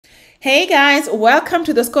Hey guys, welcome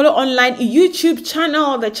to the Scholar Online YouTube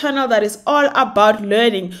channel, the channel that is all about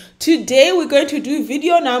learning. Today we're going to do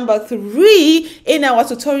video number 3 in our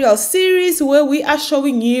tutorial series where we are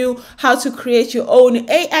showing you how to create your own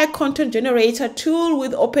AI content generator tool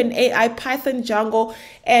with OpenAI, Python, Django,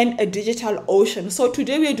 and DigitalOcean. So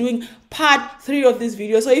today we're doing part 3 of this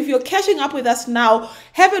video. So if you're catching up with us now,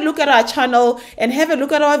 have a look at our channel and have a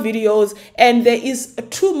look at our videos, and there is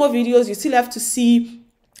 2 more videos you still have to see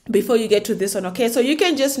before you get to this one. Okay, so you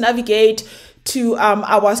can just navigate to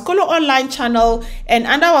our Scholar Online channel, and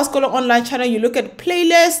under our Scholar Online channel you look at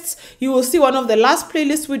playlists. You will see one of the last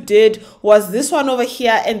playlists we did was this one over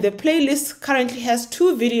here, and the playlist currently has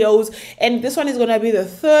 2 videos, and this one is going to be the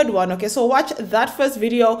 3rd one. Okay, so watch that first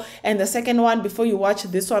video and the second one before you watch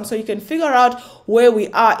this one, so you can figure out where we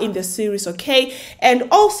are in the series. Okay, and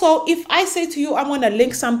also if I say to you I'm going to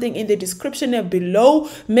link something in the description below,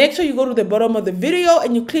 make sure you go to the bottom of the video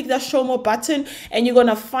and you click that show more button, and you're going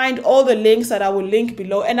to find all the links that I will link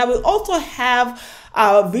below. And I will also have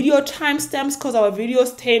our video timestamps because our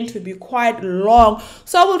videos tend to be quite long,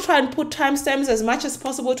 so I will try and put timestamps as much as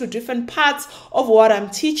possible to different parts of what I'm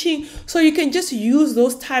teaching, so you can just use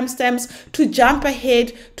those timestamps to jump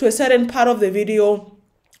ahead to a certain part of the video.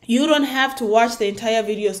 You don't have to watch the entire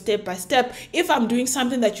video step by step. If I'm doing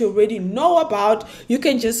something that you already know about, you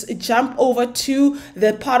can just jump over to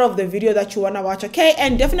the part of the video that you want to watch. Okay,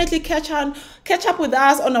 and definitely catch up with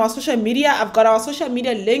us on our social media. I've got our social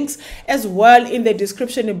media links as well in the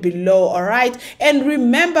description below. All right, and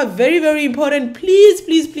remember, very important, please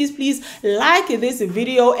like this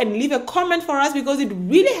video and leave a comment for us, because it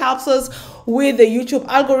really helps us with the YouTube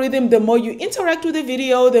algorithm. The more you interact with the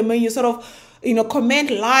video, the more you sort of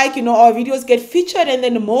comment, like, our videos get featured, and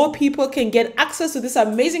then more people can get access to this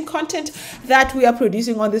amazing content that we are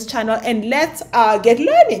producing on this channel. And let's get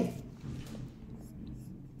learning.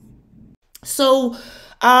 So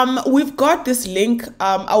we've got this link,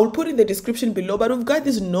 I will put in the description below, but we've got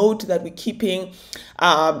this note that we're keeping,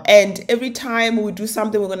 and every time we do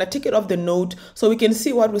something, we're going to take it off the note so we can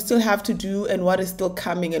see what we still have to do and what is still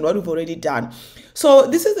coming and what we've already done. So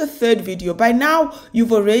this is the 3rd video. By now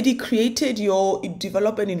you've already created your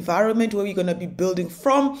development environment where you're going to be building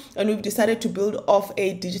from, and we've decided to build off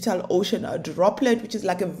a DigitalOcean Droplet, which is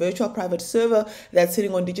like a virtual private server that's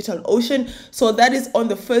sitting on DigitalOcean. So that is on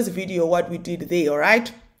the first video what we did there. All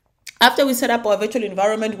right, after we set up our virtual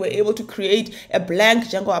environment, we're able to create a blank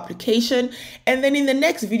Django application. And then in the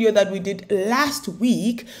next video that we did last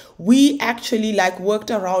week, we actually worked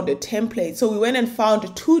around a template. So we went and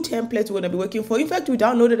found 2 templates we're going to be working for. In fact, we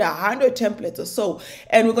downloaded 100 templates or so,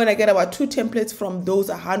 and we're going to get about 2 templates from those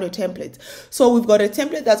 100 templates. So we've got a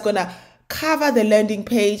template that's going to cover the landing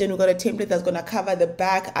page, and we've got a template that's going to cover the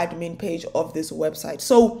back admin page of this website.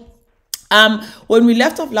 So when we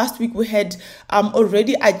left off last week, we had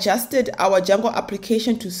already adjusted our Django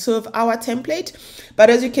application to serve our template, but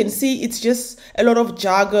as you can see, it's just a lot of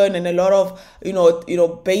jargon and a lot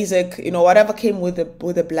of basic whatever came with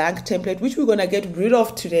the blank template, which we're going to get rid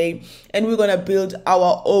of today, and we're going to build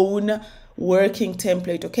our own working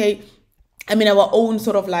template. Okay, I mean, our own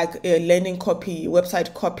sort of landing copy,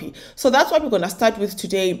 website copy. So that's what we're going to start with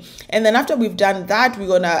today. And then after we've done that, we're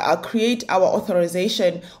going to create our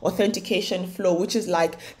authentication flow, which is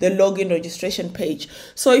like the login registration page.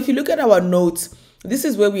 So if you look at our notes, this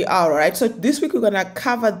is where we are. All right, so this week we're going to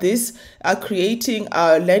cover this creating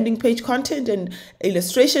landing page content and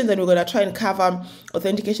illustrations, and we're going to try and cover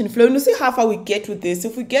authentication flow, and we'll see how far we get with this.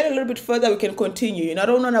 If we get a little bit further, we can continue. I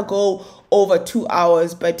don't want to go over 2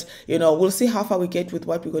 hours, but we'll see how far we get with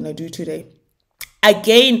what we're going to do today.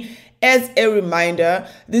 Again, as a reminder,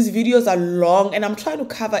 these videos are long, and I'm trying to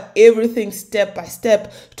cover everything step by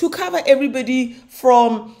step to cover everybody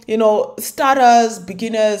from starters,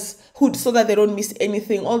 beginners, so that they don't miss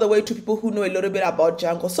anything, all the way to people who know a little bit about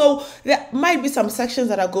Django. So there might be some sections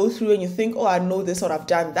that I go through and you think, oh, I know this or I've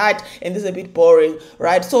done that, and this is a bit boring,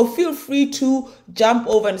 right? So feel free to jump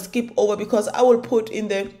over and skip over, because I will put in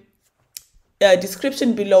the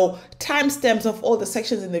description below timestamps of all the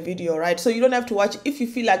sections in the video, right? So you don't have to watch if you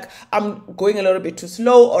feel like I'm going a little bit too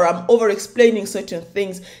slow or I'm over explaining certain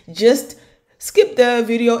things. Just skip the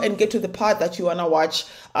video and get to the part that you want to watch,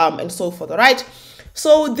 and so forth. All right,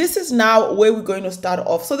 so this is now where we're going to start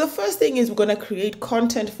off. So the first thing is we're going to create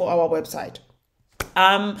content for our website.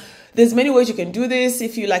 There's many ways you can do this.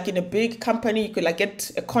 If you in a big company, you could get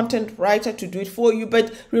a content writer to do it for you.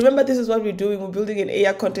 But remember, this is what we're doing. We're building an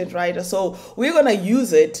AI content writer. So we're going to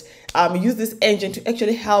use it, use this engine to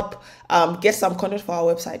actually help get some content for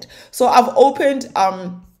our website. So I've opened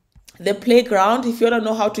the playground. If you want to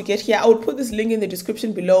know how to get here, I will put this link in the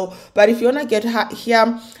description below. But if you want to get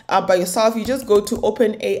here by yourself, you just go to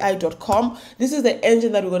openai.com. This is the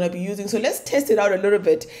engine that we're going to be using. So let's test it out a little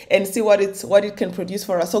bit and see what it can produce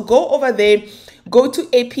for us. So go over there, go to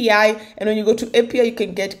API, and when you go to API, you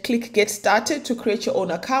can click get started to create your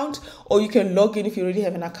own account, or you can log in if you already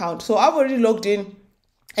have an account. So I've already logged in.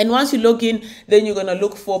 And once you log in, then you're going to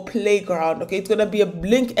look for playground. Okay, it's going to be a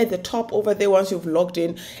link at the top over there once you've logged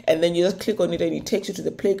in, and then you just click on it and it takes you to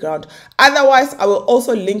the playground. Otherwise, I will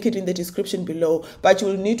also link it in the description below, but you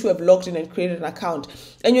will need to have logged in and created an account.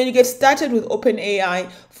 And when you get started with OpenAI,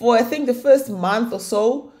 for I think the first month or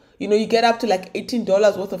so, you get up to like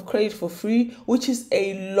 $18 worth of credit for free, which is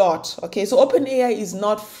a lot. Okay, so OpenAI is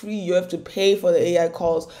not free. You have to pay for the AI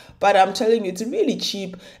calls, but I'm telling you, it's really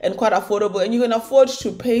cheap and quite affordable, and you can afford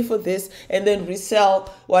to pay for this and then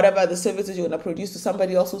resell whatever the services you're going to produce to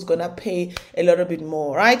somebody else who's going to pay a little bit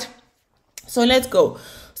more, right? So let's go.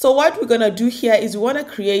 So what we're going to do here is we want to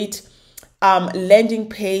create landing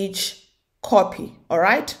page copy. All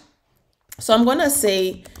right. So I'm going to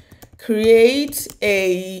say create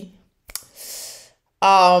an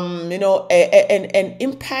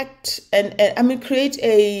impact, and create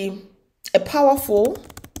a powerful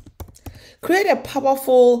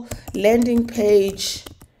landing page,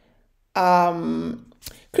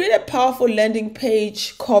 create a powerful landing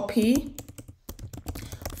page copy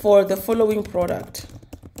for the following product.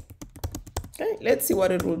 Okay, let's see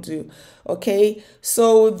what it will do. Okay,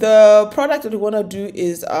 so the product that we want to do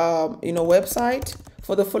is website.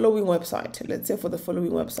 For the following website, let's say for the following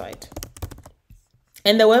website,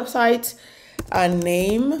 and the website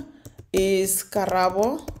name is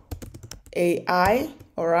Karabo AI.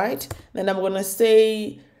 All right, then I'm gonna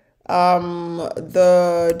say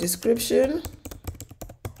the description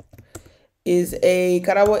is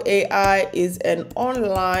Karabo AI is an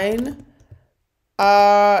online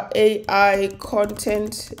AI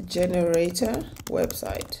content generator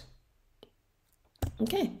website.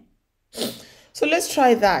 Okay. So let's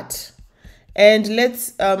try that, and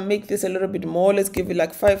let's make this a little bit more. Let's give it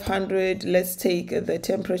like 500. Let's take the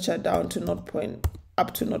temperature down to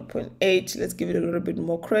up to 0.8. Let's give it a little bit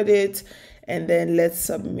more credit, and then let's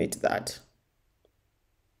submit that.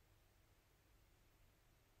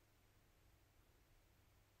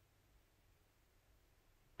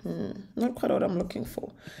 Not quite what I'm looking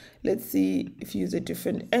for. Let's see if you use a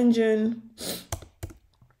different engine.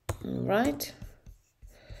 All right.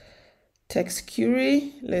 Text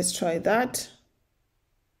query, let's try that.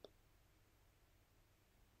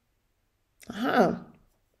 I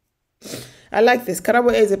like this.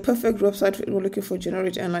 Karabo is a perfect website for anyone looking for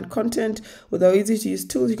generate online content. With our easy to use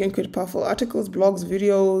tools, you can create powerful articles, blogs,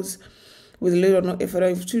 videos with little or no effort.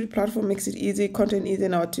 Our platform makes it easy, content easy,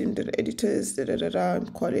 and our team editors,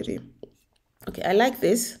 and quality. Okay, I like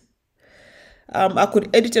this. I could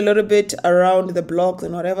edit a little bit around the blogs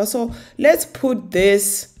and whatever. So let's put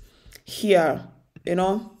this here,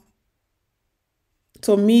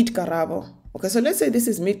 so meet Karabo. Okay, so let's say this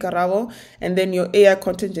is meet Karabo, and then your AI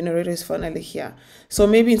content generator is finally here. So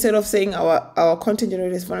maybe instead of saying our content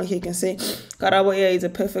generator is finally here, you can say Karabo AI is a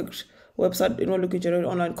perfect website looking to generate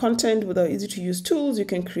online content with our easy to use tools. You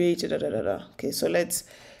can create it. Okay, so let's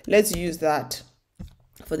use that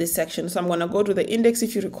for this section. So I'm going to go to the index.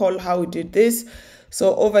 If you recall how we did this,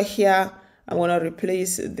 so over here I'm going to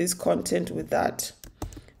replace this content with that.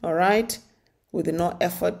 All right, with no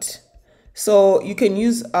effort. So you can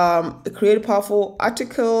use create powerful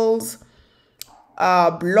articles,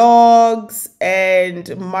 blogs,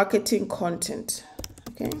 and marketing content.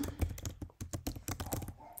 Okay,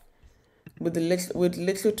 with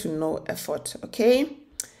little to no effort. Okay,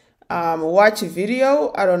 watch a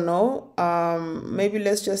video. I don't know. Maybe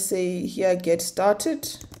let's just say here get started,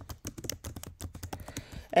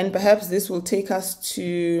 and perhaps this will take us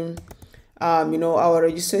to our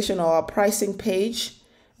registration or our pricing page.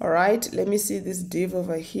 All right, let me see this div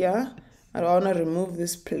over here. I want to remove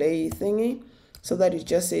this play thingy so that it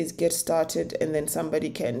just says get started, and then somebody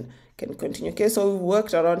can continue. Okay, so we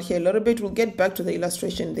worked around here a little bit. We'll get back to the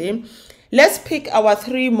illustration there. Let's pick our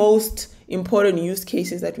 3 most important use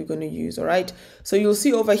cases that we're going to use. All right, so you'll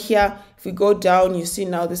see over here, if we go down, you see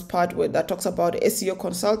now this part where that talks about SEO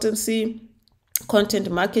consultancy, content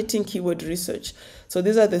marketing, keyword research. So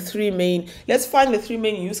these are the 3 main. Let's find the 3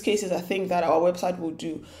 main use cases I think that our website will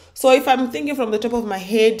do. So if I'm thinking from the top of my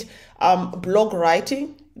head, blog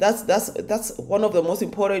writing, that's one of the most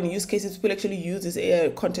important use cases people actually use this AI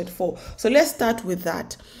content for. So let's start with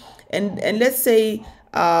that, and let's say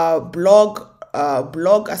blog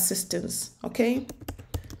assistance. Okay,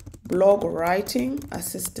 blog writing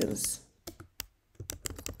assistance.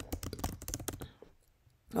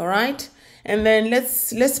 All right. And then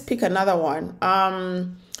let's pick another one.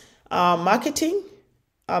 Marketing.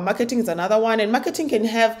 Marketing is another one, and marketing can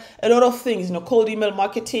have a lot of things, cold email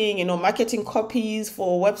marketing, marketing copies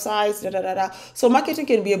for websites, da da da da. So marketing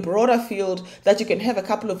can be a broader field that you can have a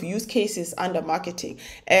couple of use cases under marketing.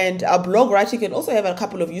 And blog writing can also have a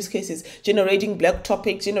couple of use cases, generating blog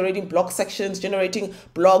topics, generating blog sections, generating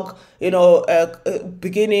blog,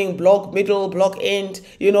 beginning, blog middle, blog end,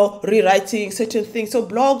 rewriting certain things. So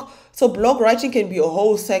blog writing can be a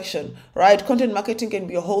whole section, right? Content marketing can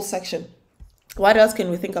be a whole section. What else can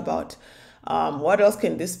we think about? What else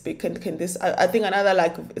can this be? Can this? I think another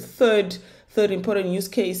like third important use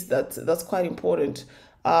case that's quite important.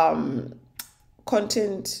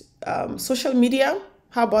 Content, social media.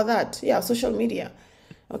 How about that? Yeah, social media.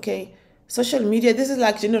 Okay, social media. This is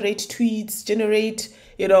like generate tweets, generate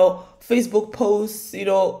Facebook posts,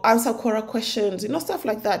 answer Quora questions, stuff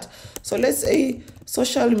like that. So let's say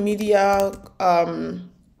social media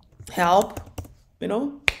help,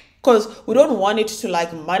 because we don't want it to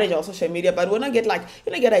like manage our social media, but we want to get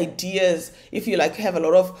get ideas. If you like have a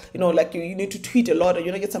lot of you need to tweet a lot, or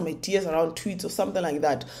get some ideas around tweets or something like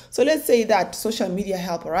that. So let's say that social media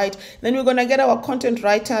help, right? Then we're gonna get our content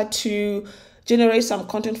writer to generate some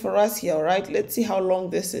content for us here, right? Let's see how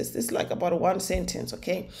long this is. This is like about one sentence.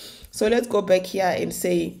 Okay, so let's go back here and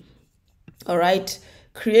say, all right,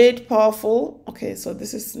 create powerful. Okay, so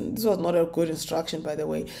this was not a good instruction, by the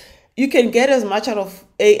way. You can get as much out of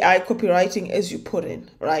AI copywriting as you put in,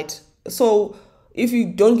 right? So if you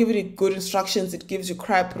don't give it good instructions, it gives you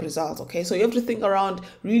crap results. Okay, so you have to think around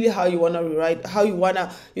really how you want to rewrite, how you want to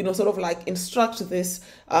sort of like instruct this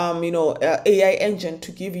AI engine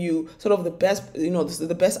to give you sort of the best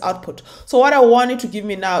the best output. So what I want it to give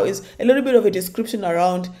me now is a little bit of a description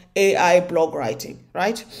around AI blog writing,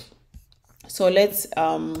 right? So let's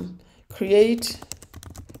create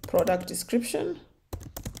product description.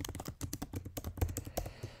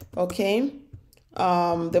 Okay,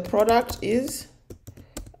 the product is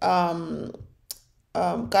Karabo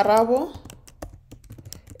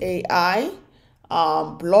AI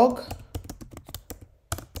blog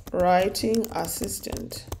writing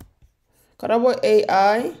assistant. Karabo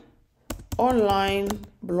AI online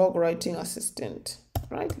blog writing assistant.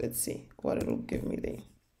 Right, let's see what it will give me there.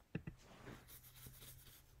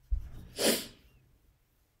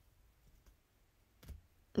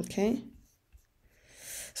 Okay.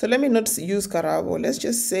 So let me not use Karabo. Let's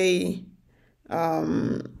just say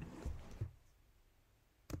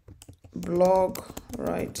blog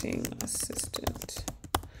writing assistant,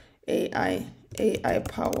 AI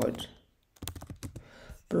powered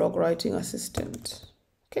blog writing assistant.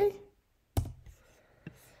 Okay.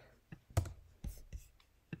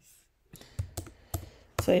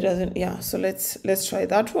 So it doesn't. Yeah. So let's try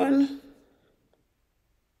that one.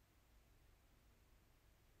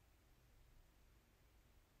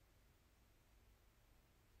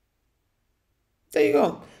 There you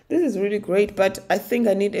go. This is really great, but I think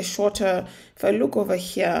I need a shorter. If I look over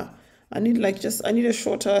here, I need a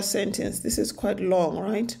shorter sentence. This is quite long,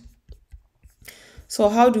 right? So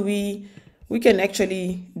how do we can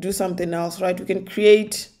actually do something else, right? We can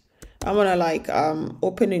create, I'm gonna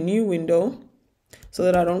open a new window so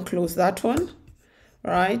that I don't close that one,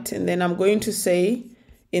 right? And then I'm going to say,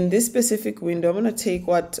 in this specific window, I'm gonna take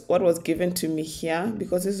what was given to me here,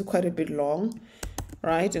 because this is quite a bit long.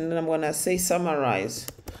 Right, and then I'm gonna say summarize.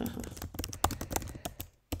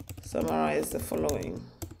 Summarize the following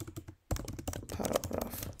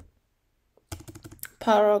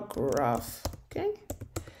paragraph. Okay,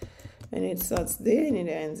 and it starts there and it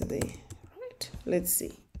ends there. Right, let's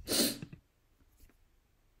see.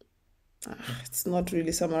 It's not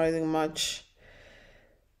really summarizing much.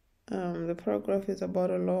 The paragraph is about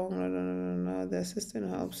a long. No. The assistant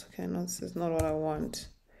helps. Okay, no, this is not what I want.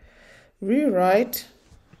 Rewrite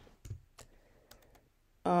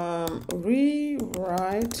the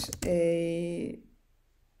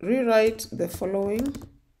following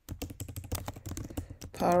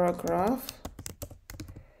paragraph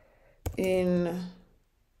in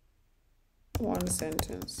one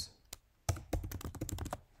sentence.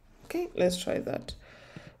 Okay, let's try that.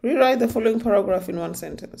 Rewrite the following paragraph in one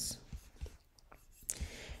sentence.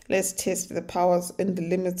 Let's test the powers and the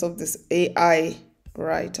limits of this AI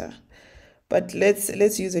writer. But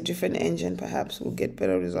let's use a different engine. Perhaps we'll get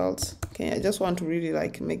better results. Okay, I just want to really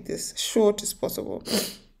make this short as possible.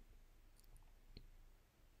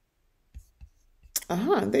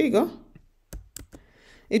 There you go.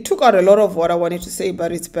 It took out a lot of what I wanted to say,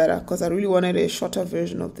 but it's better because I really wanted a shorter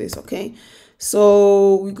version of this. Okay,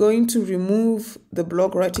 so we're going to remove the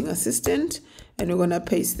blog writing assistant, and we're going to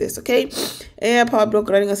paste this. Okay, AI powered blog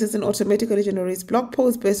writing assistant automatically generates blog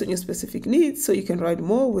posts based on your specific needs, so you can write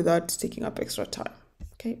more without taking up extra time.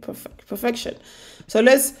 Okay, perfection. So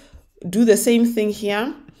let's do the same thing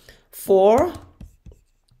here for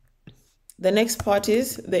the next part.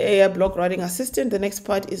 Is the AI blog writing assistant. The next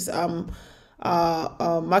part is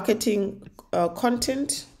marketing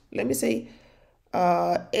content. Let me say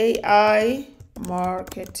AI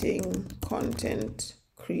marketing content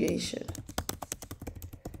creation.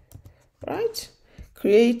 Right?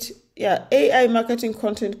 AI marketing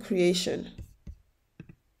content creation.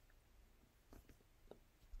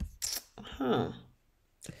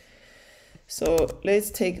 So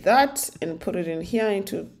let's take that and put it in here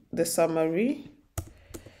into the summary.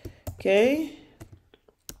 Okay.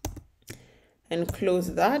 And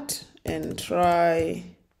close that and try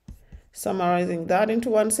summarizing that into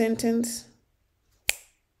one sentence.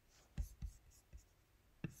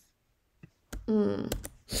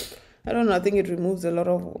 I don't know, I think it removes a lot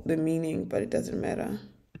of the meaning, but it doesn't matter.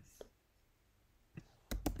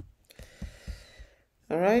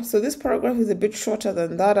 All right, so this paragraph is a bit shorter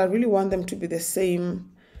than that. I really want them to be the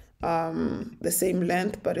same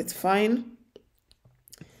length, but it's fine.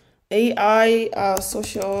 AI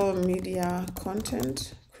social media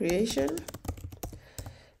content creation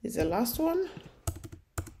is the last one.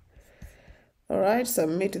 All right,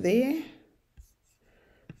 submit there.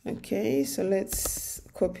 Okay, so let's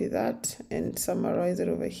copy that and summarize it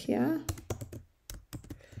over here.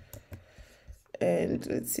 And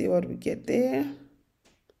let's see what we get there.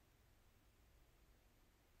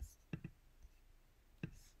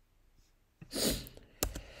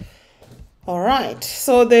 All right,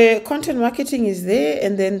 so the content marketing is there,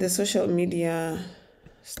 and then the social media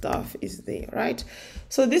stuff is there, right?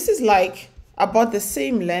 So this is like about the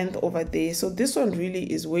same length over there. So this one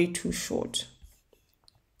really is way too short.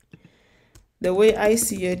 The way I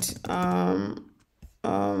see it, so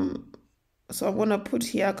I'm gonna put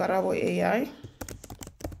here Karabo AI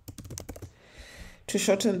to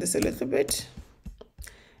shorten this a little bit.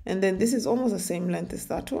 And then this is almost the same length as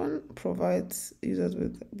that one. Provides users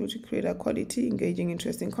with ability to create a quality, engaging,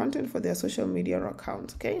 interesting content for their social media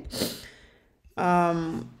accounts. Okay.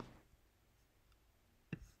 Karabo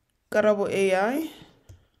AI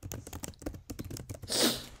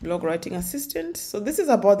blog writing assistant. So this is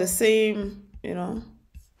about the same,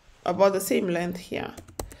 about the same length here.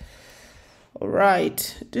 All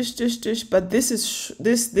right, but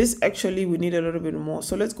this actually we need a little bit more.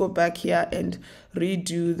 So let's go back here and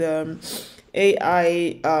redo the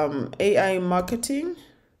AI marketing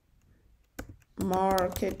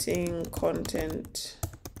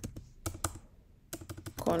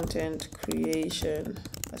content creation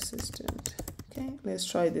assistant. Okay, let's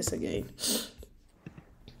try this again,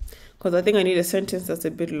 because I think I need a sentence that's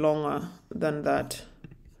a bit longer than that.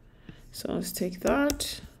 So let's take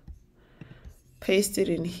that, paste it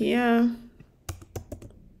in here,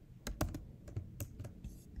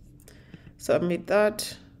 submit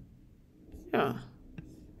that. Yeah.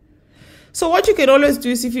 So what you can always do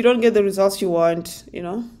is, if you don't get the results you want,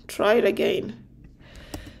 try it again.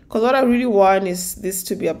 Because what I really want is this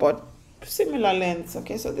to be about similar lengths.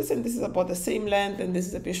 Okay, so this and this is about the same length, and this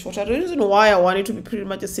is a bit shorter. The reason why I want it to be pretty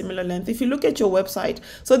much a similar length, if you look at your website,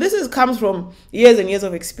 so this comes from years and years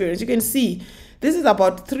of experience. You can see this is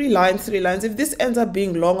about 3 lines. If this ends up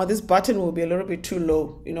being longer, this button will be a little bit too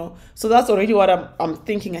low, so that's already what I'm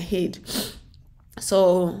thinking ahead.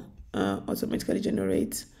 So automatically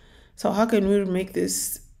generates. So how can we make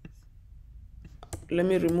this? Let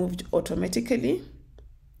me remove automatically.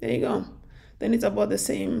 There you go. Then it's about the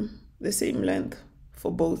same length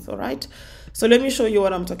for both. All right, so let me show you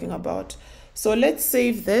what I'm talking about. So let's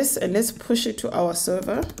save this and let's push it to our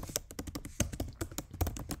server.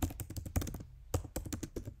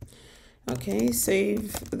 Okay,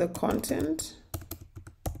 save the content.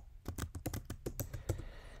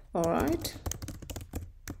 All right.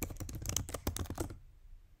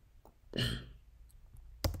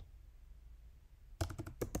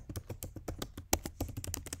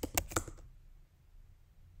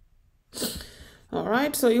 All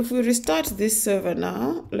right, so if we restart this server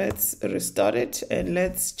now, let's restart it and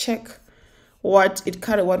let's check what we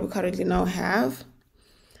currently now have.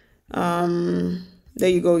 There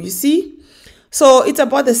you go, you see. So it's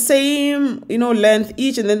about the same, length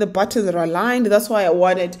each, and then the buttons are aligned. That's why I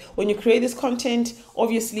wanted, when you create this content,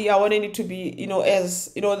 obviously I wanted it to be,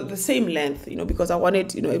 as, the same length, because I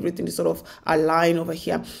wanted, everything to sort of align over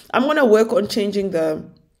here. I'm going to work on changing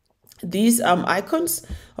these icons.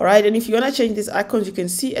 All right, and if you want to change these icons, you can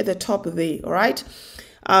see at the top there. All right,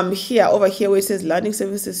 here, over here where it says landing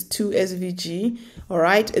services to SVG. All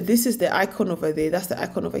right, this is the icon over there. That's the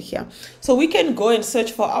icon over here. So we can go and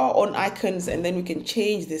search for our own icons, and then we can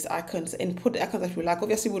change these icons and put the icons that we like.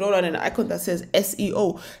 Obviously, we don't want an icon that says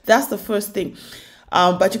SEO. That's the first thing.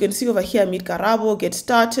 But you can see over here, meet Karabo, get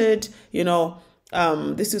started, you know,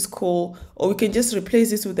 this is cool. Or we can just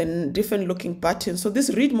replace this with a different looking button. So this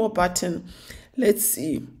read more button, let's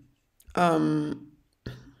see. All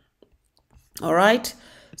right,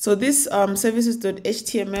 so this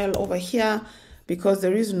services.html over here, because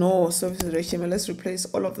there is no services.html, let's replace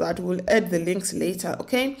all of that. We'll add the links later,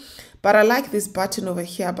 okay? But I like this button over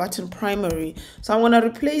here, button primary. So I'm going to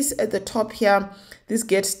replace at the top here, this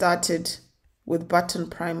get started with button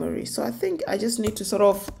primary. So I think I just need to sort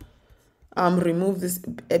of remove this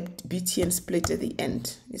BTN split at the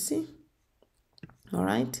end, you see? All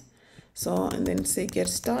right, so and then say get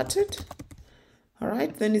started. All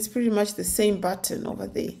right, then it's pretty much the same button over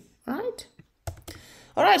there. All right.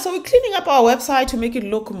 All right, so we're cleaning up our website to make it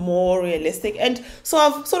look more realistic. And so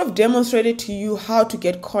I've sort of demonstrated to you how to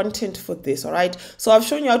get content for this. All right, so I've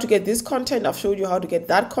shown you how to get this content. I've showed you how to get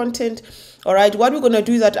that content. All right, what we're going to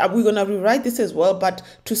do is that we're going to rewrite this as well. But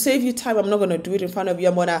to save you time, I'm not going to do it in front of you.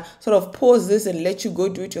 I'm going to sort of pause this and let you go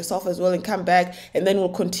do it yourself as well and come back. And then we'll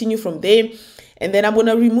continue from there. And then I'm going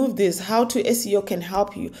to remove this, how to SEO can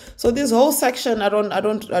help you. So this whole section, I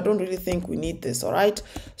don't really think we need this. All right.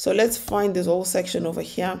 So let's find this whole section over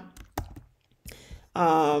here.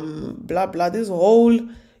 Blah, blah, this whole,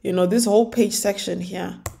 you know, this whole page section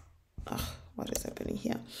here. What is happening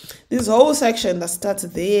here? This whole section that starts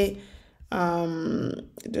there. I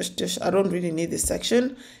don't really need this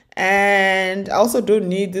section. And I also don't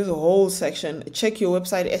need this whole section. Check your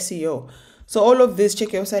website SEO. So all of this,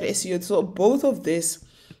 check your website SEO. So both of this,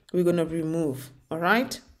 we're going to remove. All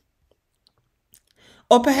right.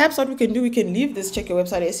 Or perhaps what we can do, we can leave this check your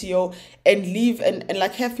website SEO and leave and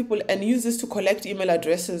like have people and use this to collect email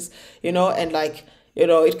addresses, you know, and like, you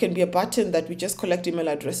know, it can be a button that we just collect email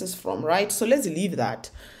addresses from, right? So let's leave that.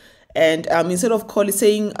 And instead of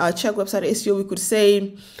saying check website SEO, we could say,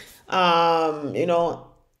 you know,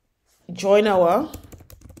 join our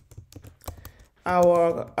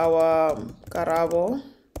Karabo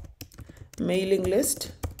mailing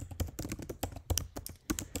list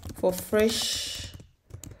for fresh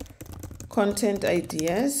content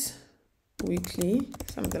ideas weekly,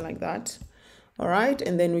 something like that. All right,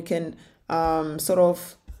 and then we can sort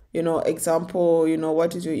of, you know, example, you know,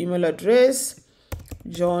 what is your email address?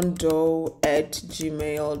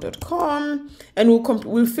 johndoe@gmail.com, and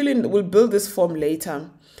we'll fill in, we'll build this form later.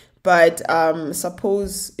 But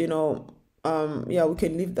suppose, you know, yeah, we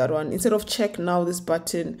can leave that one. Instead of check now this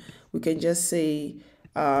button, we can just say,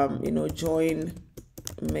 you know, join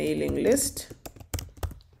mailing list.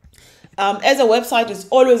 As a website, it's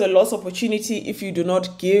always a lost opportunity if you do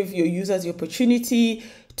not give your users the opportunity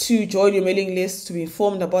to join your mailing list, to be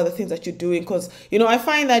informed about the things that you're doing. Because, you know, I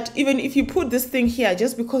find that even if you put this thing here,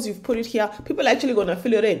 just because you've put it here, people are actually going to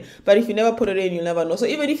fill it in. But if you never put it in, you'll never know. So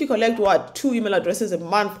even if you collect, 2 email addresses a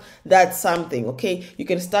month, that's something, okay? You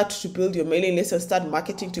can start to build your mailing list and start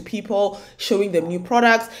marketing to people, showing them new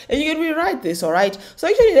products, and you can rewrite this, all right? So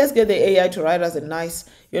actually, let's get the AI to write us a nice,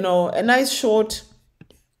 you know, a nice short,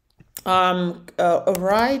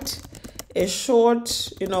 write a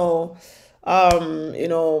short, you know,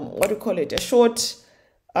 what do you call it? A short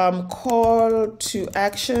call to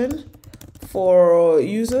action for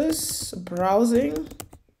users browsing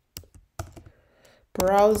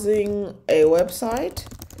a website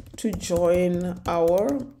to join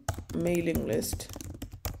our mailing list.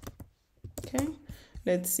 Okay,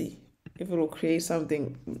 let's see if it will create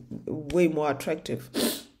something way more attractive.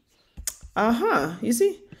 You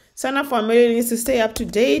see? Sign up for a mailing list to stay up to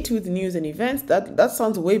date with news and events. That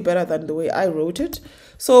sounds way better than the way I wrote it.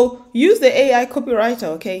 So use the AI copywriter,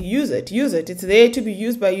 okay? Use it. It's there to be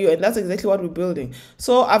used by you, and that's exactly what we're building.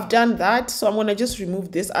 So I've done that. So I'm gonna just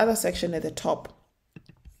remove this other section at the top.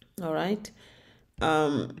 All right.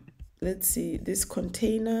 Let's see, this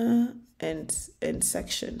container and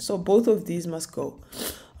section. So both of these must go.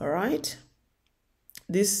 All right.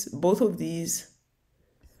 Both of these.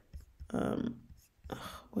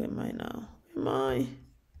 Where am I now? Where am I?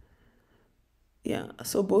 Yeah,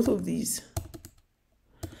 so both of these.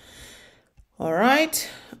 All right.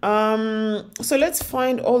 So let's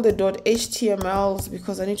find all the .htmls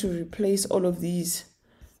because I need to replace all of these.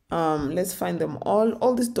 Let's find them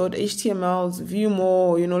all these .htmls, view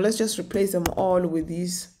more, you know, let's just replace them all with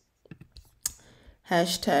these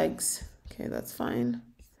hashtags. Okay, that's fine.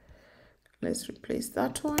 Let's replace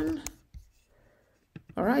that one.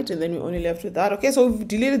 All right, and then we're only left with that. Okay, so we've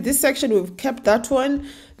deleted this section, we've kept that one.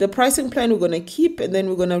 The pricing plan we're going to keep, and then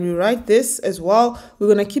we're going to rewrite this as well. We're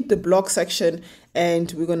going to keep the blog section,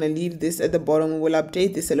 and we're going to leave this at the bottom. We'll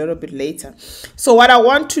update this a little bit later. So what I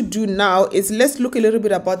want to do now is let's look a little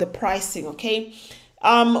bit about the pricing, okay?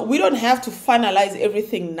 We don't have to finalize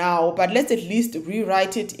everything now, but let's at least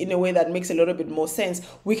rewrite it in a way that makes a little bit more sense.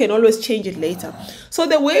 We can always change it later. So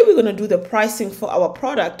the way we're going to do the pricing for our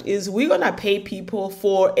product is we're going to pay people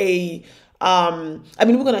for a we're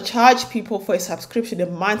going to charge people for a subscription, a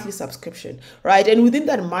monthly subscription, right? And within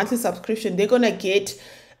that monthly subscription, they're going to get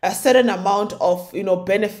a certain amount of,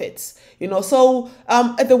 benefits, so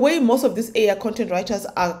the way most of these AI content writers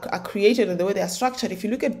are created and the way they are structured, if you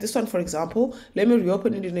look at this one, for example, let me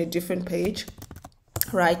reopen it in a different page,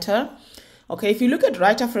 Writer. Okay, if you look at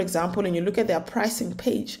Writer, for example, and you look at their pricing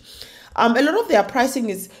page, a lot of their pricing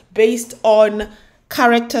is based on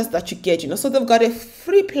characters that you get, so they've got a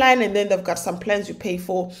free plan, and then they've got some plans you pay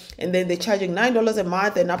for, and then they're charging $9 a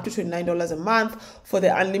month and up to $29 a month for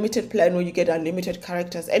the unlimited plan, where you get unlimited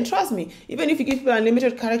characters. And trust me, even if you give people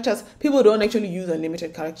unlimited characters, people don't actually use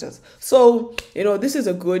unlimited characters. So this is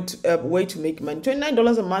a good way to make money.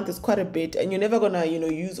 $29 a month is quite a bit, and you're never gonna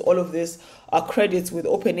use all of this credits with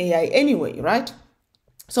OpenAI anyway, right?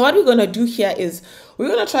 So what we're going to do here is we're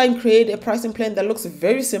going to try and create a pricing plan that looks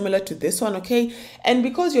very similar to this one, okay? And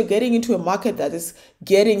because you're getting into a market that is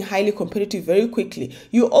getting highly competitive very quickly,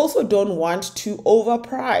 you also don't want to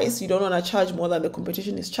overprice. You don't want to charge more than the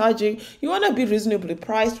competition is charging. You want to be reasonably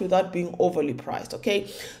priced without being overly priced, okay?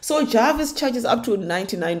 So Jarvis charges up to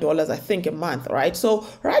 $99, I think, a month, right? So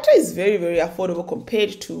Writer is very, very affordable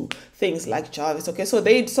compared to things like Jarvis, okay? So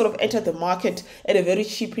they sort of entered the market at a very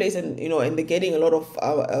cheap place, and and they're getting a lot of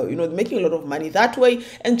making a lot of money that way.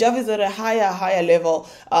 And Jarvis at a higher level,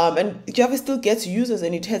 and Jarvis still gets users,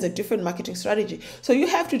 and it has a different marketing strategy. So you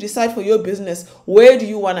have to decide for your business, where do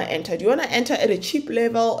you want to enter? Do you want to enter at a cheap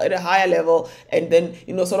level, at a higher level, and then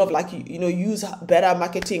sort of like use better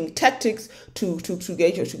marketing tactics to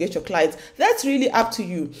get your clients? That's really up to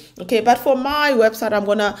you, okay? But for my website, I'm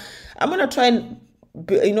gonna try and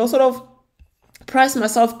sort of price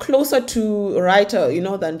myself closer to Writer,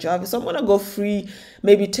 than Jarvis. So I'm gonna go free,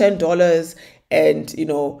 maybe $10, and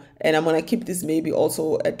and I'm gonna keep this maybe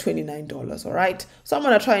also at $29. All right. So I'm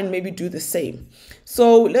gonna try and maybe do the same.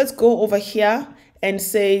 So let's go over here and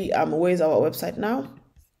say, where's our website now?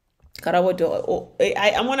 I'm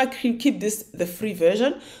gonna keep this the free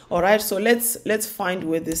version. All right. So let's find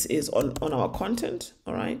where this is on our content.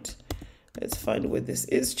 All right. Let's find where this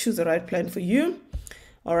is. Choose the right plan for you.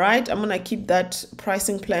 All right, I'm gonna keep that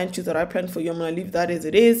pricing plan, choose the right plan for you. I'm gonna leave that as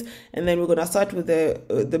it is, and then we're gonna start with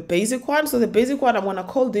the basic one. So the basic one, I'm gonna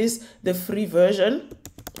call this the free version.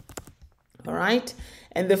 All right,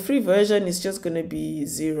 and the free version is just gonna be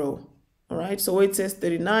 0. All right, so where it says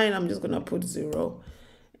 39, I'm just gonna put 0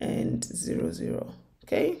 and 00.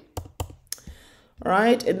 Okay. All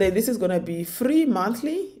right, and then this is gonna be free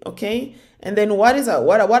monthly. Okay, and then what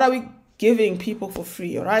are we giving people for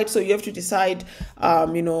free? All right, so you have to decide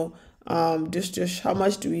just how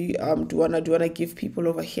much do we wanna give people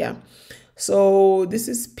over here. So this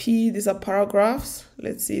is P, these are paragraphs.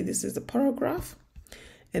 Let's see, this is the paragraph,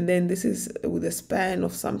 and then this is with a span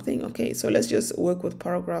of something. Okay, so let's just work with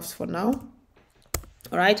paragraphs for now.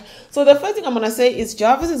 All right, so the first thing I'm gonna say is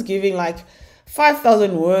Jarvis is giving like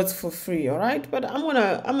 5,000 words for free. All right, but I'm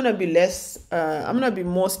gonna be less, I'm gonna be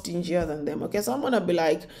more stingier than them. Okay, so I'm gonna be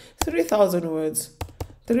like 3,000 words,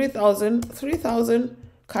 3,000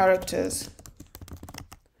 characters,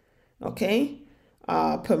 okay,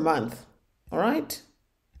 per month. All right,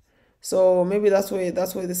 so maybe that's where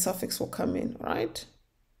the suffix will come in. All right,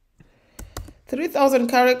 3,000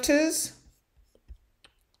 characters,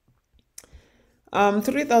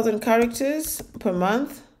 3,000 characters per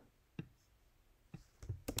month.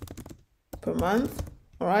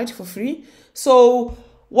 All right, for free. So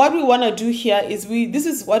what we want to do here is this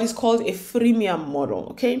is what is called a freemium model.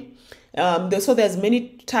 Okay, so there's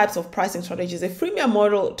many types of pricing strategies. A freemium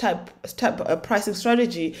model type pricing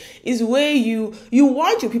strategy is where you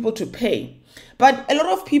want your people to pay, but a lot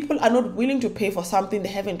of people are not willing to pay for something they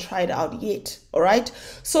haven't tried out yet. All right,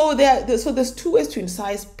 so there's two ways to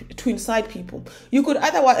incite people. You could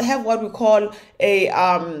either have what we call a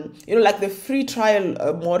like the free trial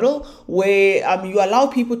model, where you allow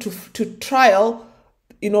people to trial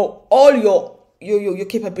all your your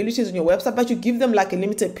capabilities on your website, but you give them like a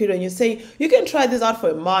limited period and you say you can try this out for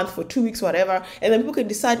a month, for 2 weeks, whatever, and then people can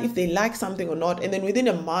decide if they like something or not, and then within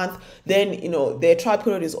a month, then their trial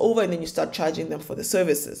period is over, and then you start charging them for the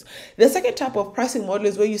services. The second type of pricing model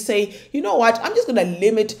is where you say, you know what, I'm just going to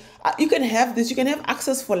limit, you can have this, you can have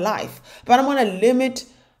access for life, but I'm going to limit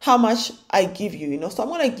how much I give you, so I'm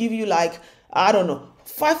going to give you like, I don't know,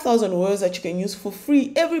 5,000 words that you can use for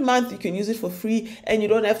free. Every month you can use it for free and you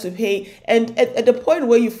don't have to pay. And at the point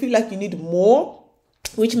where you feel like you need more,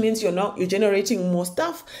 which means you're generating more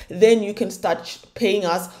stuff, then you can start paying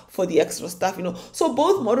us for the extra stuff, So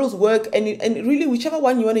both models work, and really whichever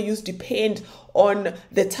one you want to use depend on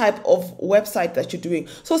the type of website that you're doing.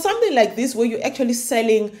 So something like this where you're actually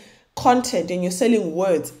selling content and you're selling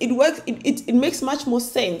words, it makes much more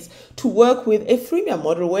sense to work with a freemium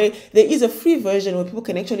model where there is a free version where people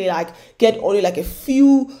can actually like get only like a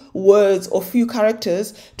few words or few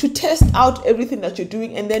characters to test out everything that you're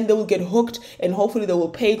doing, and then they will get hooked and hopefully they will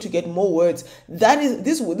pay to get more words.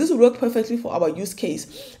 This will work perfectly for our use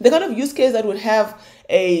case. The kind of use case that would have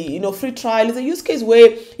a free trial is a use case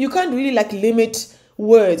where you can't really like limit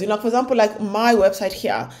words. For example, like my website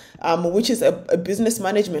here, which is a business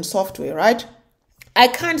management software, right? I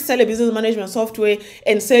can't sell a business management software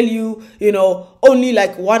and sell you, only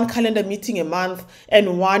like one calendar meeting a month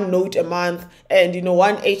and one note a month and,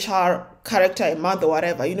 one HR character a month or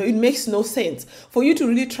whatever. It makes no sense. For you to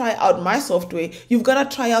really try out my software, you've got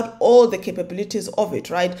to try out all the capabilities of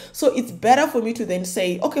it, right? So it's better for me to then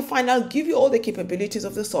say, okay, fine, I'll give you all the capabilities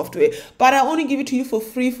of the software, but I only give it to you for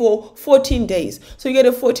free for 14 days. So you get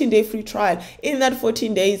a 14-day free trial. In that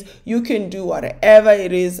 14 days, you can do whatever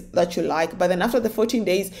it is that you like. But then after the 14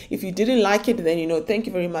 days, if you didn't like it, then, thank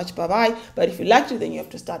you very much, bye-bye. But if you liked it, then you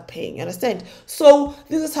have to start paying, you understand? So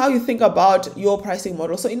this is how you think about your pricing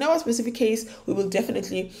model. So in our specific case, we will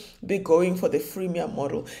definitely be going for the freemium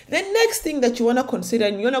model. The next thing that you want to consider,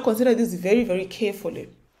 and you want to consider this very, very carefully,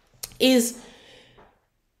 is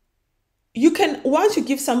once you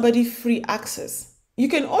give somebody free access, you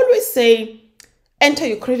can always say, enter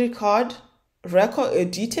your credit card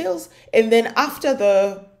record details, and then after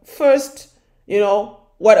the first,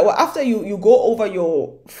 after you go over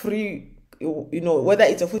your free, whether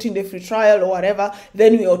it's a 14-day free trial or whatever,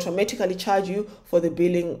 then we automatically charge you for the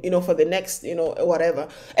billing, for the next, whatever.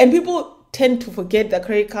 And people tend to forget the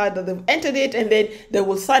credit card that they've entered it, and then they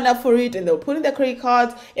will sign up for it and they'll put in their credit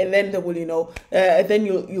cards, and then they will, then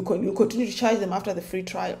you continue to charge them after the free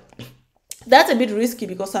trial. That's a bit risky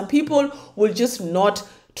because some people will just not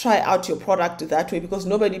try out your product that way, because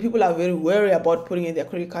people are very wary about putting in their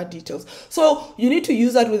credit card details. So you need to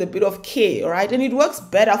use that with a bit of care, right? And it works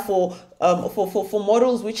better for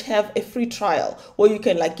models which have a free trial, where you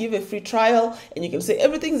can like give a free trial and you can say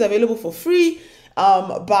everything's available for free,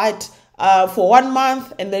 but for 1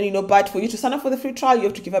 month, and then but for you to sign up for the free trial, you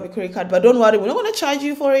have to give up a credit card. But don't worry, we're not going to charge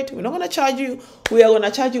you for it. We're not going to charge you. We are going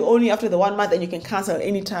to charge you only after the 1 month, and you can cancel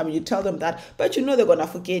anytime. You tell them that, but they're going to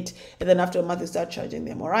forget, and then after a month you start charging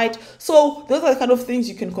them. All right. So those are the kind of things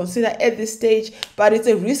you can consider at this stage, but it's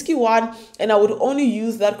a risky one, and I would only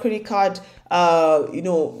use that credit card prompt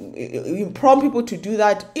people to do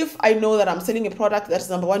that if I know that I'm selling a product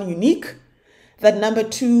that's number one, unique. That number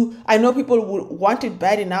two, I know people will want it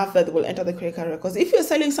bad enough that they will enter the credit card records. If you're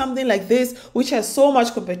selling something like this, which has so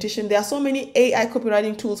much competition, there are so many AI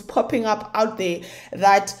copywriting tools popping up out there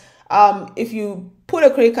that if you put a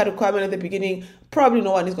credit card requirement at the beginning, probably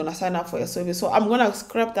no one is going to sign up for your service. So I'm going to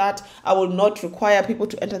scrap that. I will not require people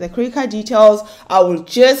to enter their credit card details. I will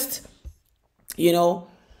just,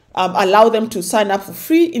 allow them to sign up for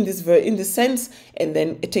free in this sense, and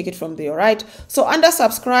then take it from there. All right. So under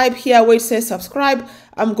subscribe here, where it says subscribe,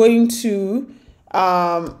 I'm going to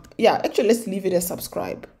actually let's leave it as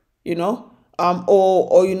subscribe.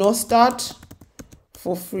 Start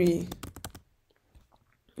for free.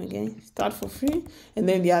 Okay, start for free, and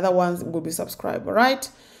then the other ones will be subscribe. All right.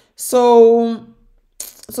 So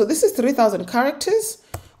this is 3,000 characters.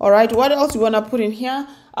 All right. What else you want to put in here?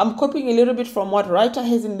 I'm copying a little bit from what Writer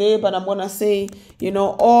has in there, but I'm going to say,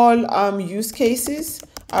 all use cases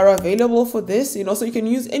are available for this, so you can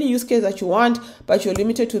use any use case that you want, but you're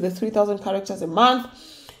limited to the 3,000 characters a month.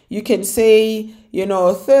 You can say,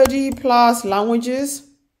 30 plus languages.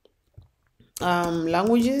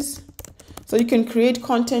 So you can create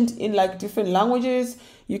content in like different languages.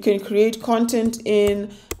 You can create content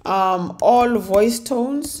in all voice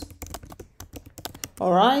tones.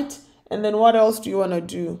 All right. And then what else do you want to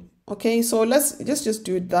do? Okay, so let's just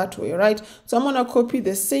do it that way, right? So I'm going to copy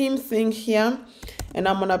the same thing here, and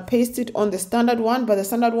I'm going to paste it on the standard one. But the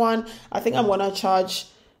standard one, I think I'm going to charge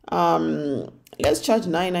let's charge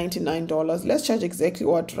 $9.99. Let's charge exactly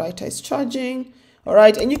what writer is charging. All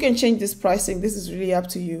right, and you can change this pricing. This is really up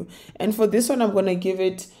to you. And for this one, I'm going to give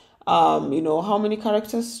it, you know, how many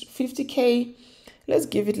characters? 50K. Let's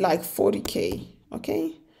give it like 40K.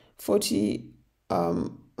 Okay,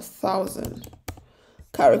 40,000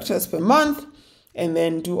 characters per month, and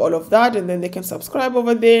then do all of that, and then they can subscribe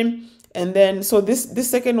over there. And then so this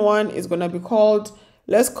second one is going to be called,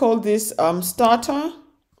 let's call this starter.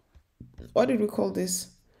 What did we call this?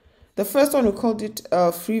 The first one we called it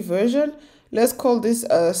free version. Let's call this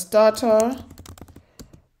a starter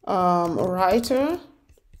writer.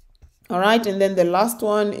 All right, and then the last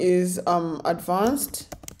one is advanced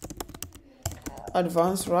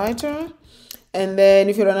writer. And then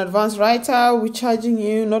if you're an advanced writer, we're charging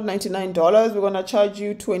you not $99. We're going to charge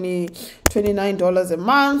you $29 a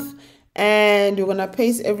month, and you're going to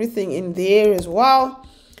paste everything in there as well.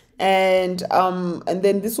 And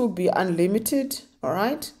then this will be unlimited. All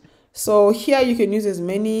right, so here you can use as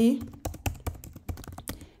many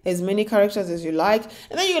characters as you like.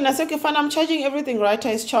 And then you're gonna say, okay, fine, I'm charging everything writer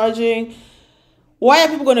is charging. Why are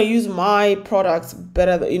people gonna use my products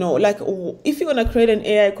better than, you know, like if you're gonna create an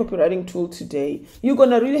AI copywriting tool today, you're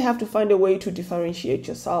gonna really have to find a way to differentiate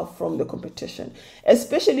yourself from the competition,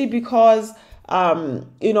 especially because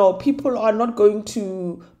you know, people are not going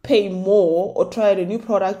to pay more or try a new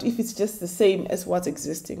product if it's just the same as what's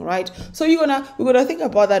existing, right? So we're gonna think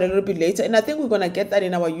about that a little bit later, and I think we're gonna get that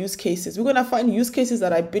in our use cases. We're gonna find use cases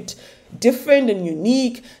that are a bit different and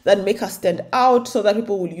unique that make us stand out, so that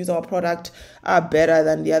people will use our product better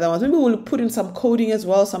than the other ones. Maybe we'll put in some coding as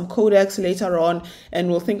well, some codex later on, and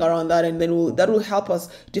we'll think around that, and then that will help us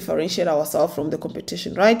differentiate ourselves from the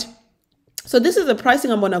competition, right? So this is the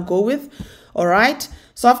pricing I'm gonna go with. All right,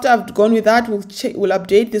 so after I've gone with that, we'll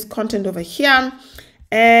update this content over here,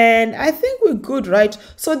 and I think we're good, right?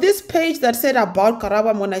 So this page that said about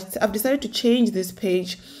Karabo, I've decided to change this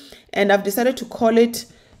page, and I've decided to call it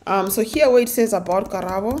so here where it says about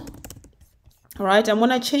Karabo, all right, I'm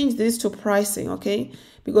gonna change this to pricing, okay,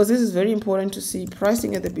 because this is very important to see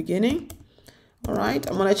pricing at the beginning. All right,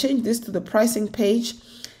 I'm gonna change this to the pricing page,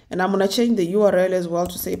 and I'm gonna change the URL as well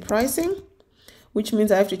to say pricing, which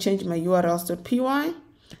means I have to change my urls.py.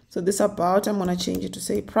 So this about, I'm gonna change it to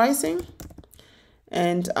say pricing.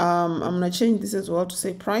 And I'm gonna change this as well to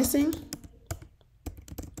say pricing.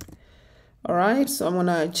 All right, so I'm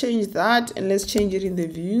gonna change that, and let's change it in the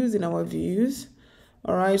views, in our views.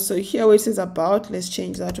 All right, so here where it says about, let's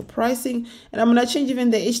change that to pricing. And I'm gonna change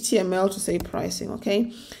even the HTML to say pricing,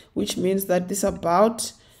 okay? Which means that this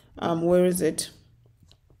about, where is it?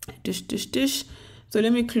 Dish. So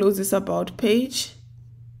let me close this about page.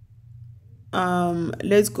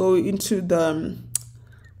 Let's go into the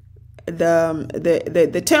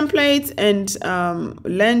templates and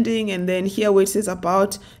landing, and then here where it says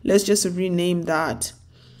about, let's just rename that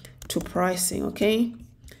to pricing, okay?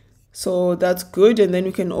 So that's good, and then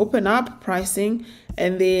we can open up pricing,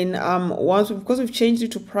 and then because we've changed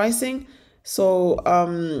it to pricing, so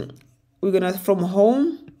we're gonna from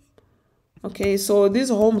home. Okay, so this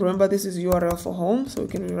home, remember this is URL for home, so we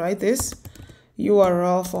can rewrite this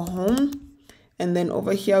URL for home, and then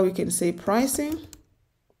over here we can say pricing,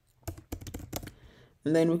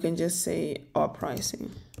 and then we can just say our pricing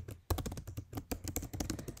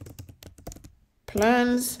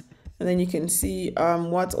plans, and then you can see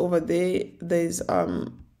what's over there. There's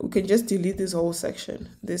we can just delete this whole section,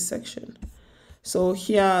 this section. So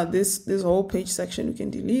here this whole page section we can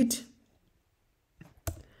delete.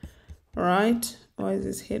 All right, why is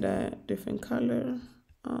this header different color?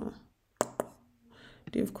 Oh,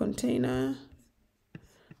 div container,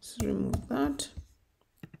 let's remove that.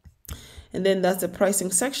 And then that's the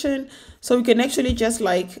pricing section. So we can actually just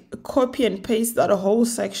like copy and paste that whole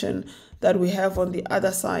section that we have on the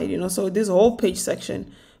other side, you know, so this whole page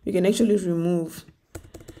section we can actually remove.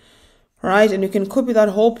 All right, and you can copy that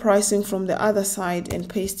whole pricing from the other side and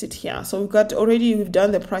paste it here. So we've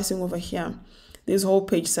done the pricing over here. This whole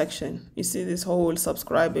page section, you see this whole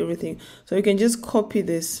subscribe, everything. So you can just copy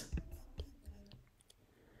this. You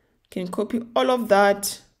can copy all of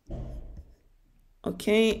that,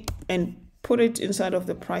 okay, and put it inside of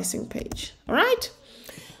the pricing page. All right,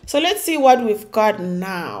 so let's see what we've got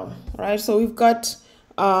now. All right, so we've got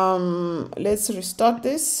let's restart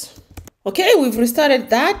this. Okay, we've restarted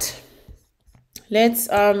that. Let's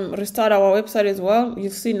restart our website as well. You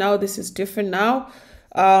see now this is different now.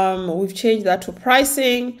 We've changed that to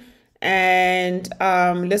pricing, and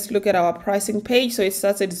let's look at our pricing page. So it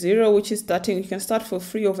starts at 0, which is starting. You can start for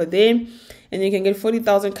free over there, and you can get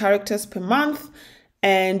 40,000 characters per month.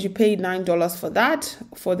 and you pay $9 for that,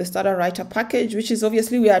 for the starter writer package, which is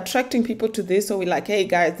obviously we are attracting people to this. So we're like, hey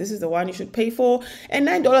guys, this is the one you should pay for. And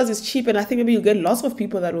 $9 is cheap. And I think maybe you'll get lots of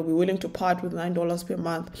people that will be willing to part with $9 per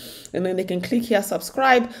month. And then they can click here,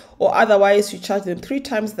 subscribe, or otherwise you charge them 3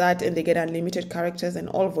 times that and they get unlimited characters and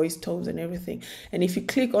all voice tones and everything. And if you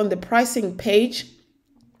click on the pricing page,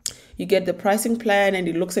 you get the pricing plan and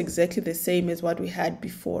it looks exactly the same as what we had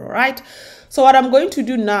before. All right, so what I'm going to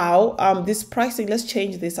do now, this pricing, let's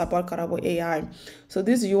change this about Karabo AI. So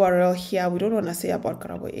this URL here, we don't want to say about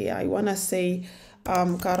Karabo AI, we want to say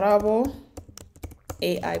Karabo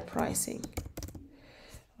AI pricing.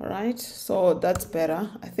 All right, so that's better.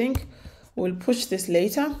 I think we'll push this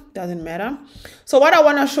later, doesn't matter. So what I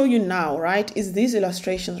want to show you now, right, is these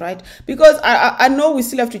illustrations, right? Because I know we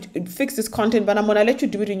still have to fix this content, but I'm going to let you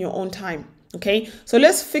do it in your own time. Okay, so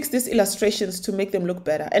let's fix these illustrations to make them look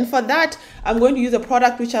better. And for that, I'm going to use a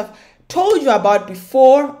product which I've told you about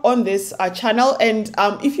before on this channel. And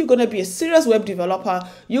if you're going to be a serious web developer,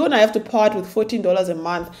 you're going to have to part with $14 a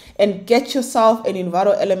month and get yourself an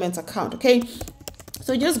Envato Elements account. Okay,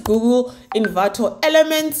 so just Google Envato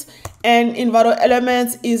Elements, and Envato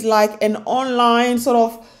Elements is like an online sort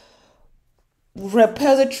of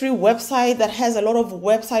repository website that has a lot of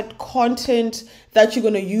website content that you're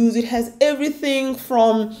going to use. It has everything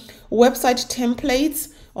from website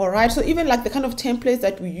templates, all right? So even like the kind of templates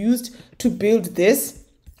that we used to build this,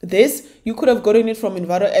 you could have gotten it from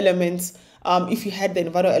Envato Elements if you had the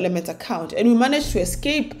Envato Elements account. And we managed to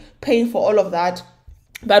escape paying for all of that.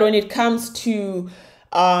 But when it comes to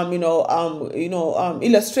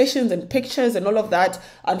illustrations and pictures and all of that,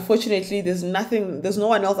 unfortunately there's no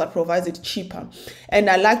one else that provides it cheaper. And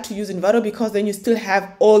I like to use Envato because then you still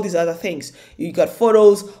have all these other things. You got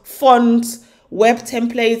photos, fonts, web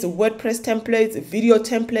templates, WordPress templates, video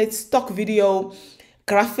templates, stock video,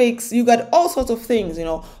 graphics, you got all sorts of things,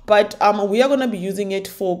 but we are going to be using it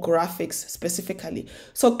for graphics specifically.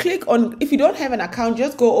 So click on, if you don't have an account,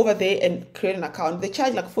 just go over there and create an account. They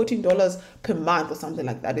charge like $14 per month or something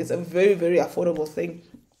like that. It's a very, very affordable thing.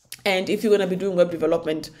 And if you're going to be doing web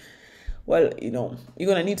development, well, you're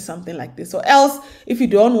going to need something like this. Or else, if you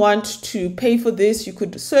don't want to pay for this, you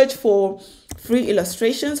could search for free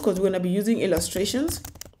illustrations, because we're going to be using illustrations.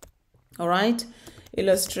 All right,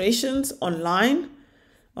 illustrations online.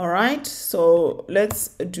 All right, so let's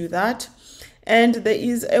do that. And there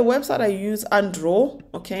is a website I use, Undraw.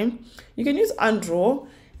 Okay, you can use Undraw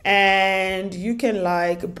and you can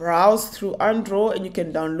like browse through Undraw and you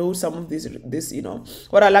can download some of this.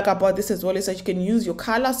 What I like about this as well is that you can use your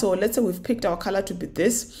color. So let's say we've picked our color to be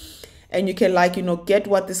this, and you can like get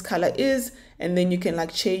what this color is, and then you can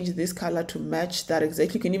like change this color to match that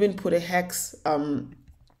exactly. You can even put a hex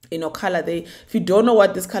color there. If you don't know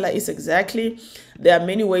what this color is exactly, there are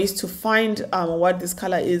many ways to find what this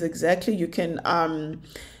color is exactly. You can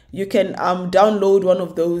download one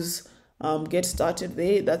of those. Get started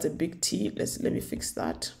there. That's a big T. Let me fix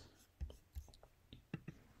that.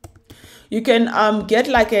 You can get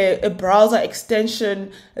like a browser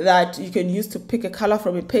extension that you can use to pick a color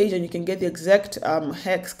from a page, and you can get the exact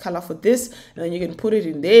hex color for this, and then you can put it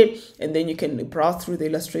in there, and then you can browse through the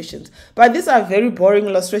illustrations. But these are very boring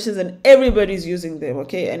illustrations and everybody's using them,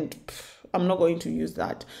 okay? And I'm not going to use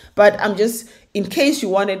that. But I'm just, in case you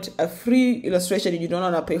wanted a free illustration and you don't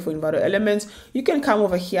want to pay for Envato Elements, you can come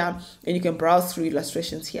over here and you can browse through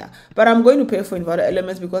illustrations here. But I'm going to pay for Envato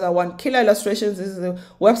Elements because I want killer illustrations. This is a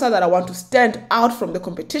website that I want to stand out from the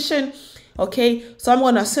competition. Okay, so I'm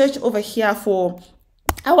going to search over here for,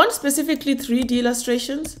 I want specifically 3D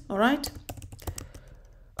illustrations. All right,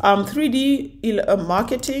 3D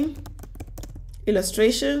marketing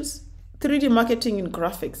illustrations. 3D marketing in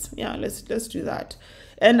graphics. Yeah, let's do that.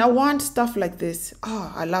 And I want stuff like this.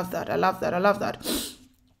 Oh, I love that. I love that. I love that.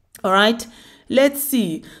 All right, let's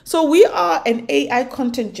see. So we are an AI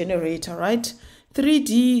content generator, right?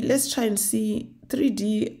 3D, let's try and see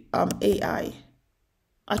 3D AI,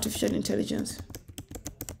 artificial intelligence.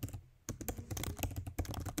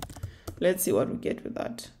 Let's see what we get with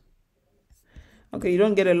that. Okay, you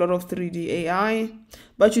don't get a lot of 3D AI,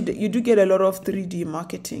 but you do get a lot of 3D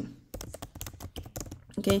marketing.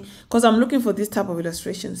 Okay, because I'm looking for this type of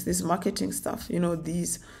illustrations, this marketing stuff,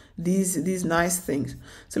 these nice things.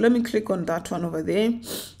 So let me click on that one over there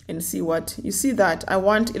and see what you see. That I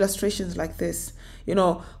want illustrations like this,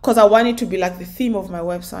 because I want it to be like the theme of my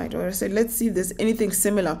website. Or I said, let's see if there's anything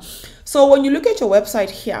similar. So when you look at your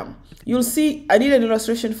website here, you'll see I need an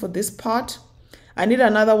illustration for this part. I need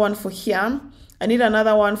another one for here. I need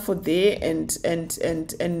another one for there, and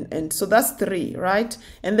so that's 3, right?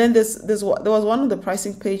 And then there was one on the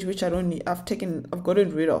pricing page which I don't need. I've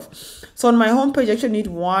gotten rid of. So on my home page, I actually need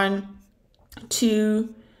 1,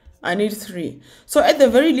 2, I need 3. So at the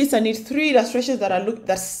very least, I need 3 illustrations that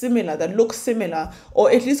look similar,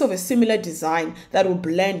 or at least of a similar design that will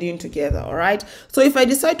blend in together. All right. So if I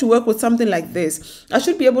decide to work with something like this, I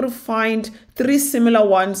should be able to find 3 similar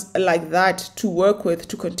ones like that to work with,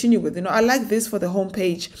 to continue with. I like this for the home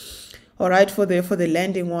page. All right, for the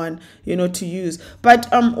landing one, to use. But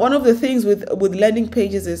one of the things with landing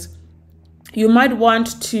pages is you might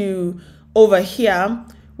want to, over here,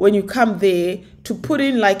 when you come there, to put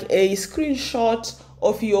in like a screenshot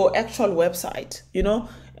of your actual website,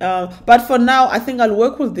 but for now, I think I'll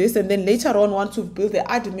work with this, and then later on, once we've built the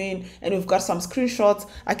admin and we've got some screenshots,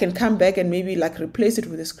 I can come back and maybe like replace it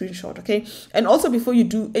with a screenshot. Okay. And also, before you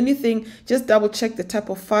do anything, just double check the type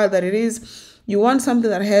of file that it is. You want something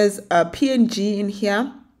that has a PNG in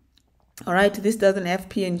here. All right, this doesn't have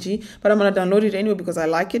PNG, but I'm going to download it anyway because I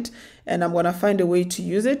like it, and I'm going to find a way to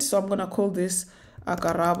use it. So I'm going to call this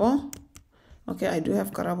Karabo. Okay, I do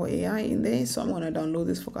have Karabo AI in there, so I'm going to download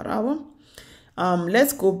this for Karabo.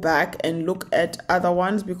 Let's go back and look at other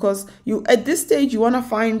ones, because at this stage, you want to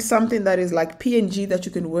find something that is like PNG that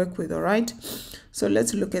you can work with. All right, so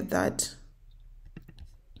let's look at that.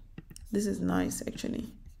 This is nice,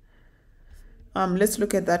 actually. Let's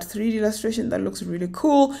look at that 3D illustration. That looks really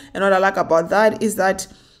cool. And what I like about that is that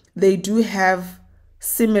they do have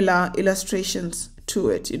similar illustrations to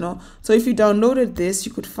it, So if you downloaded this,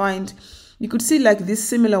 you could see like these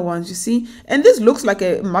similar ones, you see. And this looks like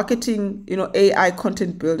a marketing, AI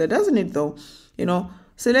content builder, doesn't it though?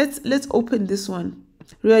 So let's open this one.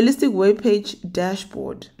 Realistic web page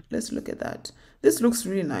dashboard. Let's look at that. This looks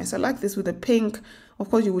really nice. I like this with the pink. Of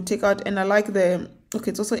course, you would take out, and I like okay,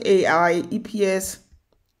 it's also AI, EPS.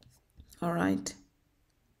 All right.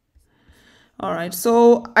 All right.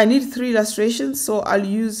 So I need 3 illustrations. So I'll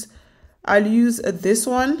use this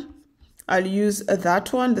one. I'll use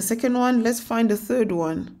that one, the second one. Let's find the third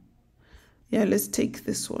one. Yeah, let's take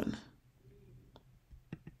this one.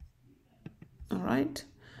 All right.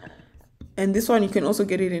 And this one, you can also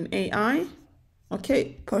get it in AI.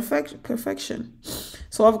 Okay, perfection.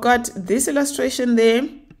 So I've got this illustration there.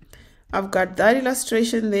 I've got that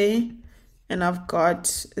illustration there, and I've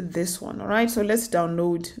got this one. All right, so let's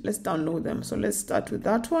download them. So let's start with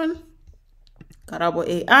that one, Karabo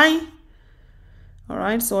AI. All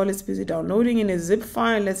right, so let's busy downloading in a zip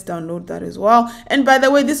file. Let's download that as well. And by the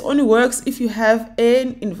way, this only works if you have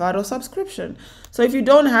an Envato subscription. So if you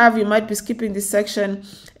don't have, you might be skipping this section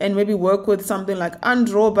and maybe work with something like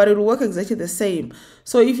Andro, but it will work exactly the same.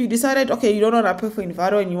 So if you decided, okay, you don't want to pay for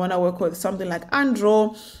Envato and you want to work with something like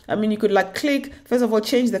Andro, I mean, you could like click, first of all,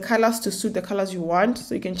 change the colors to suit the colors you want.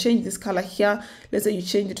 So you can change this color here. Let's say you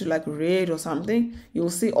change it to like red or something. You will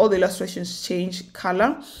see all the illustrations change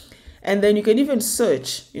color. And then you can even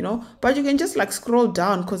search, but you can just like scroll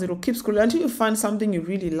down because it will keep scrolling until you find something you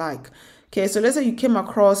really like. Okay, so let's say you came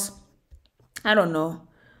across, I don't know,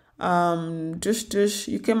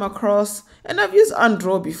 you came across, and I've used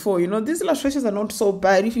Andro before, these illustrations are not so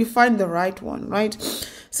bad if you find the right one, right?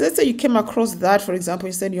 So let's say you came across that, for example,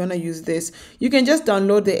 you said you want to use this. You can just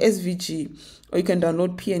download the SVG, or you can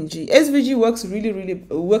download PNG. SVG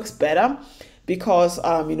works better, because it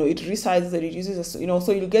resizes and reduces,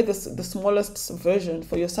 so you get the smallest version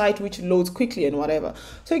for your site, which loads quickly and whatever.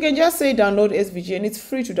 So you can just say download SVG, and it's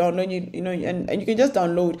free to download, and you can just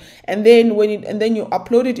download, and then you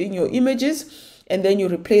upload it in your images, and then you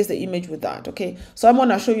replace the image with that. Okay, so I'm going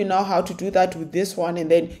to show you now how to do that with this one, and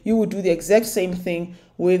then you would do the exact same thing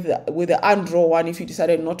with the Andro one if you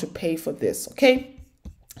decided not to pay for this. Okay.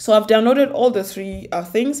 So I've downloaded all the 3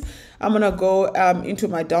 things. I'm going to go into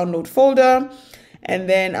my download folder, and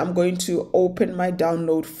then I'm going to open my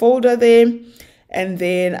download folder there. And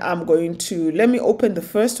then I'm going to, let me open the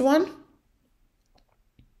first one.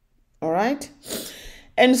 All right.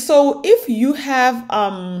 And so if you have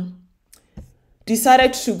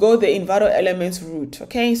decided to go the Envato Elements route,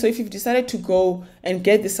 okay, so if you've decided to go and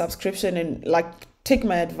get the subscription and like take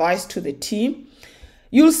my advice to the team,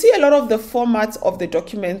 you'll see a lot of the formats of the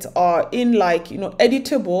documents are in like,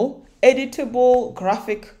 editable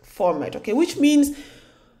graphic format, okay, which means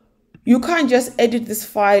you can't just edit this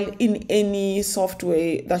file in any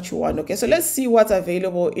software that you want. Okay, so let's see what's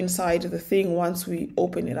available inside the thing once we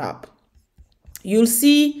open it up. You'll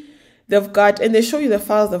see they've got, and they show you the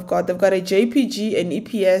files they've got a JPG, an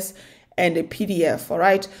EPS, and a PDF, all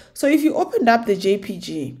right? So if you opened up the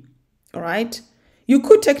JPG, all right, you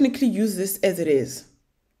could technically use this as it is.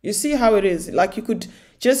 You see how it is? Like you could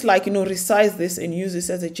just like, you know, resize this and use this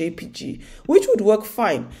as a JPG, which would work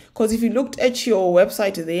fine. Because if you looked at your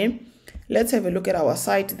website there, let's have a look at our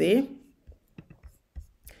site there.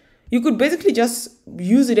 You could basically just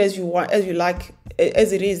use it as you want, as you like,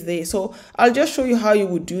 as it is there. So I'll just show you how you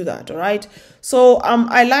would do that. All right. So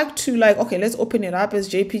I like to okay, let's open it up as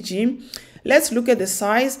JPG. Let's look at the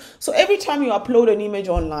size. So every time you upload an image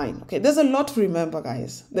online, okay, there's a lot to remember,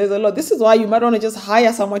 guys. There's a lot. This is why you might want to just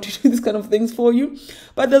hire someone to do this kind of things for you.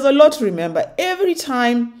 But there's a lot to remember. Every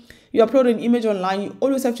time you upload an image online, you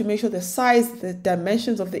always have to make sure the size, the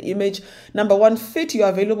dimensions of the image, number one, fit your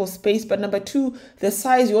available space, but number two, the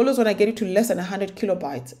size, you always want to get it to less than 100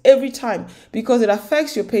 kilobytes every time, because it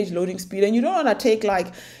affects your page loading speed. And you don't want to take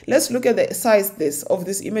let's look at the size of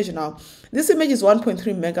this image now. This image is 1.3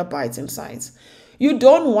 megabytes in size. You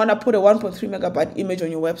don't want to put a 1.3 megabyte image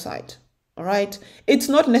on your website. All right. It's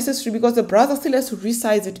not necessary because the browser still has to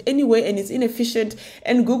resize it anyway, and it's inefficient,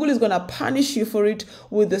 and Google is going to punish you for it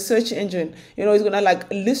with the search engine. You know, it's going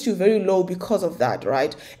to list you very low because of that,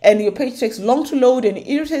 right? And your page takes long to load and it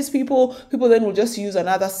irritates people. People then will just use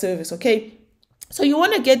another service. Okay. So you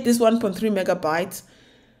want to get this 1.3 megabytes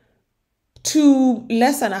to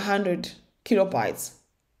less than 100 kilobytes.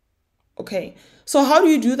 Okay, so how do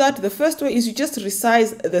you do that? The first way is you just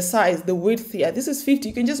resize the size, the width here. This is 50.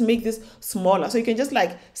 You can just make this smaller. So you can just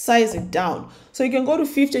size it down. So you can go to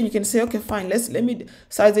 50 and you can say, okay, fine, let me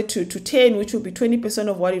size it to 10, which will be 20%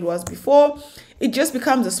 of what it was before. It just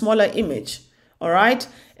becomes a smaller image. All right.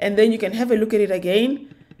 And then you can have a look at it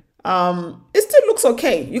again. It still looks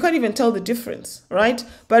okay. You can't even tell the difference, right?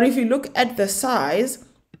 But if you look at the size,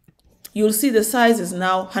 you'll see the size is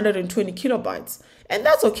now 120 kilobytes. And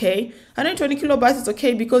that's okay. 120 kilobytes is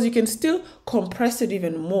okay because you can still compress it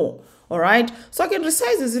even more. All right. So I can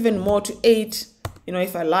resize this even more to 8, you know,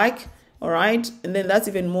 if I like. All right. And then that's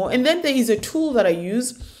even more. And then there is a tool that I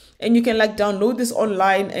use, and you can download this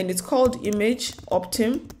online, and it's called Image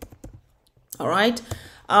Optim. All right.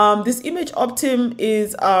 This Image Optim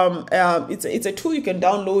is it's a tool you can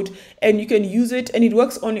download, and you can use it, and it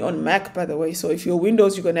works only on Mac, by the way. So if you're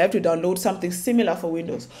Windows, you're gonna have to download something similar for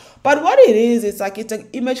Windows. But what it is, it's an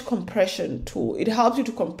image compression tool. It helps you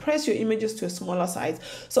to compress your images to a smaller size.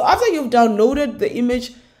 So after you've downloaded the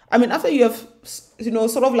image, after you have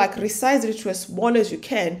sort of resized it to as small as you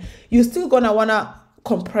can, you're still gonna wanna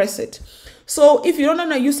compress it. So if you don't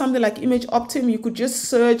want to use something like Image Optim, you could just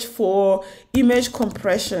search for image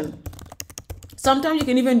compression. Sometimes you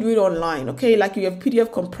can even do it online, okay? Like you have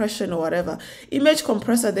PDF compression or whatever. Image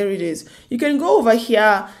compressor, there it is. You can go over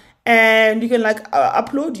here and you can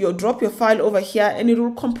drop your file over here, and it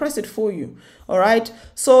will compress it for you. All right.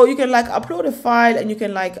 So you can upload a file, and you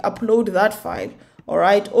can upload that file. All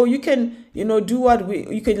right. Or you can, you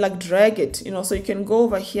can drag it, so you can go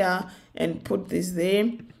over here and put this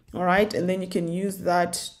there. All right, and then you can use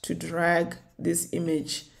that to drag this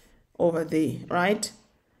image over there, right?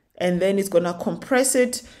 And then it's gonna compress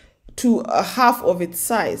it to a half of its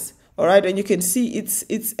size. All right, and you can see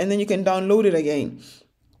and then you can download it again.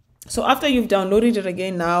 So after you've downloaded it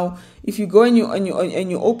again, now if you go and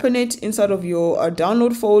you open it inside of your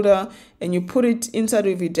download folder, and you put it inside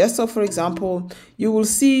of your desktop, for example, you will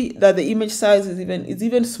see that the image size is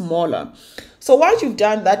even smaller. So once you've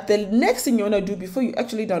done that, the next thing you want to do before you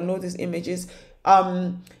actually download these images,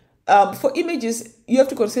 for images, you have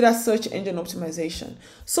to consider search engine optimization.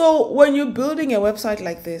 So when you're building a website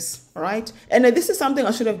like this, all right, and this is something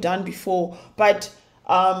I should have done before, but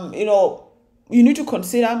you need to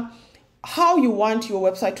consider how you want your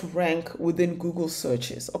website to rank within Google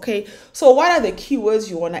searches. Okay, so what are the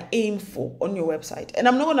keywords you want to aim for on your website? And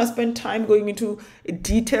I'm not going to spend time going into a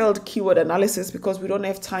detailed keyword analysis because we don't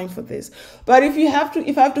have time for this. But if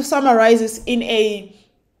I have to summarize this in a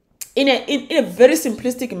very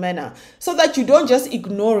simplistic manner, so that you don't just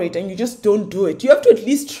ignore it and you just don't do it. You have to at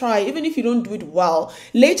least try, even if you don't do it well.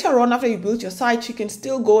 Later on, after you build your site, you can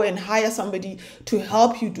still go and hire somebody to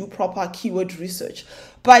help you do proper keyword research.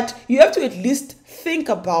 But you have to at least think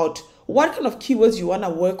about what kind of keywords you want to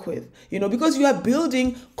work with, because you are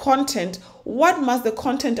building content. What must the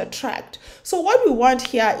content attract? So what we want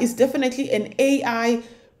here is definitely an AI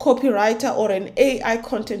copywriter or an AI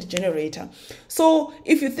content generator. So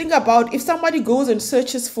if you think about, if somebody goes and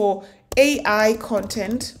searches for AI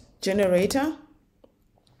content generator,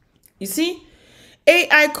 you see,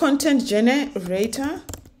 AI content generator,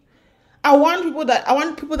 I want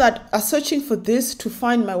people that are searching for this to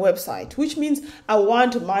find my website, which means I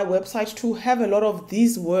want my website to have a lot of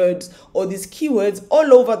these words or these keywords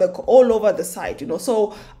all over the site,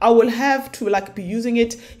 So I will have to like be using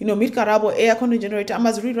it, Meet Karabo AI content generator. I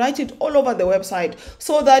must rewrite it all over the website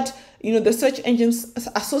so that the search engines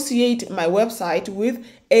associate my website with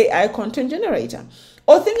AI content generator.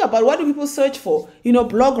 Or think about, what do people search for?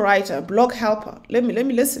 Blog writer, blog helper.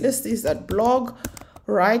 Let's see that blog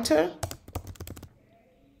writer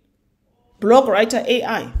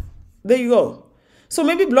AI. There you go. So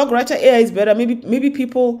maybe blog writer AI is better. Maybe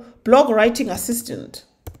people, blog writing assistant.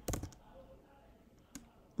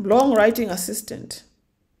 Blog writing assistant.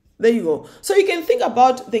 There you go. So you can think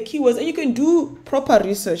about the keywords and you can do proper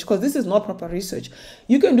research, because this is not proper research.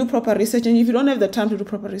 You can do proper research, and if you don't have the time to do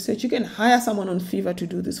proper research, you can hire someone on Fiverr to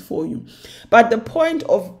do this for you. But the point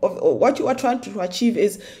of what you are trying to achieve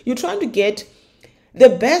is you're trying to get the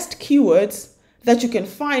best keywords that you can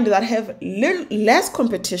find that have less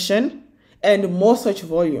competition and more search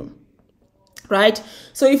volume, right?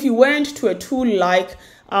 So if you went to a tool like,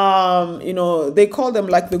 they call them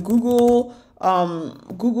like the Google,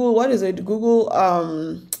 what is it?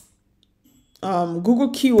 Google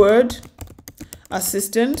Keyword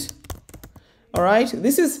Assistant. All right.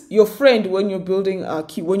 This is your friend when you're building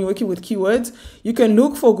when you're working with keywords. You can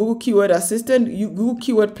look for Google Keyword Assistant, Google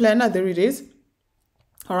Keyword Planner. There it is.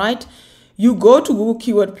 All right. You go to Google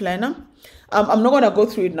Keyword Planner. I'm not going to go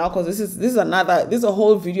through it now because this is a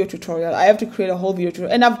whole video tutorial. I have to create a whole video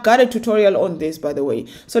tutorial, and I've got a tutorial on this, by the way.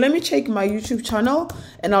 So let me check my YouTube channel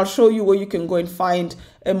and I'll show you where you can go and find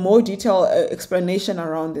a more detailed explanation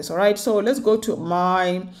around this. All right. So let's go to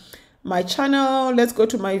my channel. Let's go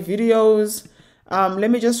to my videos.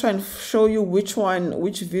 Let me just try and show you which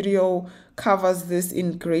video covers this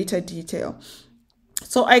in greater detail.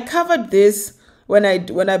 So I covered this when I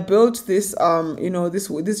built this this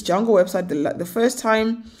Django website the first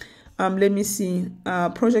time. Let me see,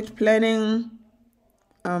 project planning.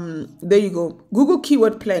 There you go, Google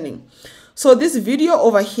Keyword Planning. So this video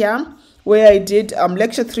over here where I did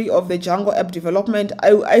lecture 3 of the Django app development,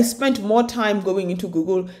 I spent more time going into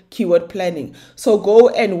Google Keyword Planning. So go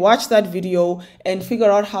and watch that video and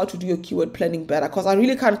figure out how to do your keyword planning better, because I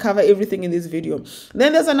really can't cover everything in this video.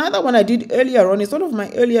 Then there's another one I did earlier on. It's one of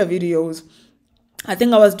my earlier videos. I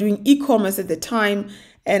think I was doing e-commerce at the time,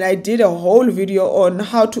 and I did a whole video on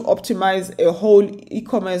how to optimize a whole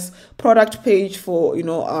e-commerce product page for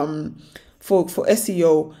for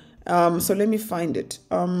SEO. So let me find it.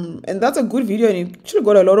 And that's a good video, and it actually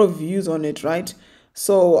got a lot of views on it, right?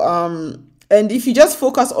 So and if you just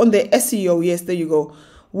focus on the SEO, yes, there you go,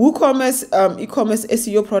 WooCommerce e-commerce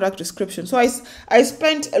SEO product description. So I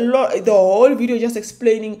spent the whole video just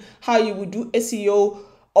explaining how you would do SEO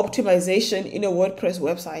optimization in a WordPress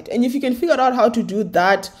website. And if you can figure out how to do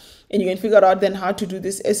that, and you can figure out then how to do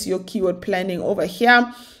this SEO keyword planning over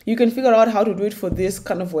here, you can figure out how to do it for this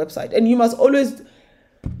kind of website. And you must always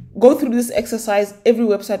go through this exercise every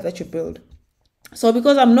website that you build. So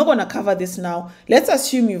because I'm not going to cover this now, let's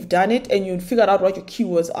assume you've done it and you've figured out what your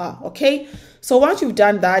keywords are. Okay. So once you've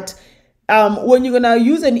done that, when you're going to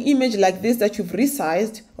use an image like this that you've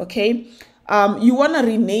resized, okay, you want to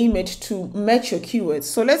rename it to match your keywords.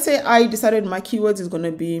 So let's say I decided my keywords is going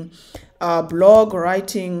to be blog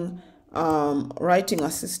writing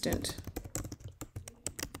assistant.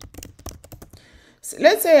 So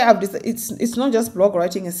let's say it's not just blog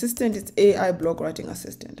writing assistant, it's AI blog writing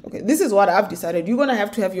assistant. Okay, this is what I've decided. You're going to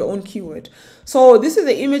have your own keyword. So this is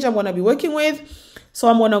the image I'm going to be working with. So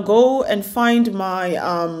I'm going to go and find my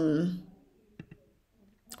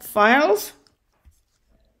files.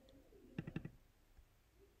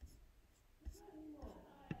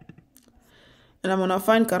 And I'm going to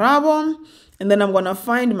find Karabo, and then I'm going to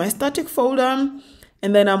find my static folder,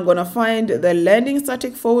 and then I'm going to find the landing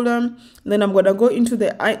static folder, and then I'm going to go into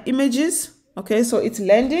the images. Okay, so it's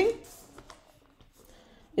landing,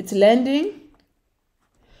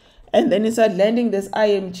 and then inside landing there's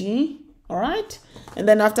IMG. All right, and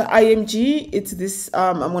then after IMG it's this,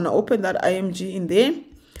 I'm going to open that IMG in there.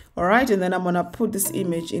 All right, and then I'm going to put this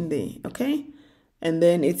image in there. Okay, and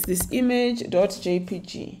then it's this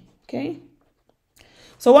image.jpg. okay.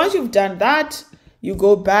 So once you've done that, you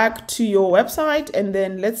go back to your website, and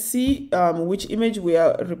then let's see which image we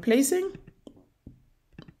are replacing.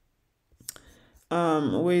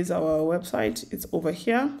 Where is our website? It's over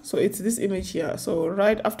here. So it's this image here. So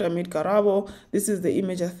right after Meet Karabo, this is the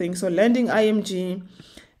image I think. So landing IMG,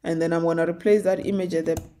 and then I'm going to replace that image at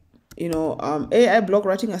the AI blog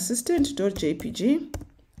writing assistant.jpg.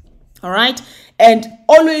 All right. And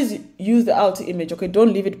always use the alt image. Okay.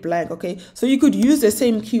 Don't leave it blank. Okay. So you could use the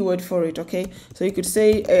same keyword for it. Okay. So you could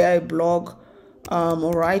say AI blog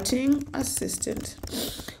writing assistant.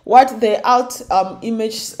 What the alt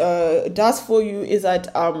image does for you is that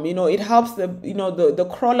it helps the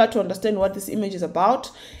crawler to understand what this image is about,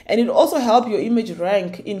 and it also helps your image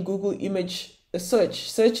rank in Google image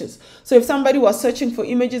searches. So if somebody was searching for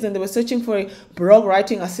images and they were searching for a blog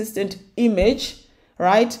writing assistant image,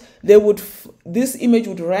 right, this image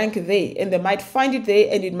would rank there, and they might find it there,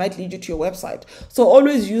 and it might lead you to your website. So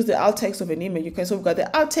always use the alt text of an image. Okay, so we've got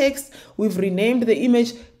the alt text, we've renamed the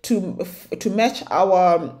image to match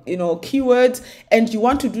our keywords, and you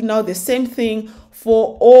want to do now the same thing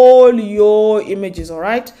for all your images. All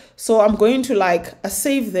right, so I'm going to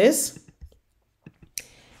save this,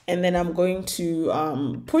 and then I'm going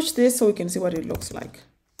to push this so we can see what it looks like.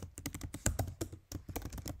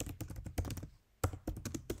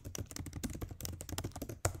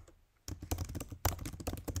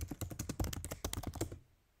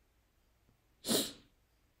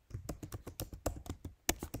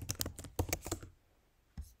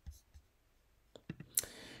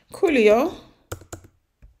 Coolio.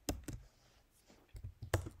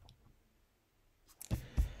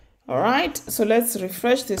 All right, so let's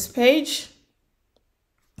refresh this page.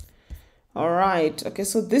 All right, okay,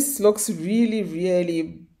 so this looks really,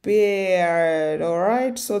 really bad. All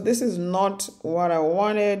right, so this is not what I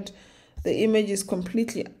wanted. The image is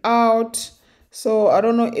completely out. So I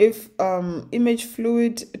don't know if image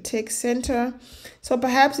fluid takes center. So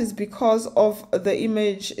perhaps it's because of the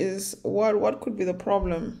image is what could be the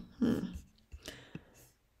problem?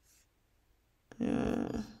 Yeah.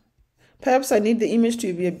 Perhaps I need the image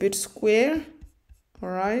to be a bit square. All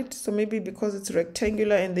right, so maybe because it's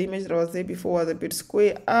rectangular and the image that was there before was a bit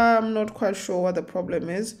square. I'm not quite sure what the problem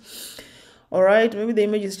is. All right, maybe the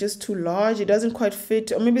image is just too large, it doesn't quite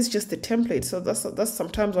fit, or maybe it's just the template. So that's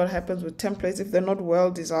sometimes what happens with templates if they're not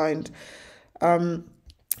well designed.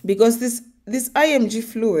 Because this IMG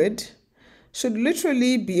fluid should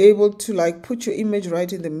literally be able to put your image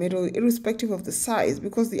right in the middle, irrespective of the size.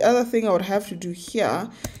 Because the other thing I would have to do here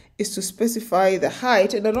is to specify the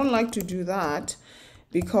height, and I don't like to do that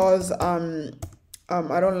because I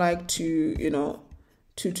don't like to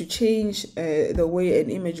to change the way an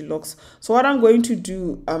image looks. So what I'm going to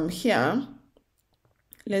do here,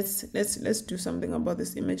 let's do something about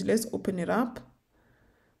this image. Let's open it up.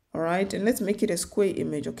 All right, and let's make it a square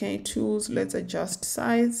image. Okay, tools, let's adjust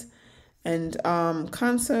size, and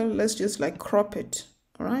cancel. Let's just crop it.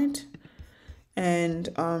 All right, and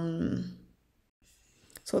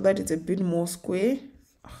so that it's a bit more square.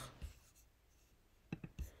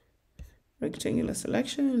 Rectangular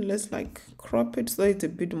selection, let's crop it so it's a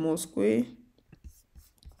bit more square.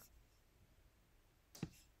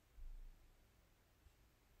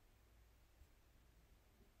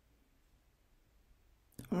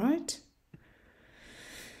 All right,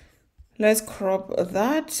 let's crop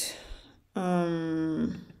that. All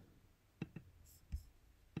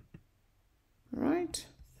right,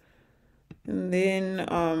 and then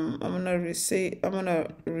I'm gonna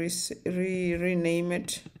rename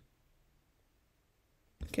it.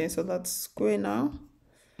 Okay, so that's square now.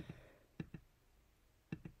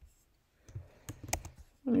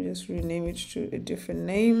 Let me just rename it to a different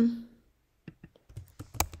name.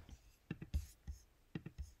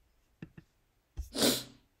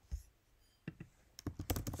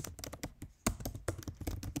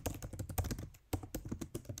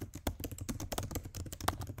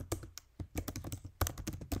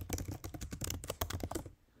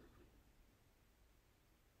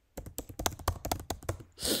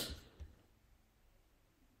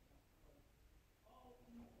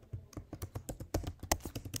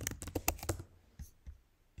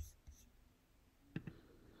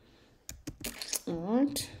 All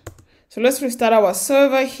right, so let's restart our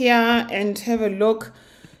server here and have a look.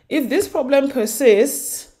 If this problem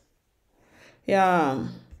persists, yeah,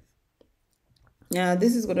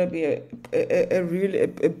 this is going to be a really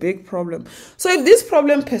big problem. So if this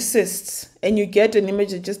problem persists and you get an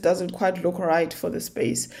image that just doesn't quite look right for the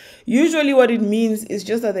space, usually what it means is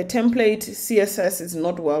just that the template CSS is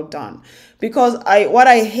not well done. Because what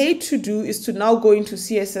I hate to do is to now go into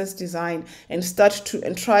CSS design and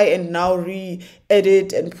try and now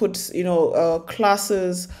re-edit and put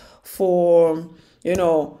classes for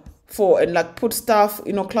for, and like put stuff,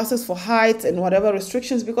 classes for heights and whatever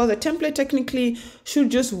restrictions, because the template technically should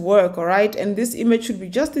just work. All right, and this image should be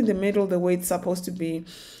just in the middle the way it's supposed to be.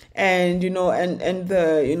 And and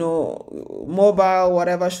the mobile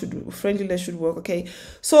whatever friendliness should work. Okay,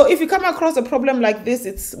 so if you come across a problem like this,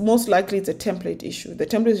 it's most likely it's a template issue. The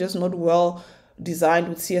template is just not well designed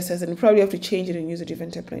with CSS, and you probably have to change it and use a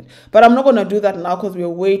different template. But I'm not going to do that now because we're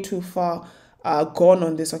way too far gone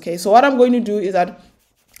on this. Okay, so what I'm going to do is that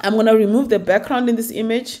I'm going to remove the background in this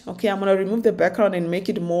image. Okay, I'm going to remove the background and make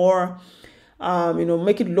it more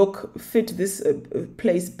make it fit this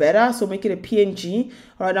place better. So make it a PNG.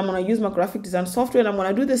 All right, I'm going to use my graphic design software, and I'm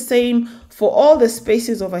going to do the same for all the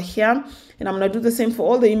spaces over here. And I'm going to do the same for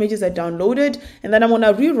all the images I downloaded. And then I'm going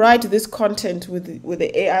to rewrite this content with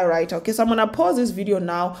the AI writer. Okay, so I'm going to pause this video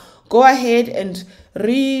now. Go ahead and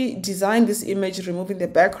redesign this image, removing the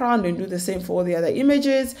background, and do the same for all the other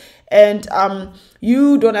images. And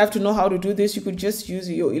you don't have to know how to do this. You could just use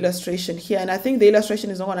your illustration here. And I think the illustration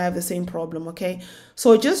is not going to have the same problem. Okay,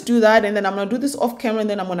 so just do that. And then I'm going to do this off camera, and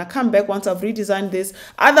then I'm going to come back once I've redesigned this.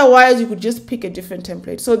 Otherwise, you could just pick a different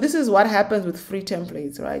template. So this is what happens with free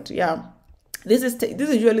templates, right? Yeah. This is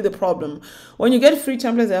usually the problem. When you get free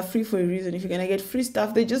templates, they are free for a reason. If you're gonna get free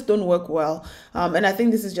stuff, they just don't work well. And I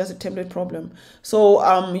think this is just a template problem.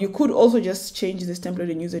 So you could also just change this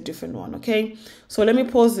template and use a different one. Okay. So let me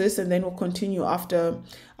pause this, and then we'll continue after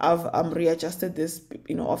I've readjusted this,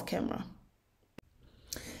 off camera.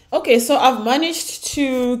 Okay, so I've managed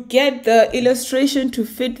to get the illustration to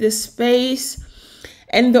fit the space.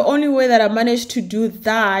 And the only way that I managed to do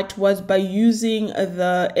that was by using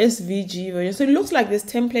the SVG version. So it looks like this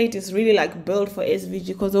template is really like built for SVG,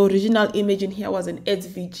 because the original image in here was an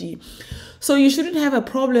SVG. So you shouldn't have a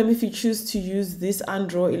problem if you choose to use these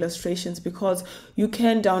undraw illustrations, because you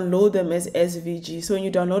can download them as SVG. So when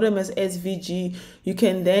you download them as SVG, you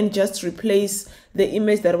can then just replace the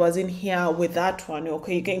image that was in here with that one.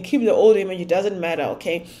 Okay, you can keep the old image, it doesn't matter.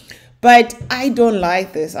 Okay. But I don't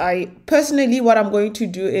like this. Personally, what I'm going to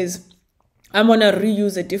do is I'm going to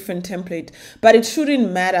reuse a different template, but it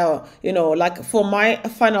shouldn't matter, like for my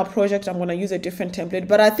final project, I'm going to use a different template.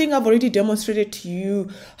 But I think I've already demonstrated to you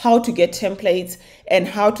how to get templates and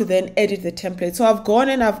how to then edit the template. So I've gone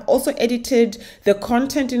and I've also edited the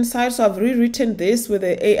content inside. So I've rewritten this with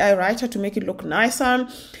the AI writer to make it look nicer.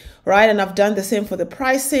 Right, and I've done the same for the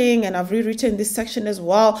pricing, and I've rewritten this section as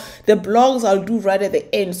well. The blogs I'll do right at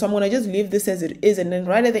the end, so I'm going to just leave this as it is, and then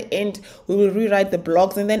right at the end we will rewrite the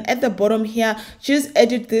blogs, and then at the bottom here just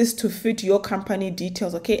edit this to fit your company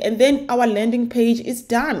details. Okay, and then our landing page is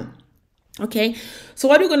done. Okay, so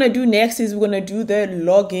what we're going to do next is we're going to do the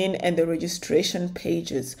login and the registration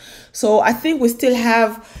pages. So I think we still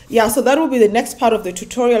have, so that will be the next part of the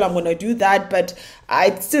tutorial. I'm going to do that, but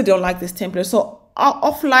I still don't like this template. So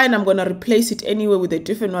offline, I'm going to replace it anyway with a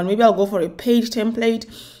different one. Maybe I'll go for a page template,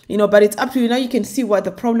 but it's up to you. Now you can see what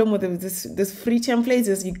the problem with this free templates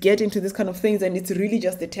is. You get into this kind of things and it's really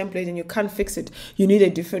just a template and you can't fix it. You need a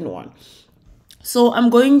different one. So I'm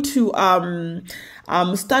going to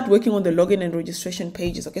start working on the login and registration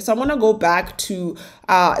pages. Okay, so I'm going to go back to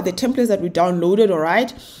the templates that we downloaded. All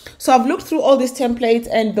right, so I've looked through all these templates,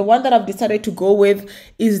 and the one that I've decided to go with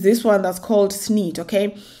is this one that's called Sneet.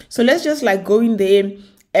 Okay, so let's just like go in there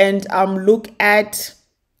and look at,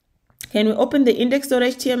 can we open the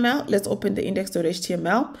index.html? Let's open the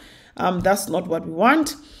index.html. That's not what we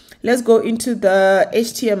want. Let's go into the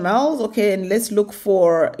HTMLs. Okay, and let's look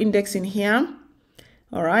for index in here.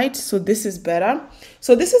 All right, so this is better.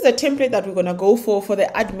 So this is the template that we're going to go for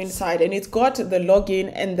the admin side, and it's got the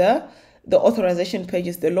login and the authorization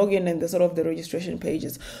pages, the login and the sort of the registration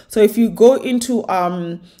pages. So if you go into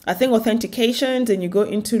I think authentications, and you go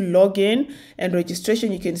into login and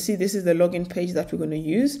registration, you can see this is the login page that we're going to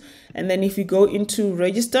use. And then if you go into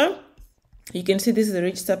register, you can see this is the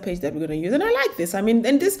register page that we're going to use. And I like this. I mean,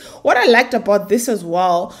 and this, what I liked about this as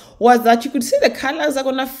well was that you could see the colors are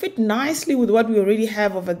going to fit nicely with what we already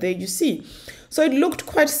have over there, you see. So it looked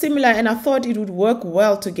quite similar, and I thought it would work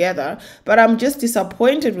well together, but I'm just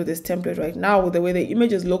disappointed with this template right now with the way the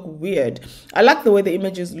images look weird. I like the way the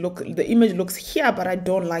images look, the image looks here, but I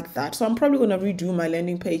don't like that. So I'm probably going to redo my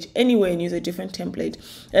landing page anyway and use a different template,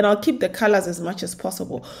 and I'll keep the colors as much as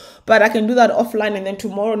possible, but I can do that offline, and then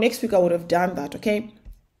tomorrow, next week, I would have done that. Okay.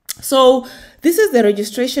 So this is the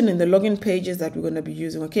registration and the login pages that we're going to be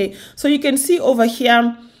using. Okay. So you can see over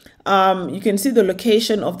here, you can see the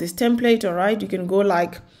location of this template. All right, you can go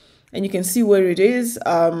like, and you can see where it is,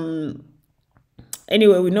 and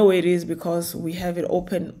Anyway, we know where it is because we have it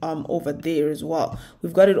open over there as well.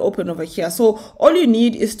 We've got it open over here. So all you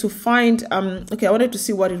need is to find okay, I wanted to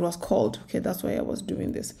see what it was called. Okay, that's why I was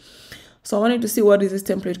doing this. So I wanted to see what is this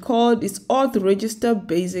template called. It's auth register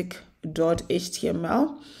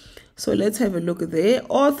basic.html. So let's have a look there.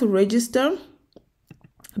 Auth register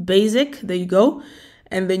basic, there you go.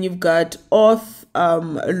 And then you've got auth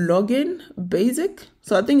login basic.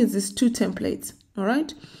 So I think it's these two templates. All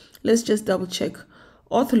right, let's just double check.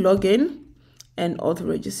 Auth login and auth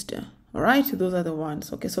register. All right, those are the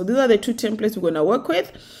ones. Okay, so these are the two templates we're gonna work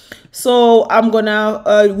with. So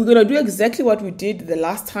we're gonna do exactly what we did the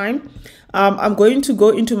last time. I'm going to go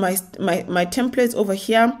into my templates over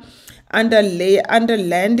here under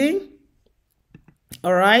landing.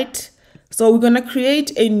 All right, so we're gonna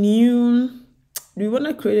create a new. Do we want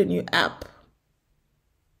to create a new app?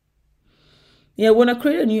 Yeah, we want to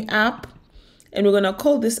create a new app, and we're gonna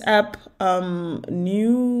call this app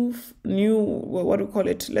new what do we call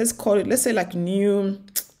it? Let's say like new.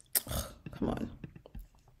 Come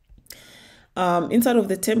on. Inside of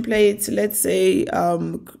the templates, let's say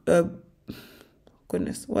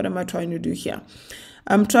goodness, what am I trying to do here?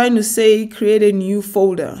 I'm trying to say create a new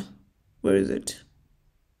folder. Where is it?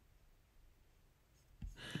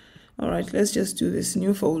 All right, let's just do this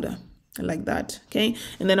new folder like that. Okay,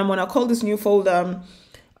 and then I'm gonna call this new folder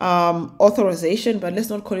authorization, but let's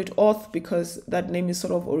not call it auth because that name is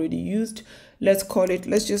sort of already used. Let's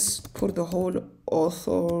just put the whole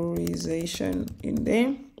authorization in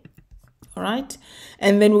there. All right,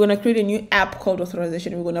 and then we're going to create a new app called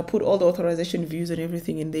authorization. We're going to put all the authorization views and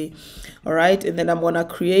everything in there. All right, and then I'm going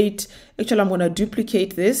to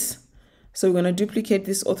duplicate this. So we're going to duplicate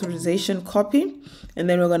this authorization copy, and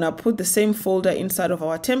then we're going to put the same folder inside of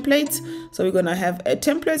our templates. So we're going to have a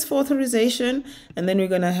templates for authorization, and then we're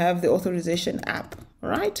going to have the authorization app. All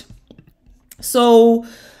right, so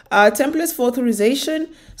templates for authorization.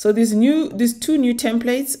 So these two new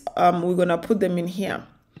templates, we're going to put them in here.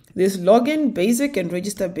 This login basic and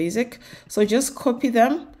register basic. So just copy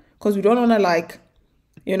them because we don't want to, like,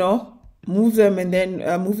 you know, move them and then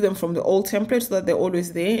move them from the old template so that they're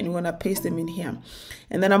always there, and we're going to paste them in here.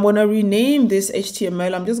 And then I'm going to rename this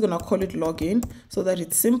HTML. I'm just going to call it login so that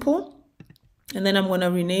it's simple. And then I'm going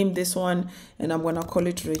to rename this one and I'm going to call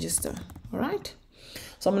it register. All right,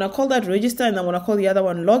 so I'm going to call that register, and I'm going to call the other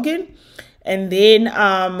one login. And then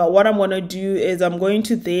what I'm going to do is I'm going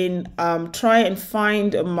to then try and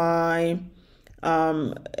find my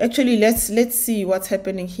actually let's see what's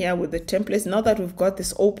happening here with the templates. Now that we've got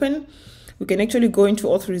this open, we can actually go into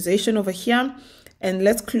authorization over here, and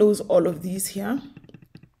let's close all of these here.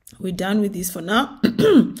 We're done with this for now.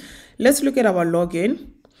 Let's look at our login.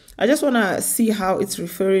 I just want to see how it's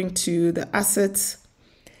referring to the assets,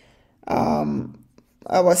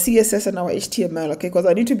 our CSS and our HTML, okay, because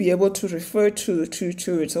I need to be able to refer to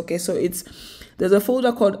it. Okay, so there's a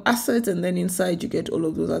folder called assets, and then inside you get all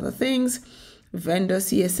of those other things, vendor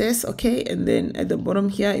CSS, okay, and then at the bottom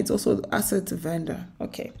here it's also assets vendor.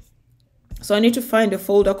 Okay, so I need to find a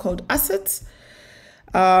folder called assets,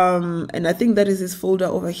 and I think that is this folder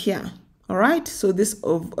over here. All right, so this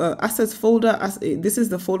assets folder, this is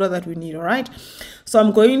the folder that we need. All right, so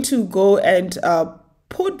I'm going to go and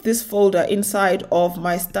put this folder inside of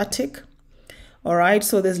my static. All right,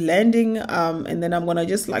 so there's landing, and then I'm gonna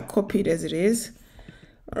just like copy it as it is.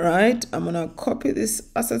 All right, I'm gonna copy this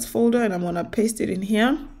assets folder and I'm gonna paste it in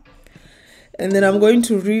here, and then I'm going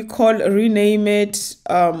to rename it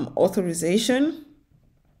authorization.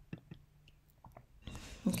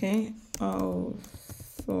 Okay,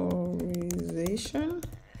 authorization.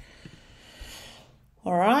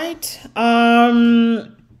 All right,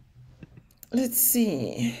 let's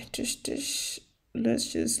see,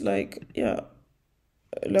 let's just like, yeah,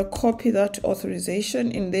 like copy that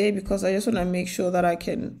authorization in there because I just want to make sure that I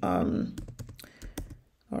can all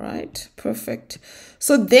right, perfect.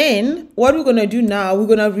 So then what we're going to do now, we're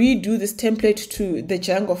going to redo this template to the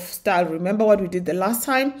Django style. Remember what we did the last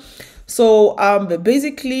time? So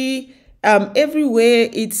basically everywhere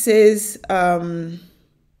it says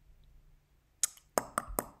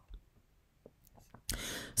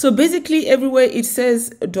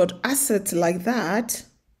 .assets like that,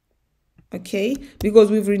 okay, because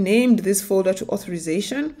we've renamed this folder to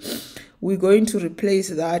authorization, we're going to replace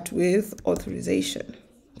that with authorization.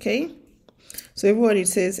 Okay, so everywhere it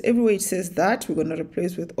says that, we're going to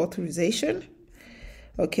replace with authorization.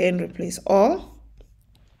 Okay, and replace all.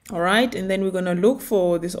 All right, and then we're going to look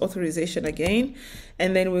for this authorization again,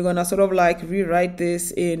 and then we're going to sort of like rewrite this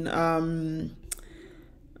in you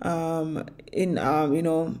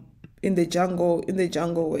know, in the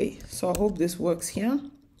Django way. So I hope this works here.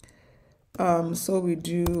 So we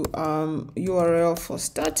do URL for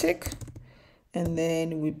static, and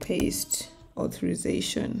then we paste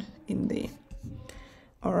authorization in there.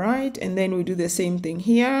 All right, and then we do the same thing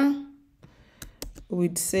here.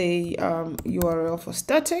 We'd say URL for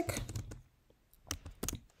static,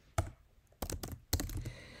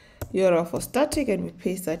 URL for static, and we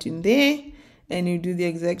paste that in there, and you do the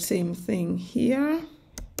exact same thing here.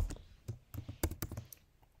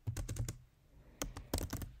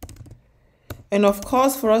 And of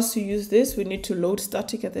course, for us to use this, we need to load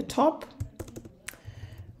static at the top.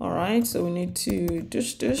 All right, so we need to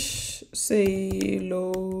say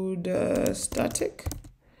load static.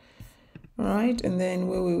 All right, and then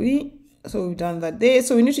where were we? So we've done that there.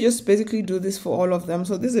 So we need to just basically do this for all of them.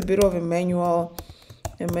 So this is a bit of a manual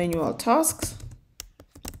task.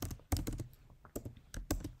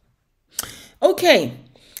 Okay.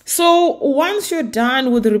 So once you're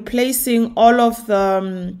done with replacing all of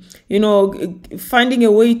the, finding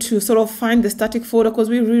a way to sort of find the static folder, because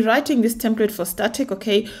we're rewriting this template for static,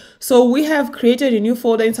 okay? So we have created a new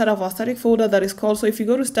folder inside of our static folder that is called, so if you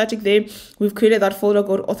go to static there, we've created that folder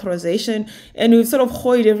called authorization, and we've sort of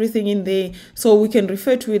hoid everything in there so we can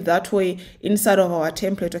refer to it that way inside of our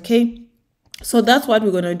template, okay? So that's what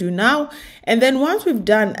we're going to do now. And then once we've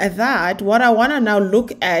done that, what I want to now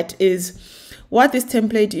look at is what this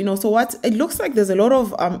template, so it looks like there's a lot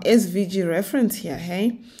of SVG reference here,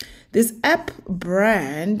 hey? This app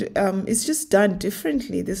brand is just done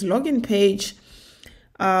differently. This login page,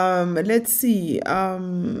 let's see,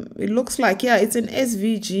 it looks like, yeah, it's an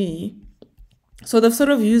SVG. So they've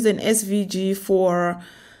sort of used an SVG for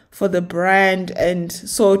the brand, and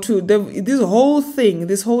so this whole thing,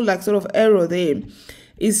 this whole like sort of arrow there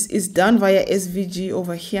is done via SVG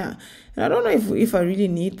over here. And I don't know if I really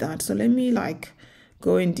need that. So let me like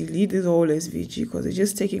go and delete this whole SVG because it's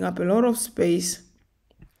just taking up a lot of space.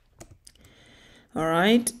 All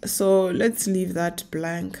right, so let's leave that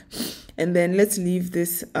blank. And then let's leave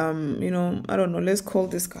this, I don't know, let's call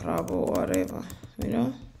this Garabo or whatever,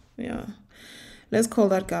 yeah. Let's call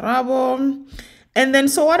that Garabo. And then,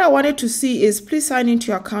 so what I wanted to see is please sign into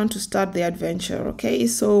your account to start the adventure, okay?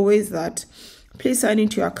 So where's that? Please sign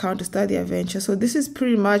into your account to start the adventure. So this is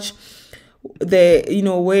pretty much the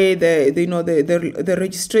where the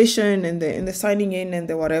registration and the signing in and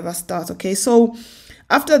the whatever starts, okay? So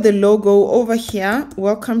after the logo over here,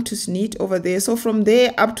 welcome to SNEET over there. So from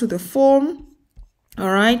there up to the form,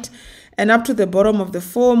 all right, and up to the bottom of the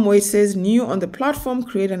form where it says new on the platform,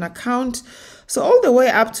 create an account. So all the way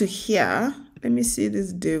up to here, let me see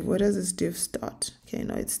this div. Where does this div start? Okay,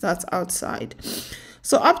 no, it starts outside.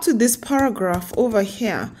 So up to this paragraph over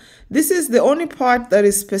here, this is the only part that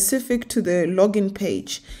is specific to the login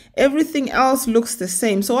page. Everything else looks the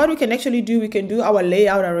same. So what we can actually do, we can do our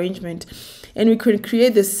layout arrangement and we could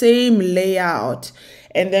create the same layout,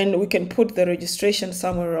 and then we can put the registration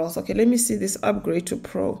somewhere else. Okay, let me see this upgrade to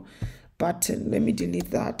Pro button. Let me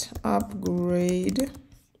delete that. Upgrade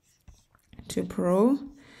to Pro.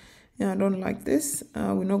 Yeah, I don't like this.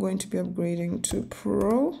 We're not going to be upgrading to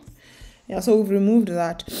Pro. Yeah, so we've removed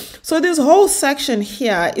that. So this whole section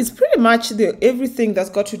here is pretty much everything that's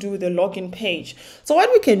got to do with the login page. So what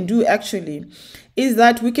we can do actually is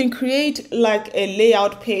that we can create like a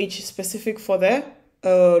layout page specific for the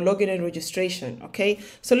login and registration. Okay,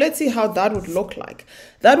 so let's see how that would look like.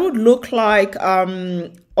 That would look like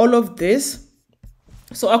all of this.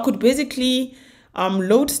 So I could basically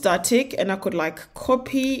load static, and I could like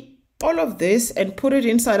copy all of this and put it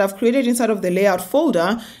inside. I've created inside of the layout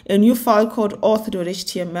folder a new file called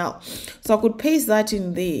auth.html. So I could paste that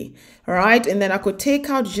in there, all right? And then I could take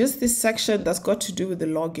out just this section that's got to do with the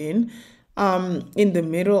login in the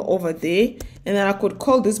middle over there. And then I could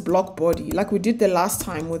call this block body like we did the last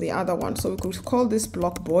time with the other one. So we could call this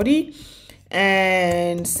block body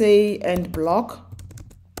and say end block,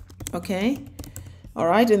 okay? All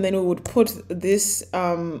right, and then we would put this,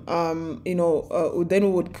 then we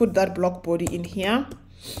would put that block body in here.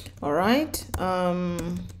 All right,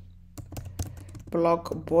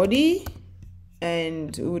 block body,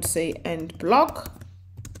 and we would say end block.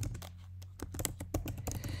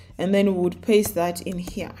 And then we would paste that in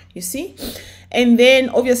here, you see? And then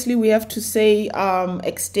obviously we have to say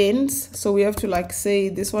extends. So we have to like say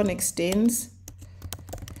this one extends.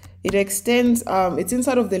 It extends, it's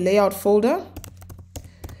inside of the layout folder.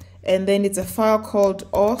 And then it's a file called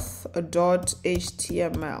auth.html,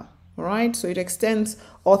 right? So it extends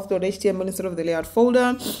auth.html instead of the layout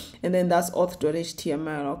folder, and then that's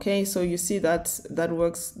auth.html, okay? So you see that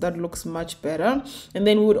works, that looks much better. And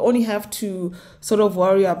then we would only have to sort of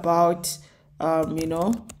worry about,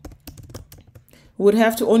 we would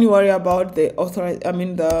have to only worry about the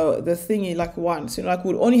the thingy like once, like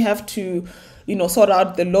we'd only have to, sort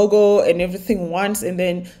out the logo and everything once. And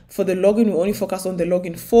then for the login, we only focus on the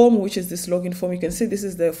login form, which is this login form. You can see this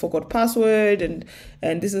is the forgot password, and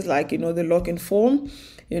this is like, the login form,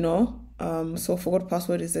 so forgot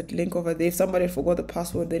password is that link over there. If somebody forgot the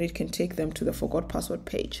password, then it can take them to the forgot password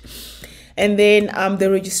page. And then the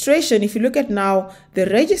registration, if you look at now the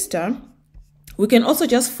register, we can also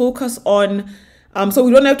just focus on, so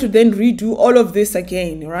we don't have to then redo all of this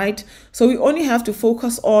again, right? So we only have to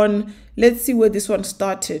focus on, let's see where this one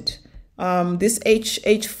started. This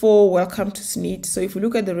H4, welcome to SNEET. So if we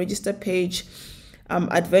look at the register page,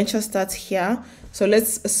 adventure starts here. So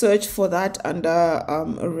let's search for that under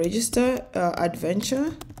register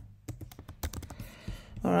adventure.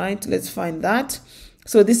 All right, let's find that.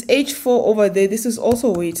 So this H4 over there, this is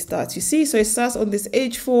also where it starts. You see, so it starts on this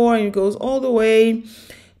H4 and it goes all the way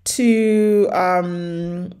to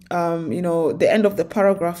the end of the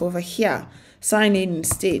paragraph over here. Sign in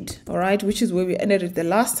instead, all right, which is where we ended it the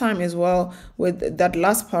last time as well, with that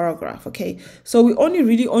last paragraph. Okay, so we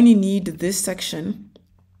really only need this section.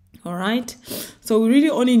 All right, so we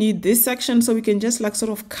really only need this section, so we can just like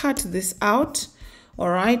sort of cut this out. All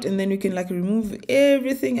right, and then we can like remove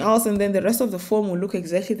everything else, and then the rest of the form will look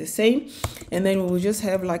exactly the same, and then we'll just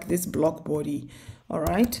have like this block body. All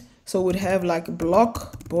right, so we'd have like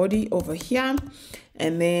block body over here,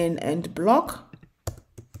 and then block.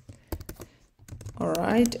 All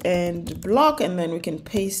right, and block, and then we can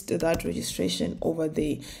paste that registration over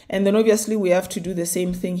there. And then obviously we have to do the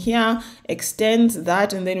same thing here, extend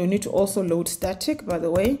that, and then we need to also load static, by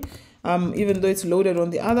the way. Even though it's loaded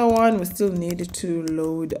on the other one, we still need to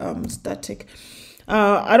load static.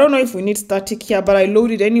 I don't know if we need static here, but I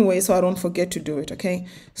load it anyway, so I don't forget to do it. Okay,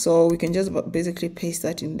 so we can just basically paste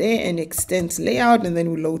that in there and extend layout, and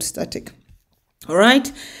then we load static. All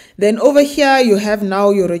right, then over here you have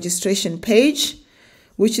now your registration page,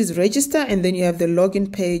 which is register, and then you have the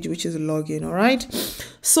login page, which is login. All right,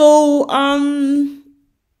 so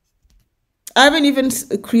I haven't even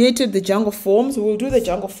created the Django forms. We'll do the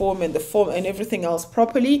Django form and the form and everything else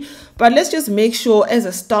properly, but let's just make sure as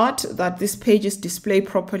a start that this page is displayed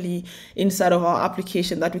properly inside of our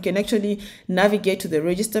application, that we can actually navigate to the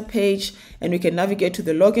register page and we can navigate to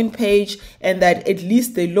the login page, and that at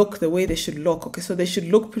least they look the way they should look. Okay, so they should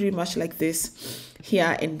look pretty much like this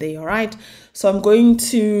here and there. All right, so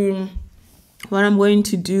what I'm going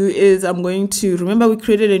to do is remember we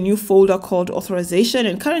created a new folder called authorization,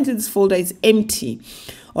 and currently this folder is empty.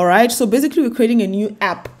 All right, so basically we're creating a new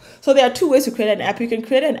app. So there are two ways to create an app. You can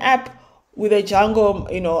create an app with a Django,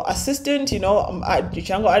 assistant, Django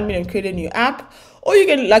admin, and create a new app, or you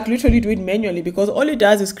can like literally do it manually, because all it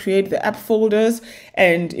does is create the app folders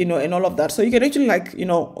and and all of that. So you can actually like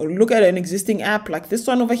look at an existing app like this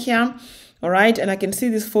one over here. All right, and I can see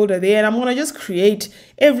this folder there, and I'm gonna just create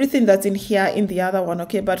everything that's in here in the other one.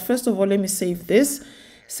 Okay, but first of all, let me save this,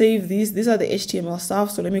 these are the HTML stuff.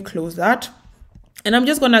 So let me close that, and I'm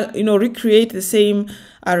just gonna recreate the same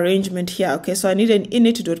arrangement here. Okay, so I need an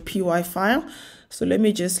init.py file. So let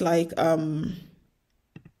me just like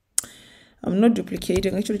I'm not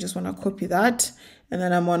duplicating, actually just want to copy that, and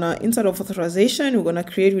then I'm gonna, inside of authorization, we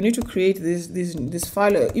need to create this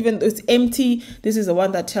file. Even though it's empty, this is the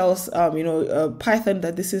one that tells Python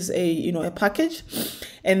that this is a package.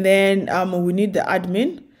 And then we need the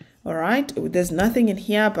admin. All right, there's nothing in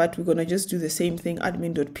here, but we're gonna just do the same thing,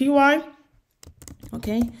 admin.py.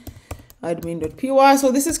 Okay, admin.py.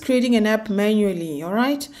 So this is creating an app manually. All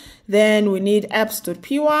right, then we need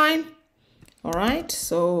apps.py. All right,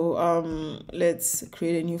 so let's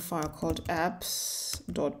create a new file called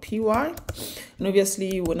apps.py, and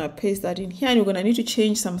obviously we're gonna paste that in here, and we're gonna need to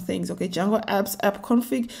change some things. Okay, Django apps app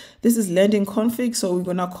config, this is landing config, so we're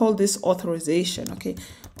gonna call this authorization. Okay,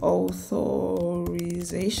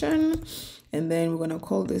 authorization, and then we're gonna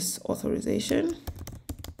call this authorization.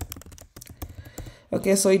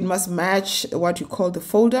 Okay, so it must match what you call the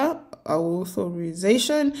folder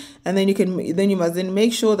authorization, and then you must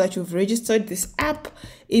make sure that you've registered this app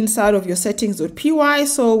inside of your settings.py.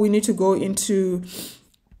 So we need to go into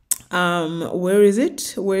where is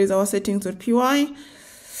our settings.py,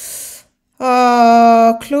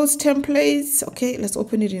 close templates. Okay, let's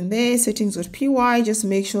open it in there, settings.py. Just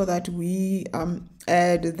make sure that we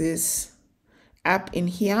add this app in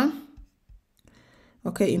here.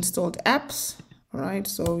 Okay, installed apps. All right,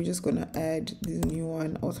 so we're just gonna add this new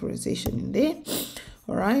one, authorization, in there.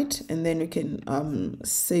 All right, and then we can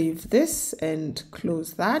save this and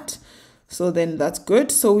close that. So then that's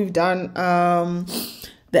good. So we've done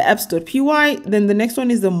the apps.py. Then the next one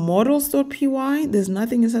is the models.py. There's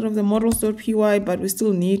nothing inside of the models.py, but we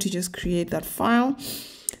still need to just create that file,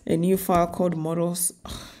 a new file called models.py,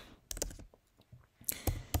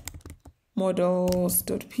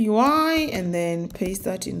 and then paste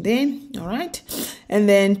that in there. All right, and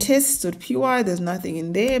then tests.py, there's nothing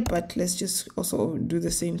in there, but let's just also do the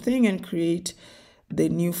same thing and create the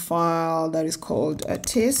new file that is called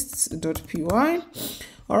tests.py.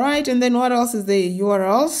 All right, and then what else is there?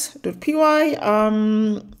 urls.py.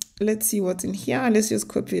 Let's see what's in here. Let's just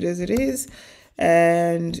copy it as it is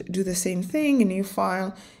and do the same thing, a new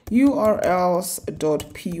file,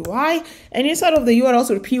 urls.py. And inside of the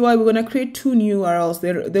urls.py, we're going to create two new URLs,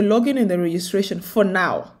 the login and the registration for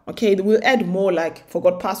now. Okay, we'll add more like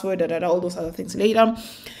forgot password, all those other things later.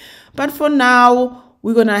 But for now,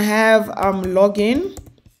 we're going to have login,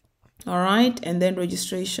 all right, and then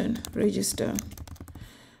registration, register.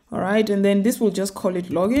 All right, and then this will just call it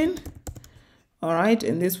login. All right,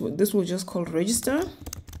 and this will just call register.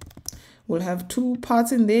 We'll have two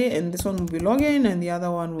parts in there, and this one will be login and the other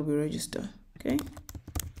one will be register. Okay.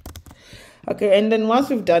 Okay, and then once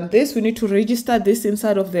we've done this, we need to register this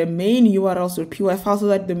inside of the main urls.py file so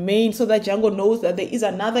that Django knows that there is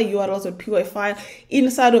another urls.py file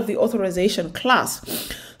inside of the authorization class.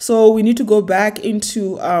 So we need to go back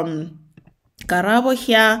into Garabo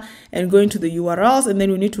here and go into the URLs, and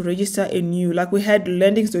then we need to register a new, like we had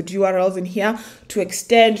landings.urls in here to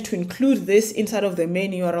extend to include this inside of the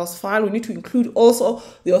main URLs file. We need to include also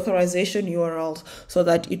the authorization URLs so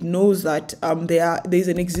that it knows that there's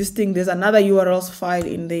another URLs file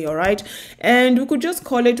in there. All right, and we could just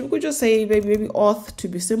call it, we could just say maybe auth to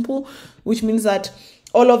be simple, which means that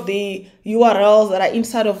all of the URLs that are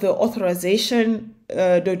inside of the authorization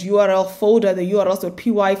 .url folder, the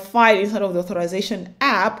urls.py file inside of the authorization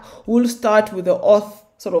app will start with the auth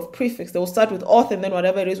sort of prefix. They will start with auth and then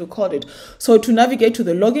whatever it is we called it. So to navigate to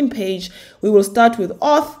the login page, we will start with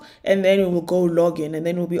auth and then we will go login, and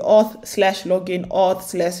then it will be auth/login,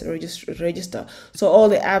 auth/register. So all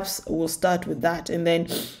the apps will start with that, and then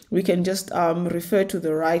we can just refer to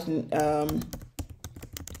the right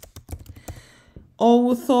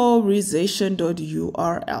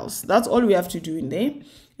authorization.urls. That's all we have to do in there,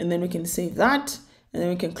 and then we can save that, and then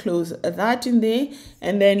we can close that in there.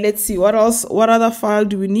 And then let's see what else, what other file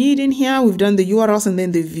do we need in here. We've done the URLs and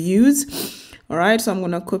then the views. All right, so I'm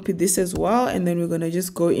going to copy this as well, and then we're going to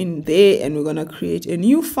just go in there and we're going to create a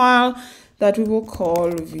new file that we will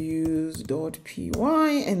call views.py,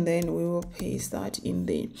 and then we will paste that in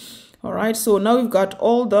there. All right, so now we've got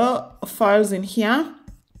all the files in here.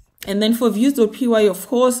 And then for views.py, of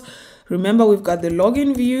course, remember we've got the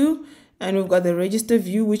login view and we've got the register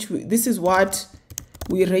view, which this is what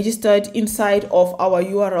we registered inside of our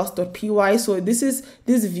urls.py. So this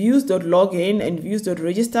views.login and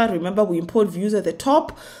views.register. Remember, we import views at the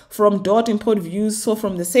top from .import views. So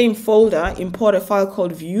from the same folder, import a file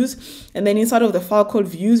called views, and then inside of the file called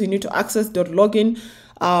views, you need to access .login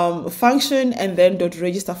function and then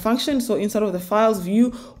 .register function. So inside of the files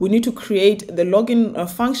view, we need to create the login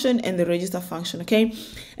function and the register function. Okay,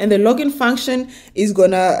 and the login function is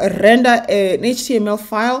gonna render an HTML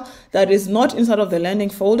file that is not inside of the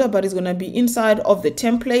landing folder, but is gonna be inside of the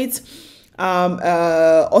templates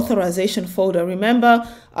authorization folder. Remember,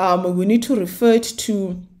 we need to refer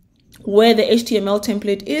to where the HTML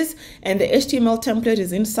template is, and the HTML template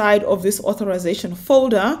is inside of this authorization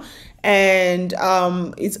folder, and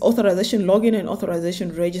it's authorization login and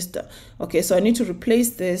authorization register. Okay, so I need to replace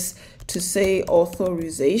this to say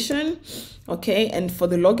authorization. Okay, and for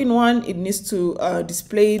the login one, it needs to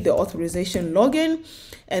display the authorization login,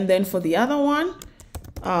 and then for the other one,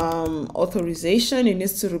 authorization, it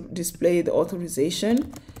needs to display the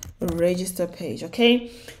authorization register page.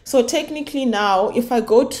 Okay, so technically now if I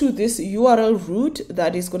go to this URL root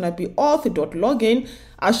that is going to be auth.login,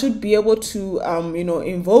 I should be able to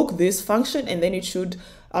invoke this function, and then it should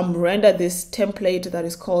render this template that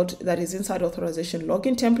is inside authorization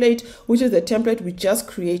login template, which is the template we just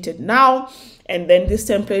created now. And then this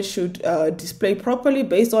template should display properly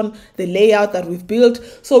based on the layout that we've built,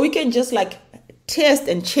 so we can just like test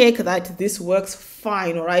and check that this works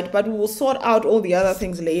fine. All right, but we will sort out all the other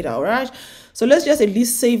things later. All right, so let's just at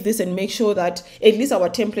least save this and make sure that at least our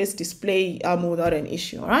templates display without an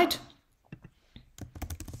issue. All right.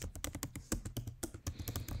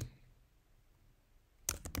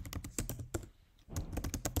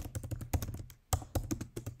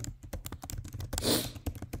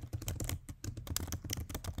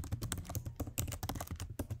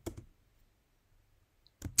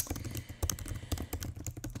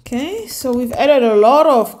 Okay, so we've added a lot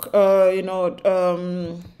of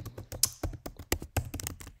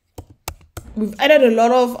we've added a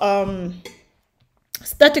lot of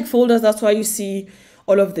static folders. That's why you see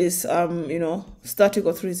all of this, you know, static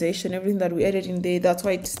authorization, everything that we added in there. That's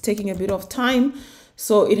why it's taking a bit of time.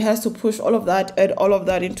 So it has to push all of that, add all of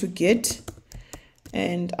that into Git.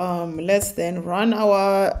 And let's then run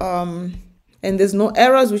our, and there's no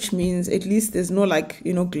errors, which means at least there's no, like,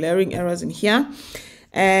 you know, glaring errors in here.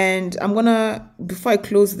 And I'm gonna, before I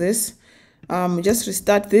close this, just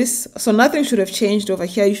restart this. So nothing should have changed over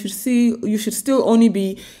here. You should still only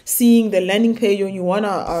be seeing the landing page when you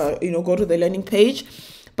wanna you know, go to the landing page.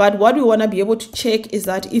 But what we wanna be able to check is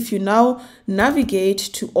that if you now navigate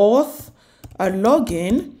to auth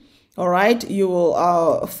login, all right, you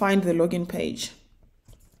will find the login page.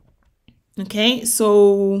 Okay,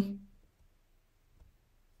 so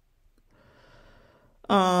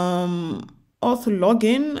auth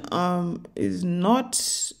login is not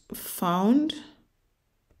found.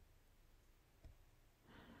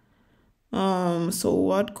 So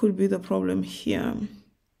what could be the problem here?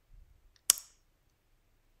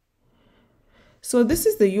 So this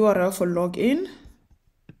is the URL for login.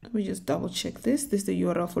 Let me just double check this. This is the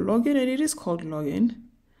URL for login, and it is called login.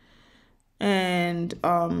 And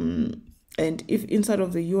if inside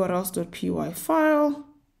of the urls.py file,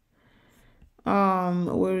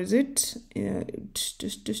 where is it?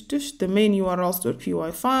 The main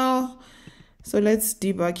urls.py file. So let's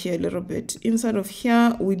debug here a little bit. Inside of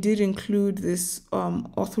here, we did include this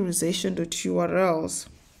authorization.urls.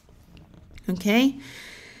 Okay.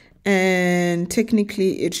 And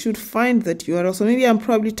technically it should find that URL. So maybe I'm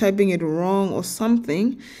probably typing it wrong or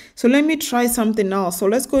something. So let me try something else. So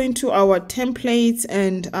let's go into our templates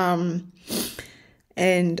and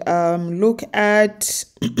look at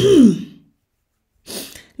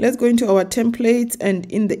let's go into our templates and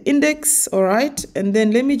in the index. All right, and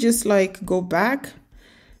then let me just like go back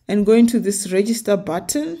and go into this register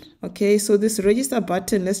button. Okay, so this register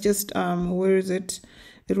button, let's just where is it?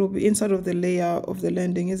 It will be inside of the layer of the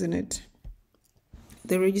landing, isn't it?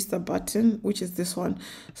 The register button, which is this one.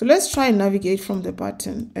 So let's try and navigate from the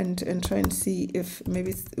button and try and see if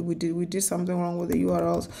maybe we did something wrong with the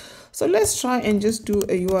URLs. So let's try and just do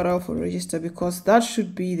a URL for register, because that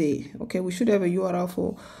should be there. Okay, we should have a URL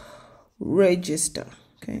for register.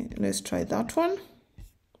 Okay, let's try that one.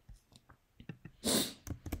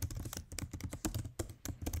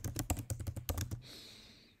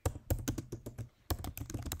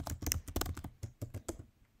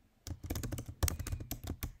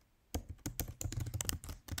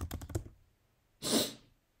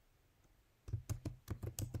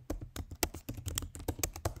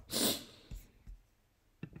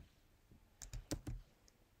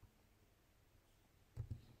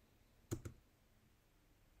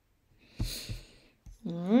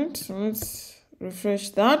 All right, so let's refresh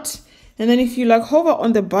that. And then if you like hover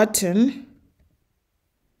on the button,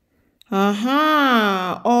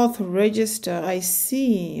 auth register, I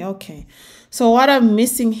see. Okay, so what I'm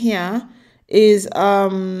missing here is I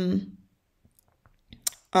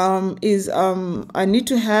need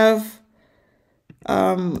to have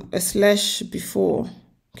a slash before.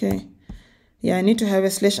 Okay, yeah, I need to have a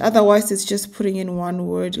slash, otherwise it's just putting in one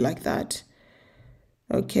word like that.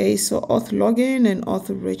 Okay, so auth login and auth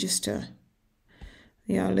register.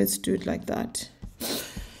 Yeah, let's do it like that.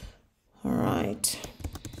 All right.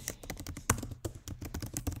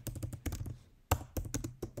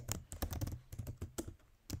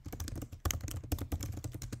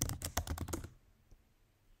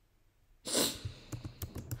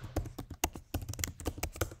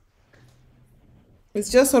 It's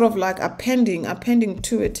just sort of like appending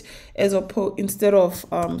to it as opposed instead of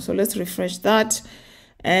so let's refresh that.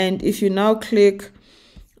 And if you now click,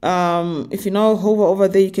 if you now hover over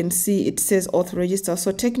there, you can see it says auth register.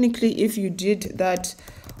 So technically, if you did that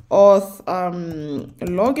auth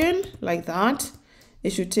login like that,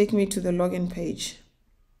 it should take me to the login page.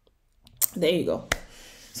 There you go.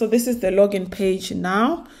 So this is the login page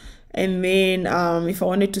now. And then if I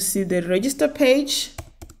wanted to see the register page,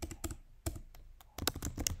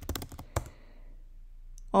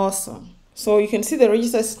 awesome. So you can see the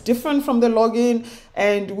register is different from the login,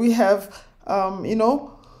 and we have, you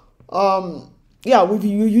know, yeah, we're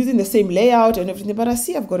using the same layout and everything. But I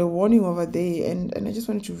see I've got a warning over there, and I just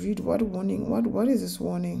wanted to read what warning. What is this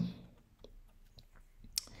warning?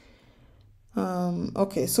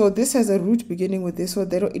 Okay, so this has a root beginning with this, so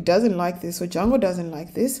it doesn't like this. So Django doesn't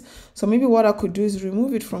like this. So maybe what I could do is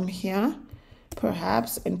remove it from here,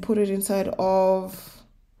 perhaps, and put it inside of.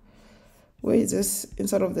 Where is this?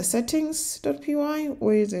 Inside of the settings.py.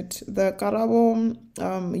 Where is it? The Karabo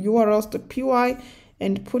urls.py,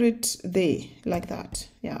 and put it there like that.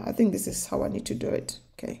 Yeah, I think this is how I need to do it.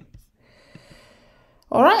 Okay.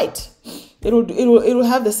 All right, it'll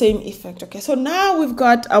have the same effect. Okay, so now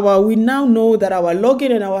we now know that our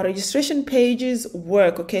login and our registration pages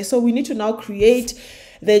work. Okay, so we need to now create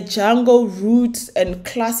the Django routes and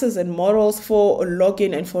classes and models for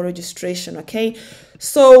login and for registration. Okay,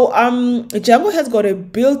 so Django has got a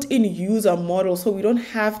built-in user model, so we don't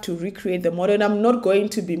have to recreate the model, and I'm not going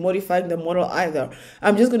to be modifying the model either.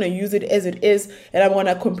 I'm just going to use it as it is, and I'm going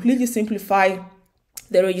to completely simplify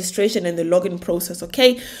the registration and the login process.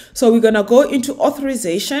 Okay, so we're going to go into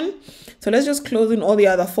authorization. So let's just close in all the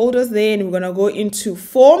other folders there, and we're going to go into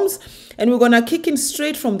forms, and we're going to kick in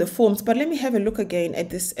straight from the forms. But let me have a look again at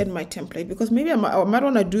this, at my template, because maybe I might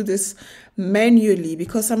want to do this manually,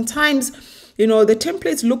 because sometimes, you know, the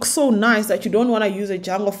templates look so nice that you don't want to use a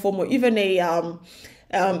Django form or even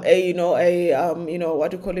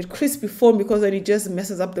what do you call it, crispy form, because then it just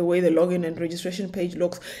messes up the way the login and registration page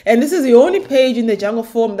looks. And this is the only page in the Django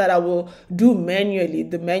form that I will do manually,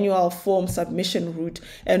 the manual form submission route,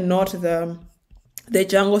 and not the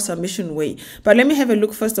Django submission way. But let me have a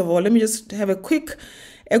look. First of all, let me just have a quick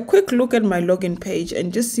look at my login page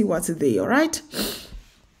and just see what's there. All right,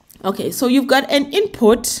 okay, so you've got an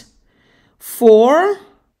input for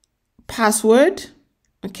password.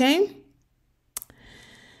 Okay,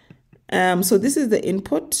 so this is the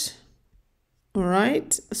input. All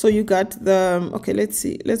right, so you got the, okay, let's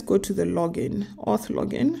see, let's go to the login, auth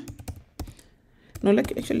login. No,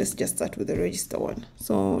 actually, let's just start with the register one.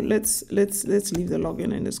 So let's leave the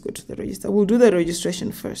login and let's go to the register. We'll do the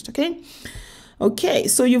registration first. Okay, okay,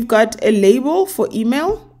 so you've got a label for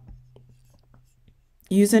email,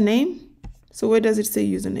 username. So where does it say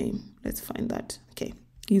username? Let's find that. Okay,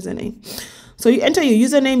 username. So you enter your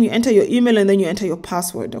username, you enter your email, and then you enter your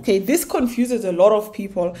password. Okay, this confuses a lot of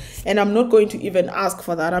people, and I'm not going to even ask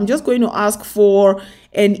for that. I'm just going to ask for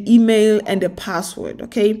an email and a password.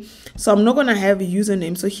 Okay, so I'm not going to have a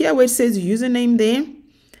username. So here where it says username there,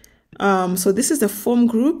 so this is the form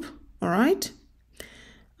group. All right,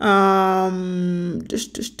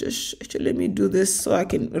 actually let me do this so I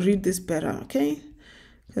can read this better. Okay,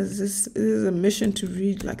 because this is a mission to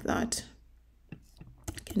read like that.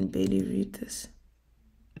 Can barely read this.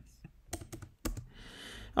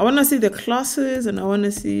 I want to see the classes, and I want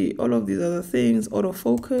to see all of these other things,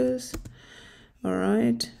 autofocus. All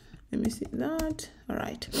right, let me see that. All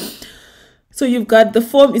right, so you've got the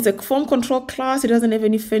form. It's a form control class. It doesn't have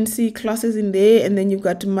any fancy classes in there. And then you've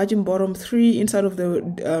got margin bottom 3 inside of the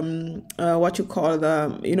what you call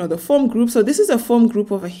the, you know, the form group. So this is a form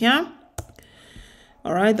group over here.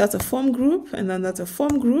 All right, that's a form group, and then that's a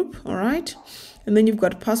form group. All right, and then you've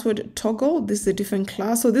got password toggle. This is a different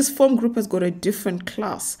class. So this form group has got a different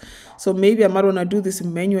class. So maybe I might want to do this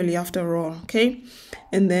manually after all. Okay,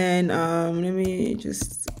 and then let me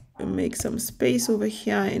just make some space over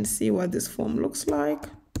here and see what this form looks like.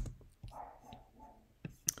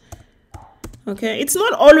 Okay, it's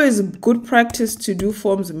not always good practice to do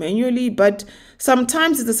forms manually, but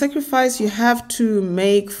sometimes it's a sacrifice you have to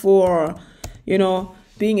make for, you know,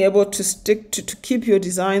 being able to stick to keep your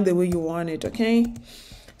design the way you want it. Okay,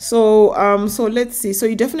 so so let's see. So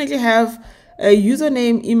you definitely have a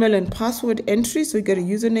username, email, and password entry. So you get a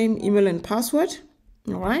username, email, and password.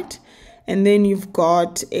 All right, and then you've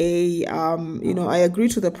got a you know, I agree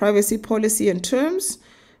to the privacy policy and terms,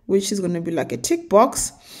 which is going to be like a tick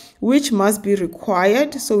box, which must be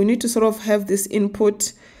required. So we need to sort of have this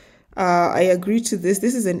input. I agree to this.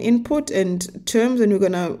 This is an input and terms, and we're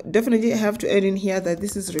gonna definitely have to add in here that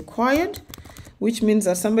this is required, which means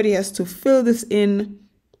that somebody has to fill this in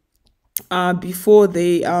before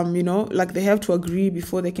they you know, like they have to agree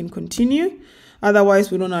before they can continue. Otherwise,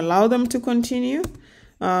 we don't allow them to continue.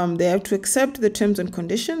 They have to accept the terms and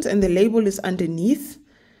conditions, and the label is underneath.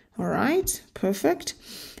 All right, perfect.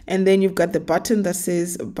 And then you've got the button that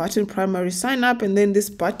says button primary sign up, and then this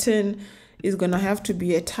button is going to have to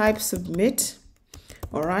be a type submit.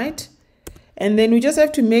 All right, and then we just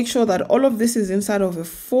have to make sure that all of this is inside of a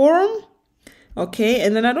form. Okay,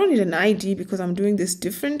 and then I don't need an ID because I'm doing this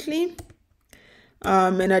differently,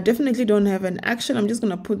 and I definitely don't have an action. I'm just going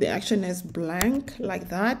to put the action as blank like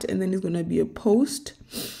that, and then it's going to be a post.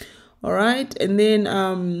 All right, and then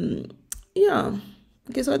yeah,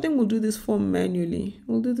 okay, so I think we'll do this form manually.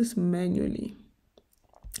 We'll do this manually.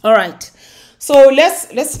 All right, so let's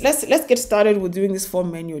get started with doing this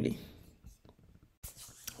form manually.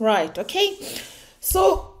 Right, okay,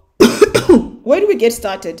 so where do we get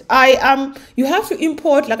started? You have to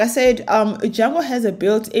import, like I said, Django has a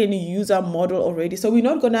built-in user model already, so we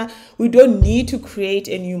don't need to create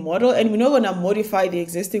a new model, and we're not gonna modify the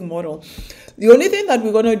existing model. The only thing that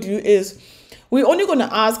we're gonna do is we're only gonna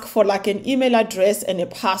ask for like an email address and a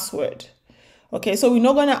password. Okay, so we're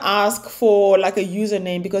not going to ask for like a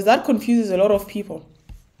username because that confuses a lot of people.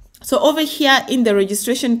 So over here in the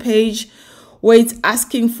registration page where it's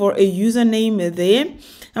asking for a username there,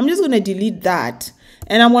 I'm just going to delete that.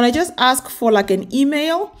 And I'm going to just ask for like an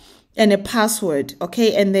email and a password.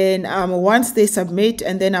 Okay, and then once they submit,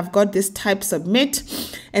 and then I've got this type submit,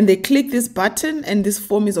 and they click this button and this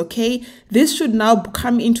form is okay, this should now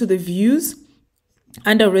come into the views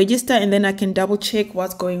under register, and then I can double check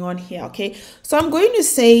what's going on here. Okay, so I'm going to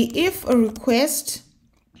say if a request,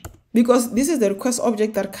 because this is the request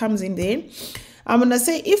object that comes in there, I'm going to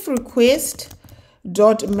say if request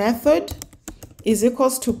dot method is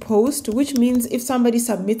equals to post, which means if somebody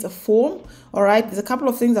submits a form, all right, there's a couple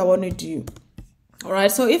of things I want to do. All right,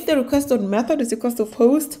 so if the request dot method is equals to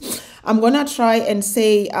post, I'm going to try and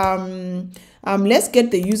say, let's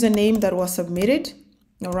get the username that was submitted.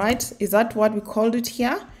 All right, is that what we called it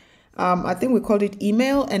here? I think we called it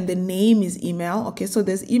email, and the name is email. Okay, so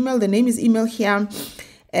there's email, the name is email here,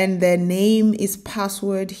 and the name is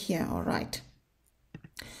password here. All right.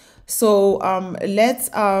 So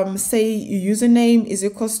let's say username is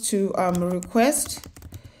equals to request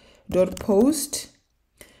dot post.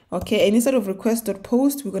 Okay, and instead of request dot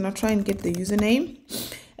post, we're gonna try and get the username,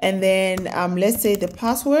 and then let's say the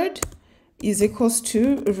password is equals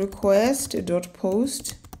to request dot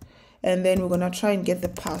post, and then we're gonna try and get the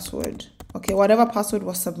password. Okay, whatever password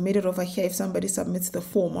was submitted over here if somebody submits the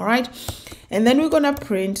form. All right, and then we're gonna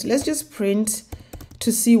print. Let's just print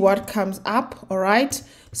to see what comes up. All right,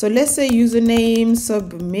 so let's say username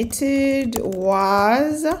submitted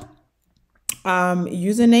was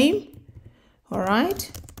username. All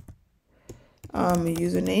right,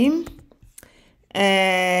 username,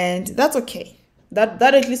 and that's okay. That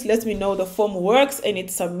at least lets me know the form works and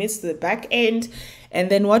it submits to the back end. And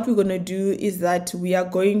then what we're going to do is that we are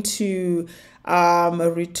going to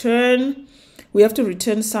return. We have to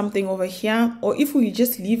return something over here, or if we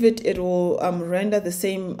just leave it, it will render the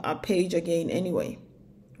same page again anyway,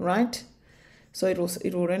 right? So it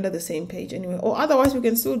will render the same page anyway, or otherwise we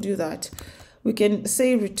can still do that. We can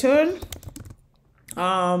say return.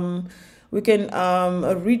 We can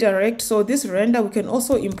redirect. So this render, we can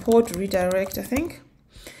also import redirect, I think,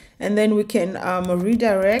 and then we can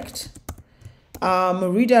redirect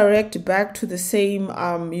back to the same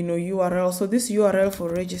URL. So this URL for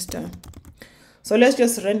register. So let's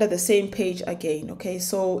just render the same page again. Okay,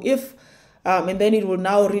 so if and then it will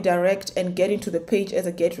now redirect and get into the page as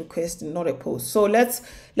a GET request, not a post. So let's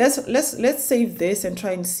save this and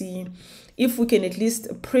try and see if we can at least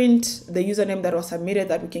print the username that was submitted,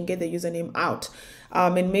 that we can get the username out,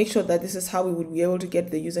 and make sure that this is how we would be able to get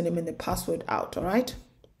the username and the password out. All right,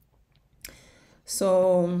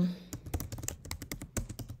 so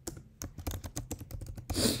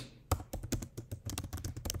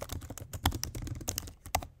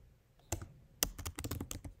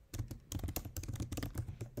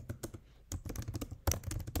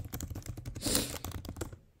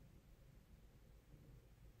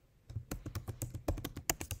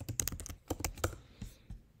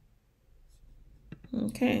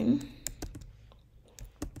okay.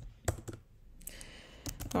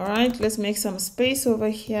 All right, let's make some space over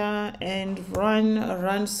here and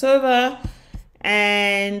run server.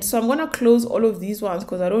 And so I'm going to close all of these ones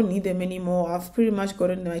because I don't need them anymore. I've pretty much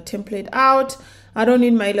gotten my template out. I don't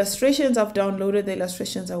need my illustrations. I've downloaded the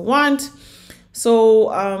illustrations I want. So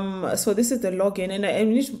so this is the login, and I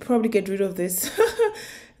need to probably get rid of this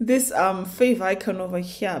this fave icon over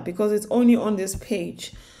here because it's only on this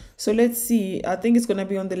page. So let's see, I think it's going to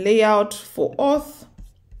be on the layout for auth.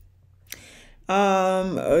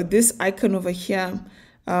 This icon over here,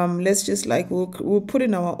 let's just like, we'll put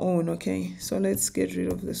in our own. Okay, so let's get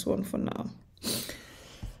rid of this one for now.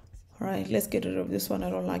 All right, let's get rid of this one.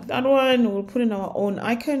 I don't like that one. We'll put in our own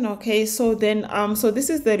icon. Okay, so then so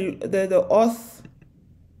this is the auth.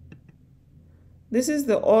 This is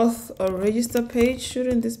the auth register page.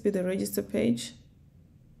 Shouldn't this be the register page?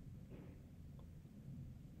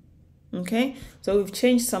 Okay, so we've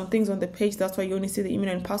changed some things on the page. That's why you only see the email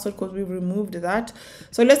and password, because we've removed that.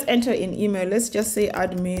 So let's enter in email. Let's just say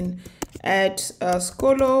admin at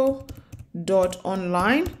scolo.online.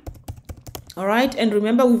 All right, and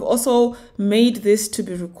remember, we've also made this to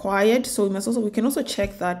be required, so we can also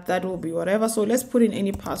check that will be whatever. So let's put in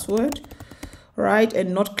any password, right,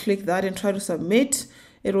 and not click that and try to submit.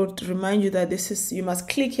 It will remind you that this is, you must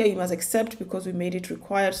click here, you must accept, because we made it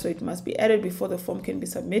required, so it must be added before the form can be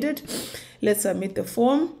submitted. Let's submit the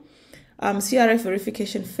form. CRF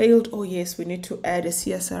verification failed. Oh yes, we need to add a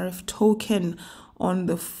CSRF token on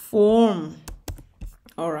the form.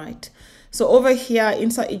 All right, so over here,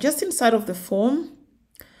 just inside of the form,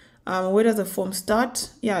 Where does the form start?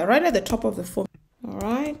 Yeah, right at the top of the form. All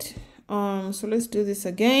right. So let's do this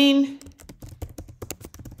again.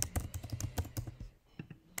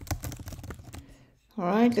 All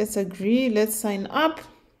right, let's agree. Let's sign up.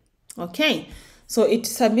 Okay. So it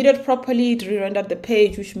submitted properly, it re-rendered the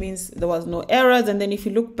page, which means there was no errors. And then if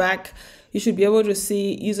you look back, you should be able to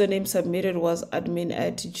see username submitted was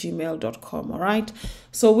admin@gmail.com. All right.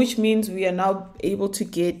 So which means we are now able to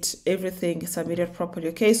get everything submitted properly.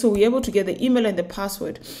 Okay. So we're able to get the email and the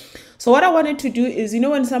password. So what I wanted to do is,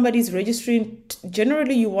 when somebody's registering,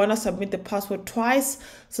 generally you want to submit the password twice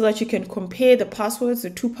so that you can compare the passwords, the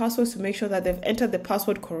two passwords, to make sure that they've entered the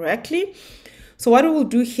password correctly. So what we will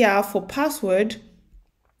do here for password,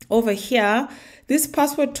 over here, this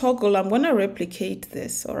password toggle, I'm going to replicate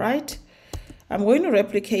this. All right. I'm going to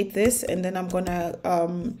replicate this, and then I'm going to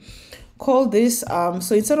call this.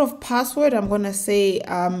 So instead of password, I'm going to say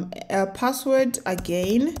password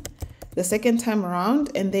again, the second time around.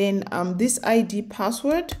 And then this ID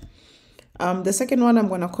password. The second one, I'm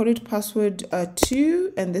going to call it password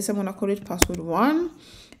 2. And this I'm going to call it password 1.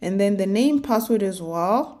 And then the name password as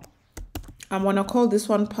well. I'm going to call this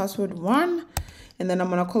one password 1, and then I'm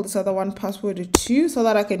going to call this other one password 2, so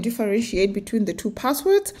that I can differentiate between the two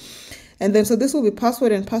passwords. And then, so this will be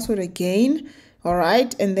password and password again. All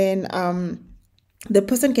right. And then the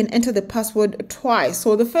person can enter the password twice.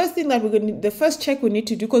 So the first thing that the first check we need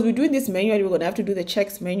to do, because we're doing this manually, we're going to have to do the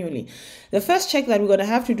checks manually. The first check that we're going to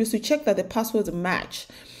have to do is to check that the passwords match.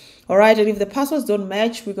 All right. And if the passwords don't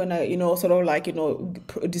match, we're going to, sort of like,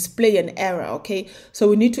 display an error. Okay. So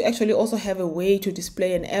we need to actually also have a way to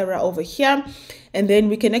display an error over here. And then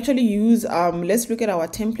we can actually use, let's look at our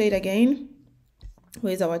template again.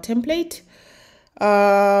 Where's our template?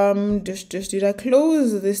 Did I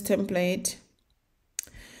close this template?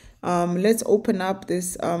 Let's open up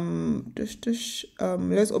this, let's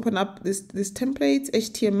open up this template,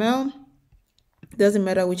 HTML. Doesn't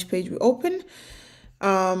matter which page we open.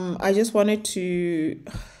 I just wanted to,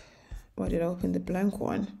 why did I open the blank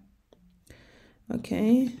one?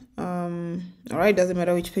 Okay. All right. Doesn't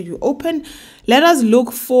matter which page you open. Let us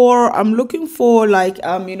look for, I'm looking for like,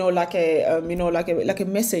 like a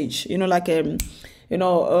message,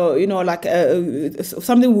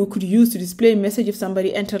 something we could use to display a message if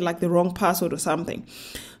somebody entered like the wrong password or something.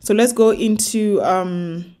 So let's go into,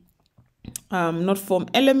 not form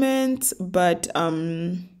elements, but,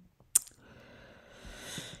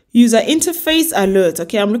 user interface alert.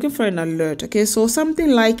 Okay, I'm looking for an alert. Okay, so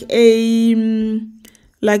something like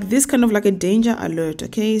like this, kind of like a danger alert.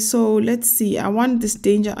 Okay, so let's see. I want this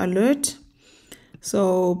danger alert.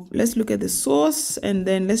 So let's look at the source, and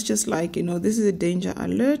then let's just like, this is a danger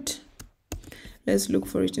alert. Let's look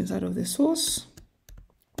for it inside of the source.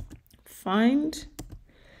 Find.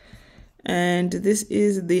 And this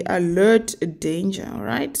is the alert danger. All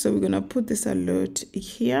right, so we're going to put this alert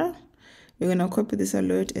here. We're going to copy this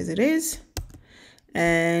alert as it is,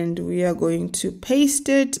 and we are going to paste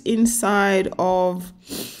it inside of,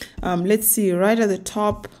 let's see, right at the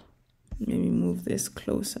top. Let me move this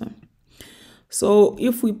closer. So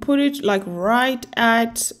if we put it like right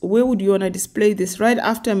at, where would you want to display this? Right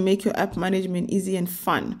after make your app management easy and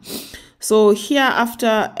fun. So here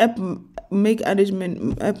after make app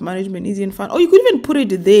management easy and fun, or you could even put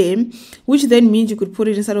it there, which then means you could put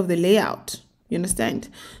it inside of the layout. You understand?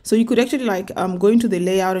 So you could actually like go into the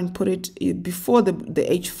layout and put it before the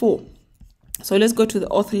H4. So let's go to the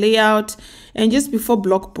auth layout, and just before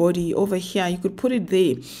block body over here, you could put it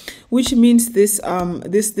there, which means this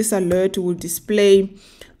this alert will display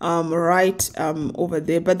right over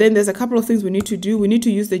there. But then there's a couple of things we need to do. We need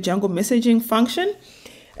to use the Django messaging function,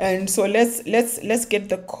 and so let's get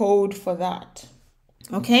the code for that.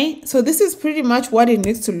 Okay, so this is pretty much what it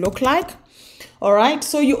needs to look like. All right,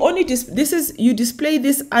 so you only you display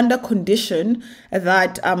this under condition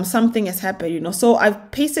that something has happened, So I've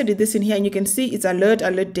pasted this in here, and you can see it's alert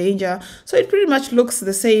danger. So it pretty much looks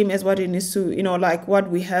the same as what it needs to, like what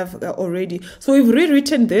we have already. So we've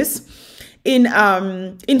rewritten this in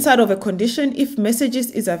inside of a condition if messages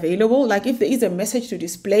is available, like if there is a message to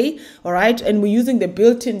display. All right, and we're using the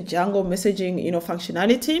built-in Django messaging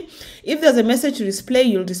functionality. If there's a message to display,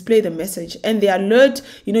 you'll display the message, and the alert,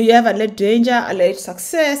 you have alert danger, alert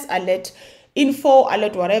success, alert info,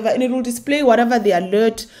 alert whatever, and it will display whatever the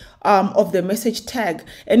alert of the message tag.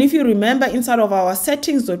 And if you remember, inside of our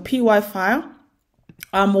settings.py file,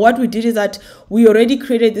 what we did is that we already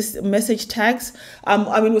created this message tags.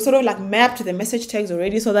 We sort of like mapped the message tags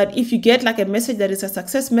already, so that if you get like a message that is a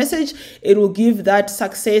success message, it will give that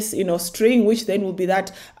success, string, which then will be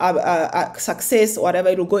that success, whatever.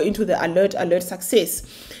 It will go into the alert success,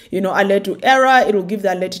 alert to error. It will give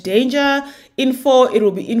the alert danger info. It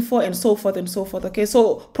will be info, and so forth and so forth. Okay,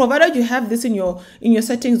 so provided you have this in your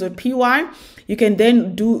settings.py, you can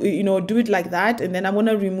then do it like that. And then I'm going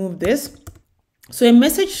to remove this. So a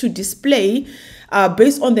message should display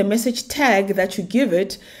based on the message tag that you give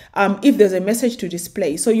it, if there's a message to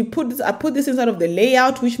display. So I put this inside of the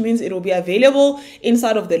layout, which means it will be available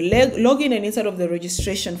inside of the login and inside of the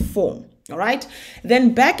registration form. All right.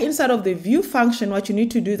 Then back inside of the view function, what you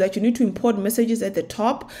need to do is that you need to import messages at the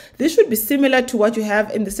top. This should be similar to what you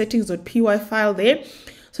have in the settings.py file there.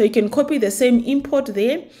 So you can copy the same import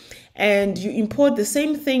there, and you import the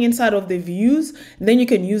same thing inside of the views. Then you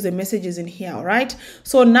can use the messages in here. All right.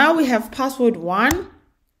 So now we have password 1.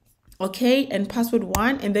 Okay. And password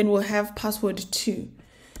 1, and then we'll have password 2.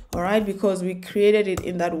 All right. Because we created it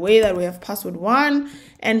in that way that we have password 1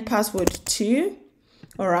 and password 2.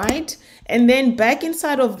 All right. And then back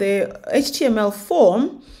inside of the HTML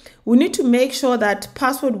form, we need to make sure that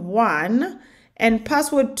password 1 and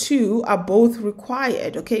password 2 are both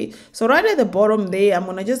required. Okay, so right at the bottom there, I'm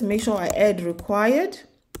gonna just make sure I add required.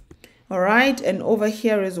 All right, and over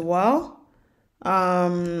here as well,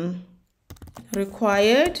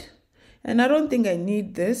 required. And I don't think I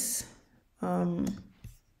need this, so I'm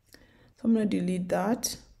gonna delete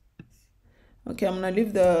that. Okay, I'm gonna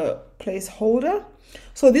leave the placeholder.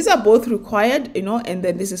 So these are both required, and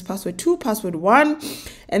then this is password 2, password 1.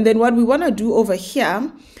 And then what we want to do over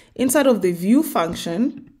here inside of the view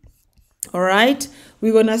function, all right,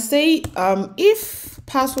 we're going to say if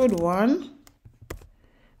password 1,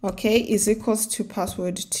 okay, is equals to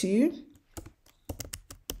password 2,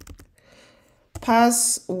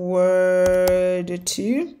 password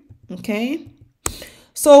 2, okay.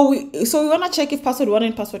 So we want to check if password 1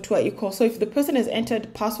 and password 2 are equal. So if the person has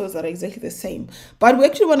entered passwords that are exactly the same, but we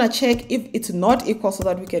actually want to check if it's not equal, so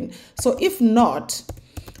that we can, so if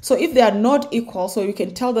they are not equal, so you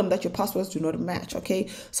can tell them that your passwords do not match. Okay,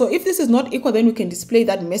 so if this is not equal, then we can display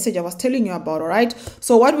that message I was telling you about. All right,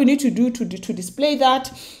 so what we need to do to display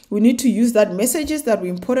that, we need to use that messages that we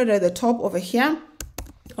imported at the top over here.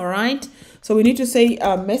 All right, so we need to say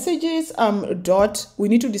messages dot, we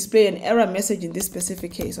need to display an error message in this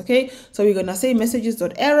specific case. Okay, so we're gonna say messages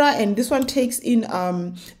dot error, and this one takes in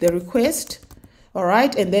the request. All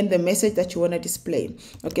right, and then the message that you want to display.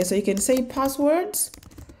 Okay, so you can say passwords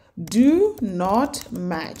do not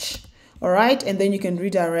match. All right, and then you can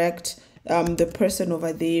redirect the person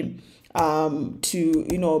over there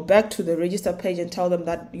to back to the register page and tell them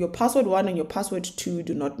that your password 1 and your password 2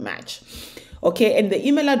 do not match. Okay, and the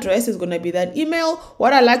email address is going to be that email.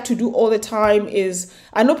 What I like to do all the time is,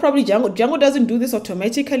 I know probably Django doesn't do this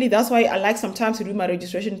automatically. That's why I like sometimes to do my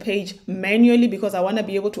registration page manually, because I want to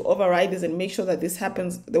be able to override this and make sure that this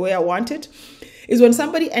happens the way I want it. Is when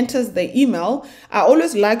somebody enters the email, I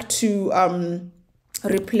always like to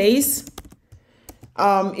replace,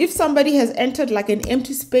 if somebody has entered like an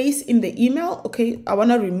empty space in the email, okay, I want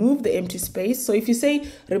to remove the empty space. So if you say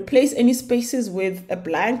replace any spaces with a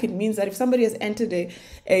blank, it means that if somebody has entered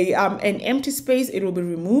an empty space, it will be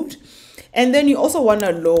removed. And then you also want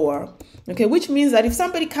to lower, okay, which means that if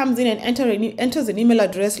somebody comes in and enters an email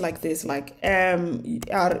address like this, like RETT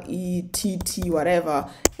whatever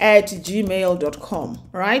at gmail.com,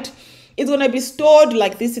 right? It's going to be stored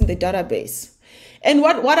like this in the database. And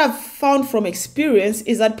what I've found from experience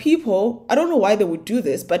is that people, I don't know why they would do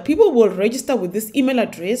this, but people will register with this email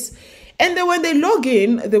address, and then when they log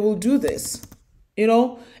in, they will do this,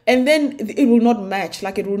 and then it will not match.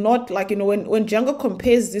 Like it will not, like, when Django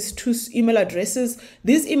compares these two email addresses,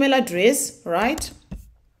 this email address, right?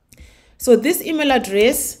 So this email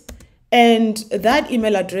address and that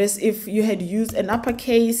email address, if you had used an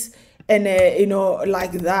uppercase and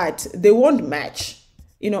like that, they won't match.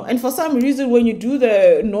 And for some reason, when you do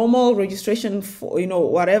the normal registration for,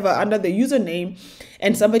 whatever, under the username,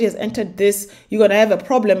 and somebody has entered this, you're going to have a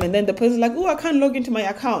problem. And then the person's like, oh, I can't log into my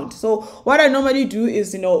account. So what I normally do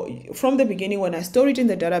is, from the beginning, when I store it in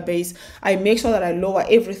the database, I make sure that I lower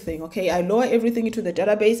everything. Okay, I lower everything into the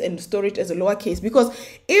database and store it as a lowercase, because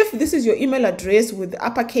if this is your email address with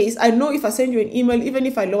uppercase, I know if I send you an email, even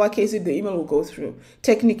if I lowercase it, the email will go through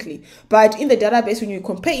technically. But in the database, when you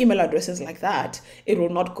compare email addresses like that, it will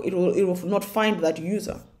not find that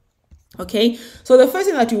user. Okay, so the first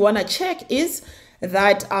thing that you want to check is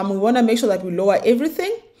that we want to make sure that we lower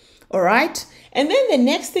everything. All right. And then the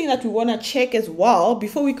next thing that we want to check as well,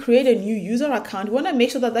 before we create a new user account, we want to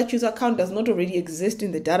make sure that that user account does not already exist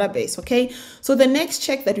in the database. Okay. So the next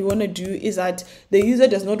check that we want to do is that the user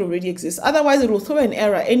does not already exist. Otherwise, it will throw an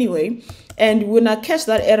error anyway, and we're going to catch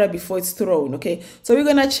that error before it's thrown. Okay. So we're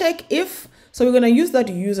going to check if, so we're going to use that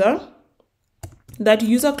user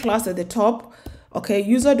class at the top. Okay.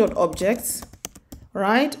 User.objects,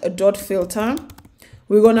 right? A dot filter.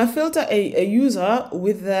 We're going to filter a user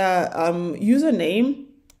with the username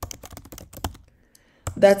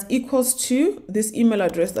that's equals to this email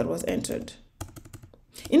address that was entered.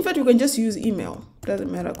 In fact, we can just use email.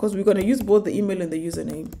 Doesn't matter because we're going to use both the email and the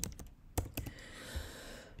username.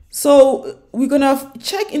 So we're going to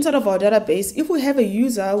check inside of our database if we have a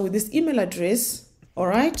user with this email address, all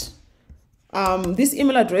right? This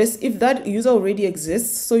email address, if that user already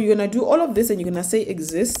exists. So you're going to do all of this and you're going to say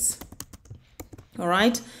exists. All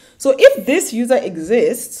right. So if this user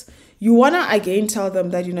exists, you want to again tell them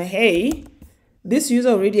that, hey, this user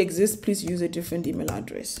already exists. Please use a different email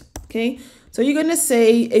address. Okay. So you're going to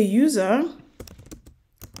say a user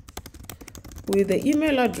with the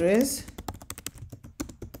email address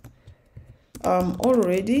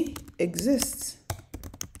already exists.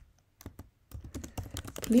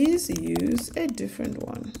 Please use a different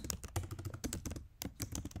one,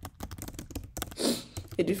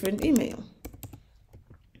 a different email.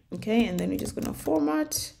 Okay, and then we're just going to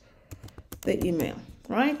format the email,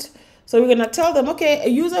 right? So we're going to tell them, okay, a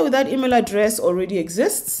user with that email address already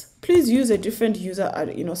exists. Please use a different user,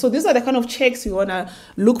 So these are the kind of checks we want to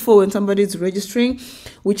look for when somebody is registering.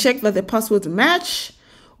 We check that the passwords match.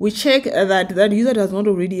 We check that that user does not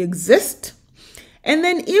already exist. And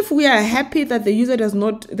then if we are happy that the user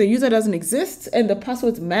doesn't exist and the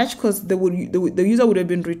passwords match, because the user would have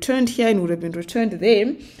been returned here and would have been returned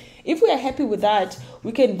there. If we are happy with that,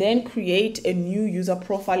 we can then create a new user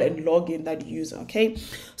profile and log in that user. Okay.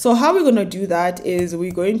 So how we're going to do that is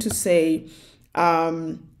we're going to say,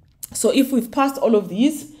 so if we've passed all of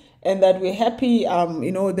these and that we're happy,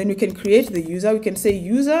 then we can create the user. We can say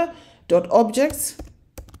user.objects.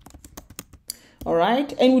 All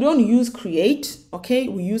right. And we don't use create. Okay.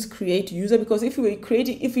 We use create user because if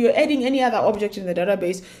you're adding any other object in the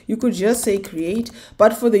database, you could just say create.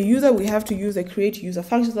 But for the user, we have to use the create user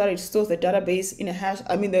function so that it stores the database in a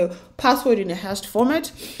the password in a hashed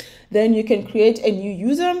format. Then you can create a new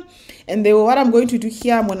user. And then what I'm going to do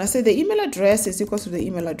here, I'm going to say the email address is equals to the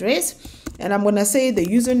email address. And I'm going to say the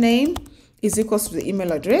username is equals to the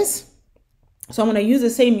email address. So I'm going to use the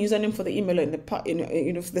same username for the email and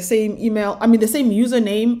the same email. The same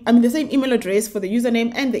username. the same email address for the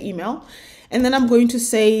username and the email. And then I'm going to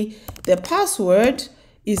say the password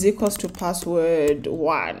is equals to password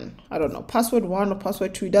 1. I don't know, password 1 or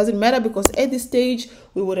password 2. It doesn't matter because at this stage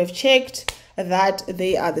we would have checked that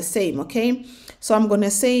they are the same. Okay. So I'm going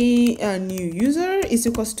to say a new user is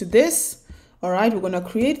equals to this. All right. We're going to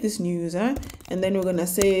create this new user and then we're going to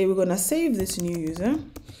save this new user,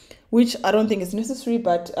 which I don't think is necessary,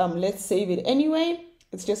 but let's save it anyway.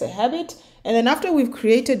 It's just a habit. And then after we've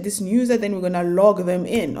created this new user, then we're going to log them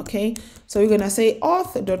in. Okay. So we're going to say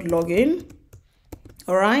auth.login.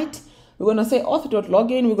 All right. We're going to say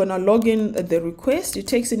auth.login. We're going to log in the request. It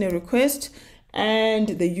takes in a request and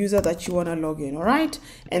the user that you want to log in. All right.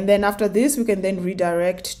 And then after this, we can then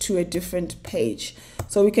redirect to a different page.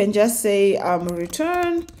 So we can just say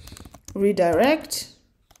return, redirect.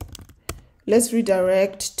 Let's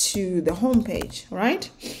redirect to the home page, right?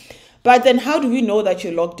 But then how do we know that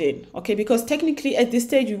you're logged in? Okay, because technically at this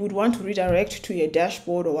stage, we would want to redirect to your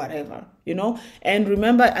dashboard or whatever, And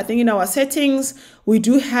remember, I think in our settings, we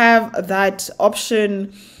do have that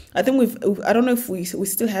option. I think I don't know if we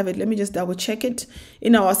still have it. Let me just double check it.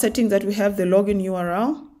 In our settings that we have the login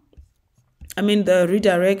URL. The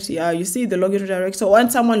redirect, yeah, you see the login redirect. So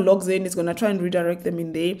once someone logs in, it's going to try and redirect them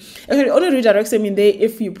in there. Actually, it only redirects them in there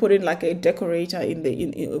if you put in like a decorator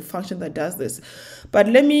in a function that does this. But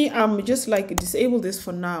let me just disable this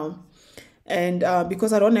for now. And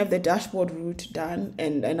because I don't have the dashboard route done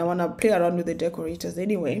and I want to play around with the decorators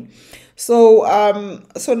anyway. So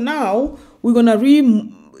now we're going to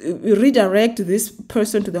redirect this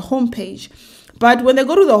person to the home page. But when they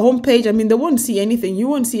go to the home page, they won't see anything. You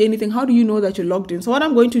won't see anything. How do you know that you're logged in? So what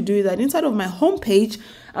I'm going to do is that inside of my home page,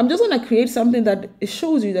 I'm just going to create something that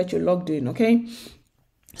shows you that you're logged in. Okay.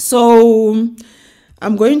 So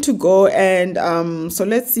I'm going to go and so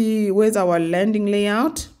let's see, where's our landing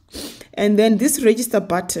layout? And then this register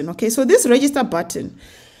button. Okay. So this register button,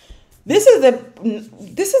 This is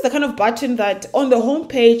the kind of button that on the home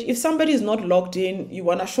page, if somebody is not logged in, you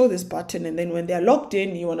want to show this button, and then when they're logged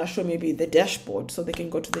in, you want to show maybe the dashboard, so they can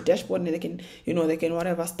go to the dashboard and they can, they can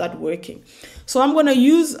whatever start working. So I'm going to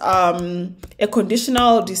use a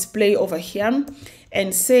conditional display over here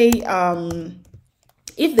and say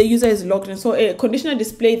if the user is logged in. So a conditional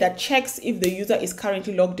display that checks if the user is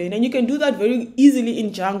currently logged in, and you can do that very easily in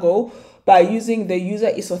Django by using the user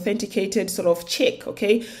is authenticated sort of check,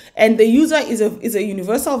 okay? And the user is a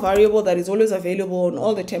universal variable that is always available on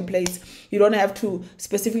all the templates. You don't have to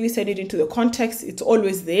specifically send it into the context. It's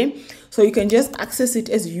always there. So you can just access it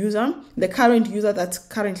as user, the current user that's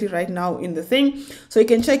currently right now in the thing. So you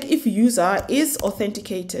can check if user is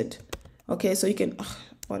authenticated. Okay, so you can,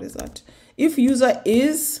 what is that? If user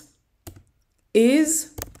is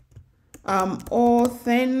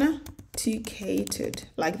authenticated,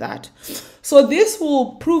 like that. So this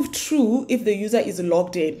will prove true if the user is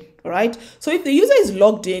logged in. All right, so if the user is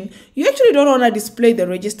logged in, you actually don't want to display the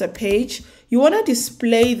register page. You want to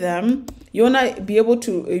display them, you want to be able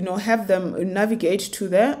to have them navigate to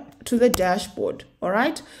the dashboard. All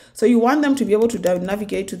right, so you want them to be able to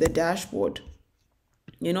navigate to the dashboard,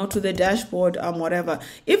 to the dashboard, whatever.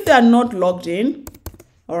 If they are not logged in,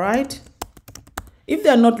 all right, if they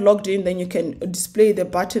are not logged in, then you can display the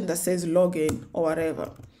button that says login or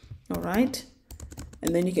whatever. All right,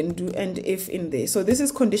 and then you can do end if in there. So this is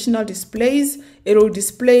conditional displays. It will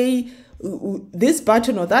display this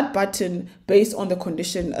button or that button based on the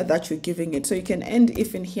condition that you're giving it. So you can end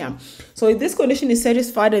if in here. So if this condition is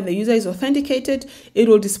satisfied and the user is authenticated, it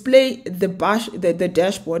will display the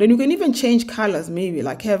dashboard. And you can even change colors, maybe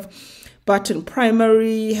like have button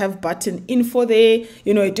primary, have button info there,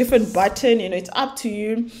 a different button, it's up to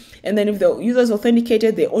you. And then if the user is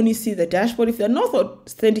authenticated, they only see the dashboard. If they're not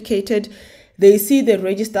authenticated, they see the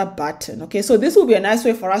register button. Okay, so this will be a nice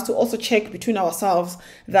way for us to also check between ourselves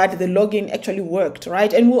that the login actually worked,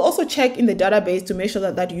 right? And we'll also check in the database to make sure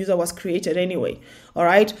that that user was created anyway. All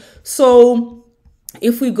right, so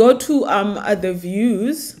if we go to the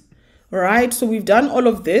views, right, so we've done all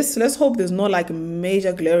of this. Let's hope there's no like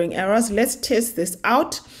major glaring errors. Let's test this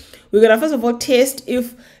out. We're gonna first of all test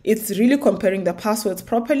if it's really comparing the passwords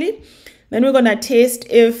properly. Then we're gonna test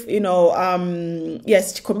if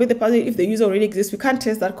yes, compare the password if the user already exists. We can't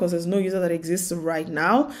test that because there's no user that exists right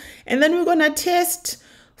now. And then we're gonna test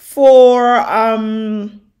for the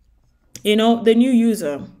new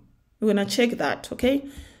user. We're gonna check that. Okay,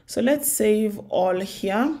 so let's save all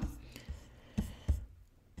here.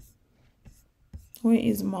 Where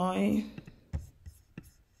is my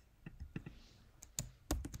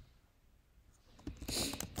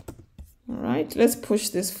all right, let's push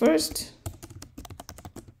this first.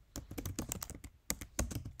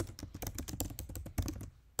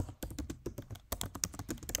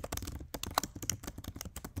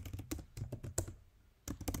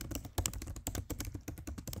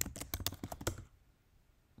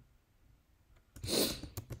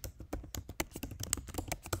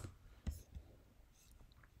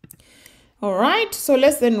 All right, so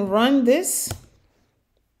let's then run this.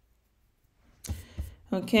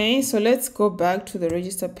 Okay, so let's go back to the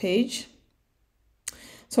register page.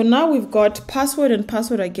 So now we've got password and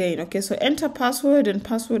password again. Okay, so enter password and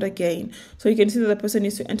password again. So you can see that the person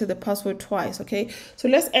needs to enter the password twice. Okay, so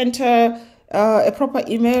let's enter a proper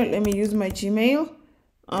email. Let me use my Gmail.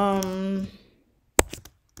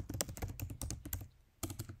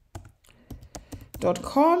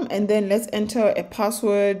 .com, and then let's enter a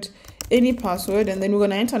password, any password, and then we're going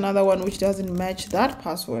to enter another one which doesn't match that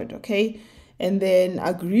password. Okay, and then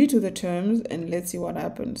agree to the terms, and let's see what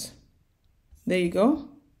happens. There you go.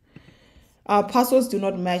 Passwords do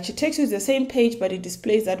not match. It takes you to the same page, but it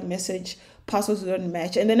displays that message, passwords do not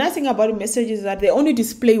match. And the nice thing about messages is that they only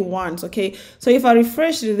display once. Okay, so if I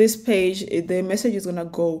refresh this page, the message is gonna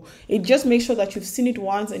go. It just makes sure that you've seen it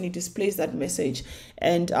once and it displays that message.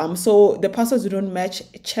 And so the passwords do not match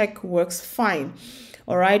check works fine.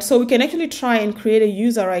 All right, so we can actually try and create a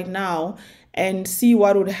user right now and see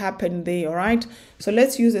what would happen there. All right, so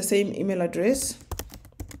let's use the same email address.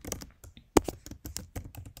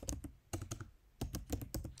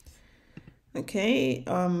 Okay,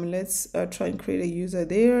 let's try and create a user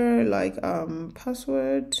there, like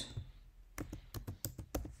password.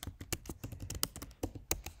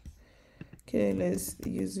 Okay, let's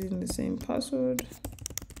use the same password.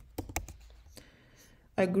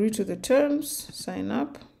 Agree to the terms, sign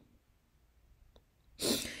up.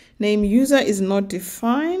 Name user is not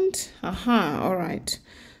defined. All right,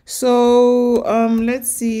 so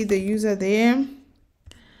let's see the user there.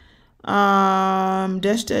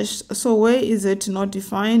 Dash. So where is it not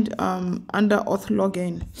defined? Under auth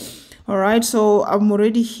login. All right, so I'm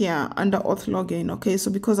already here under auth login. Okay,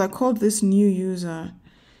 so because I called this new user,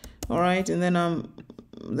 all right, and then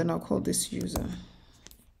I'll call this user.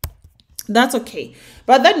 That's okay,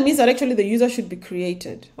 but that means that actually the user should be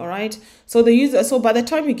created. All right, so the user, so by the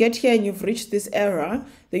time you get here and you've reached this error,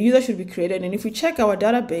 the user should be created. And if we check our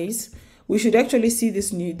database, we should actually see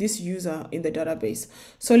this user in the database.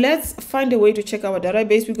 So let's find a way to check our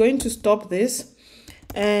database. We're going to stop this,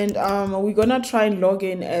 and we're gonna try and log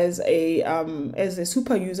in as a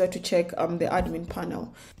super user to check the admin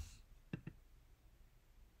panel.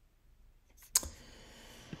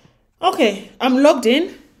 Okay, I'm logged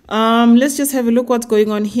in. Let's just have a look what's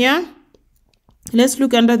going on here. Let's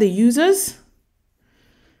look under the users.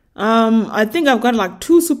 I think I've got like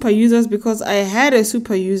 2 super users because I had a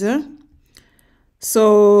super user.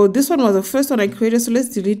 So this one was the first one I created. So let's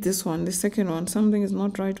delete this one, the second one. Something is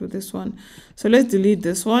not right with this one. So let's delete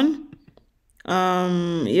this one.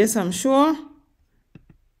 Yes, I'm sure.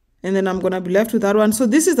 And then I'm going to be left with that one. So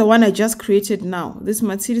this is the one I just created now. This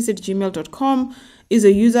mercedes@gmail.com is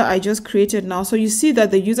a user I just created now. So you see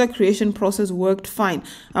that the user creation process worked fine.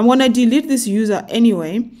 I'm going to delete this user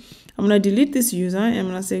anyway. I'm going to delete this user. I'm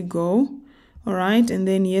going to say go. All right. And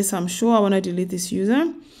then yes, I'm sure I want to delete this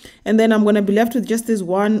user. And then I'm going to be left with just this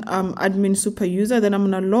one admin super user. Then I'm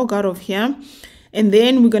going to log out of here. And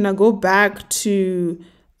then we're going to go back to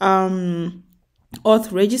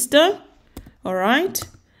auth register. All right.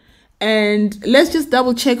 And let's just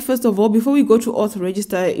double check first of all, before we go to auth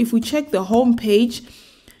register, if we check the home page,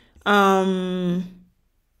 okay,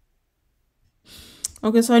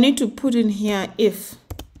 so I need to put in here if,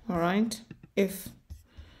 all right, if,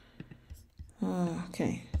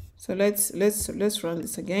 okay, so let's run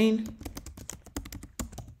this again.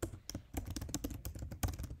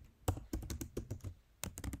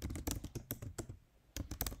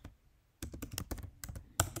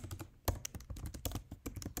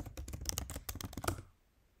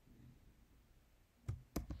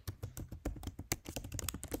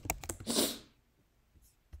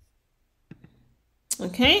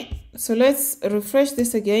 Okay, so let's refresh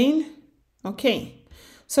this again. Okay,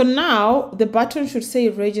 so now the button should say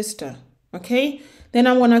register. Okay, then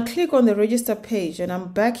I'm gonna click on the register page and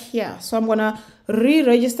I'm back here. So I'm gonna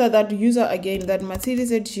re-register that user again, that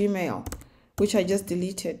Mercedes@gmail, which I just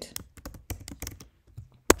deleted.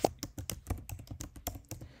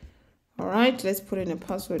 All right, let's put in a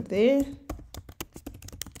password there.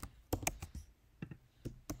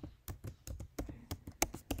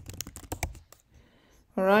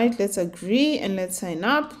 All right, let's agree and let's sign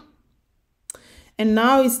up. And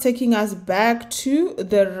now it's taking us back to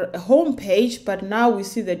the home page, but now we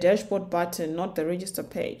see the dashboard button, not the register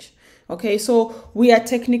page. Okay, so we are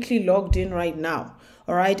technically logged in right now.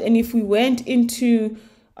 All right, and if we went into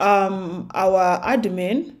our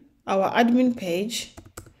admin page,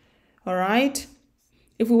 all right,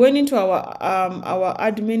 if we went into our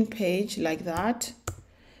admin page like that,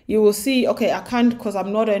 you will see, okay, I can't, because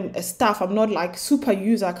I'm not a staff, I'm not like super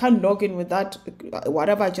user, I can't log in with that,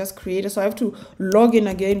 whatever I just created. So I have to log in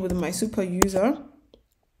again with my super user,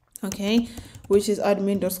 okay, which is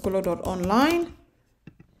admin.scholar.online.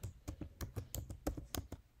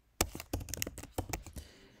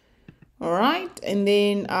 All right, and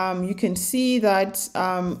then you can see that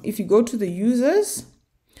if you go to the users,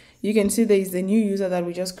 you can see there is the new user that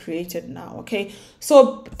we just created now. Okay,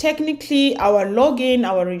 so technically our login,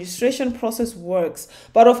 our registration process works.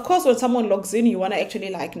 But of course, when someone logs in, you want to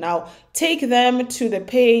actually like now take them to the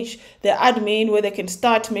page, the admin, where they can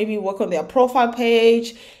start maybe work on their profile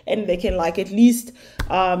page, and they can like at least,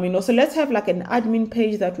 you know, so let's have like an admin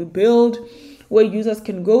page that we build where users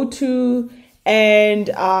can go to, and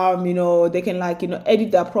you know, they can like, you know,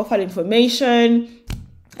 edit their profile information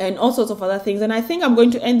and all sorts of other things. And I think I'm going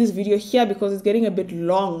to end this video here because it's getting a bit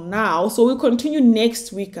long now. So we'll continue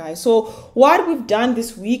next week, guys. So what we've done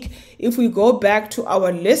this week, if we go back to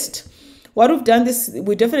our list, what we've done this,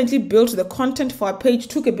 we definitely built the content for our page.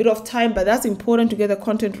 Took a bit of time, but that's important to get the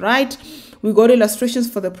content right. We got illustrations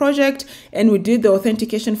for the project and we did the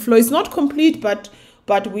authentication flow. It's not complete, but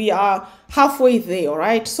we are halfway there. All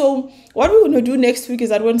right, so what we're going to do next week is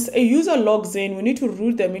that when a user logs in, we need to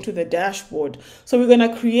route them into the dashboard. So we're going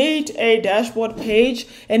to create a dashboard page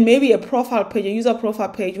and maybe a profile page, a user profile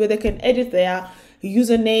page, where they can edit their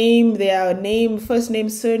username, their name, first name,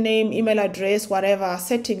 surname, email address, whatever,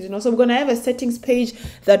 settings, you know. So we're going to have a settings page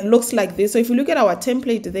that looks like this. So if you look at our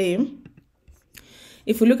template there,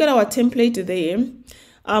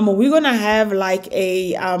 we're gonna have like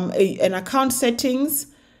an account settings.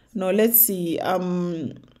 No, let's see.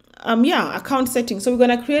 yeah, account settings. So we're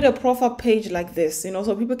going to create a profile page like this, you know,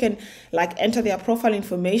 so people can like enter their profile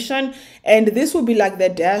information, and this will be like the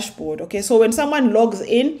dashboard. Okay, so when someone logs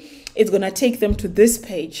in, it's going to take them to this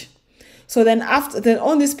page. So then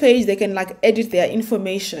on this page, they can like edit their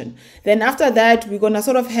information. Then after that, we're going to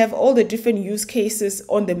sort of have all the different use cases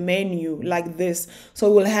on the menu like this. So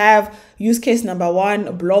we'll have use case number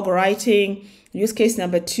 1, blog writing, use case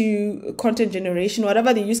number 2, content generation,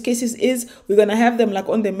 whatever the use cases is, we're going to have them like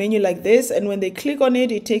on the menu like this. And when they click on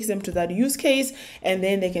it, it takes them to that use case, and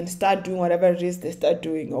then they can start doing whatever it is they start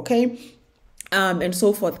doing. Okay. And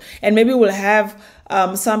so forth. And maybe we'll have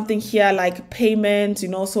something here like payments, you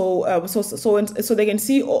know, so they can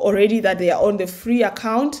see already that they are on the free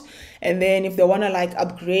account. And then if they want to like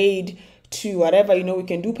upgrade to whatever, you know, we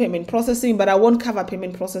can do payment processing, but I won't cover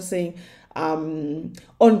payment processing on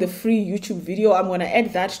the free YouTube video. I'm going to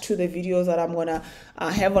add that to the videos that I'm going to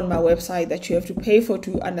have on my website that you have to pay for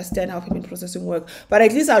to understand how payment processing works. But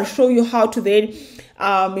at least I'll show you how to then,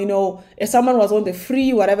 you know, if someone was on the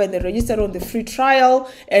free, whatever, and they registered on the free trial,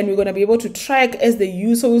 and we're going to be able to track as they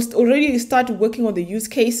use. So we'll already start working on the use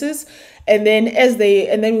cases. And then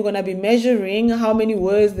we're going to be measuring how many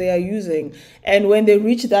words they are using. And when they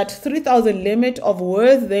reach that 3,000 limit of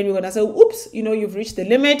words, then we're going to say, oops, you know, you've reached the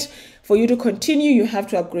limit. For you to continue, you have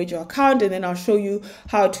to upgrade your account. And then I'll show you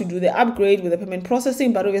how to do the upgrade with the payment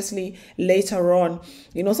processing, but obviously later on,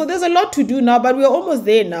 you know, so there's a lot to do now, but we're almost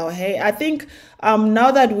there now. Hey, I think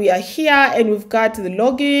now that we are here and we've got the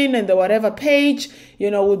login and the whatever page, you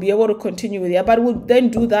know, we'll be able to continue with it, but we'll then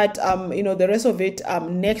do that, you know, the rest of it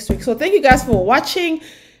next week. So thank you guys for watching.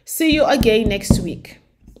 See you again next week.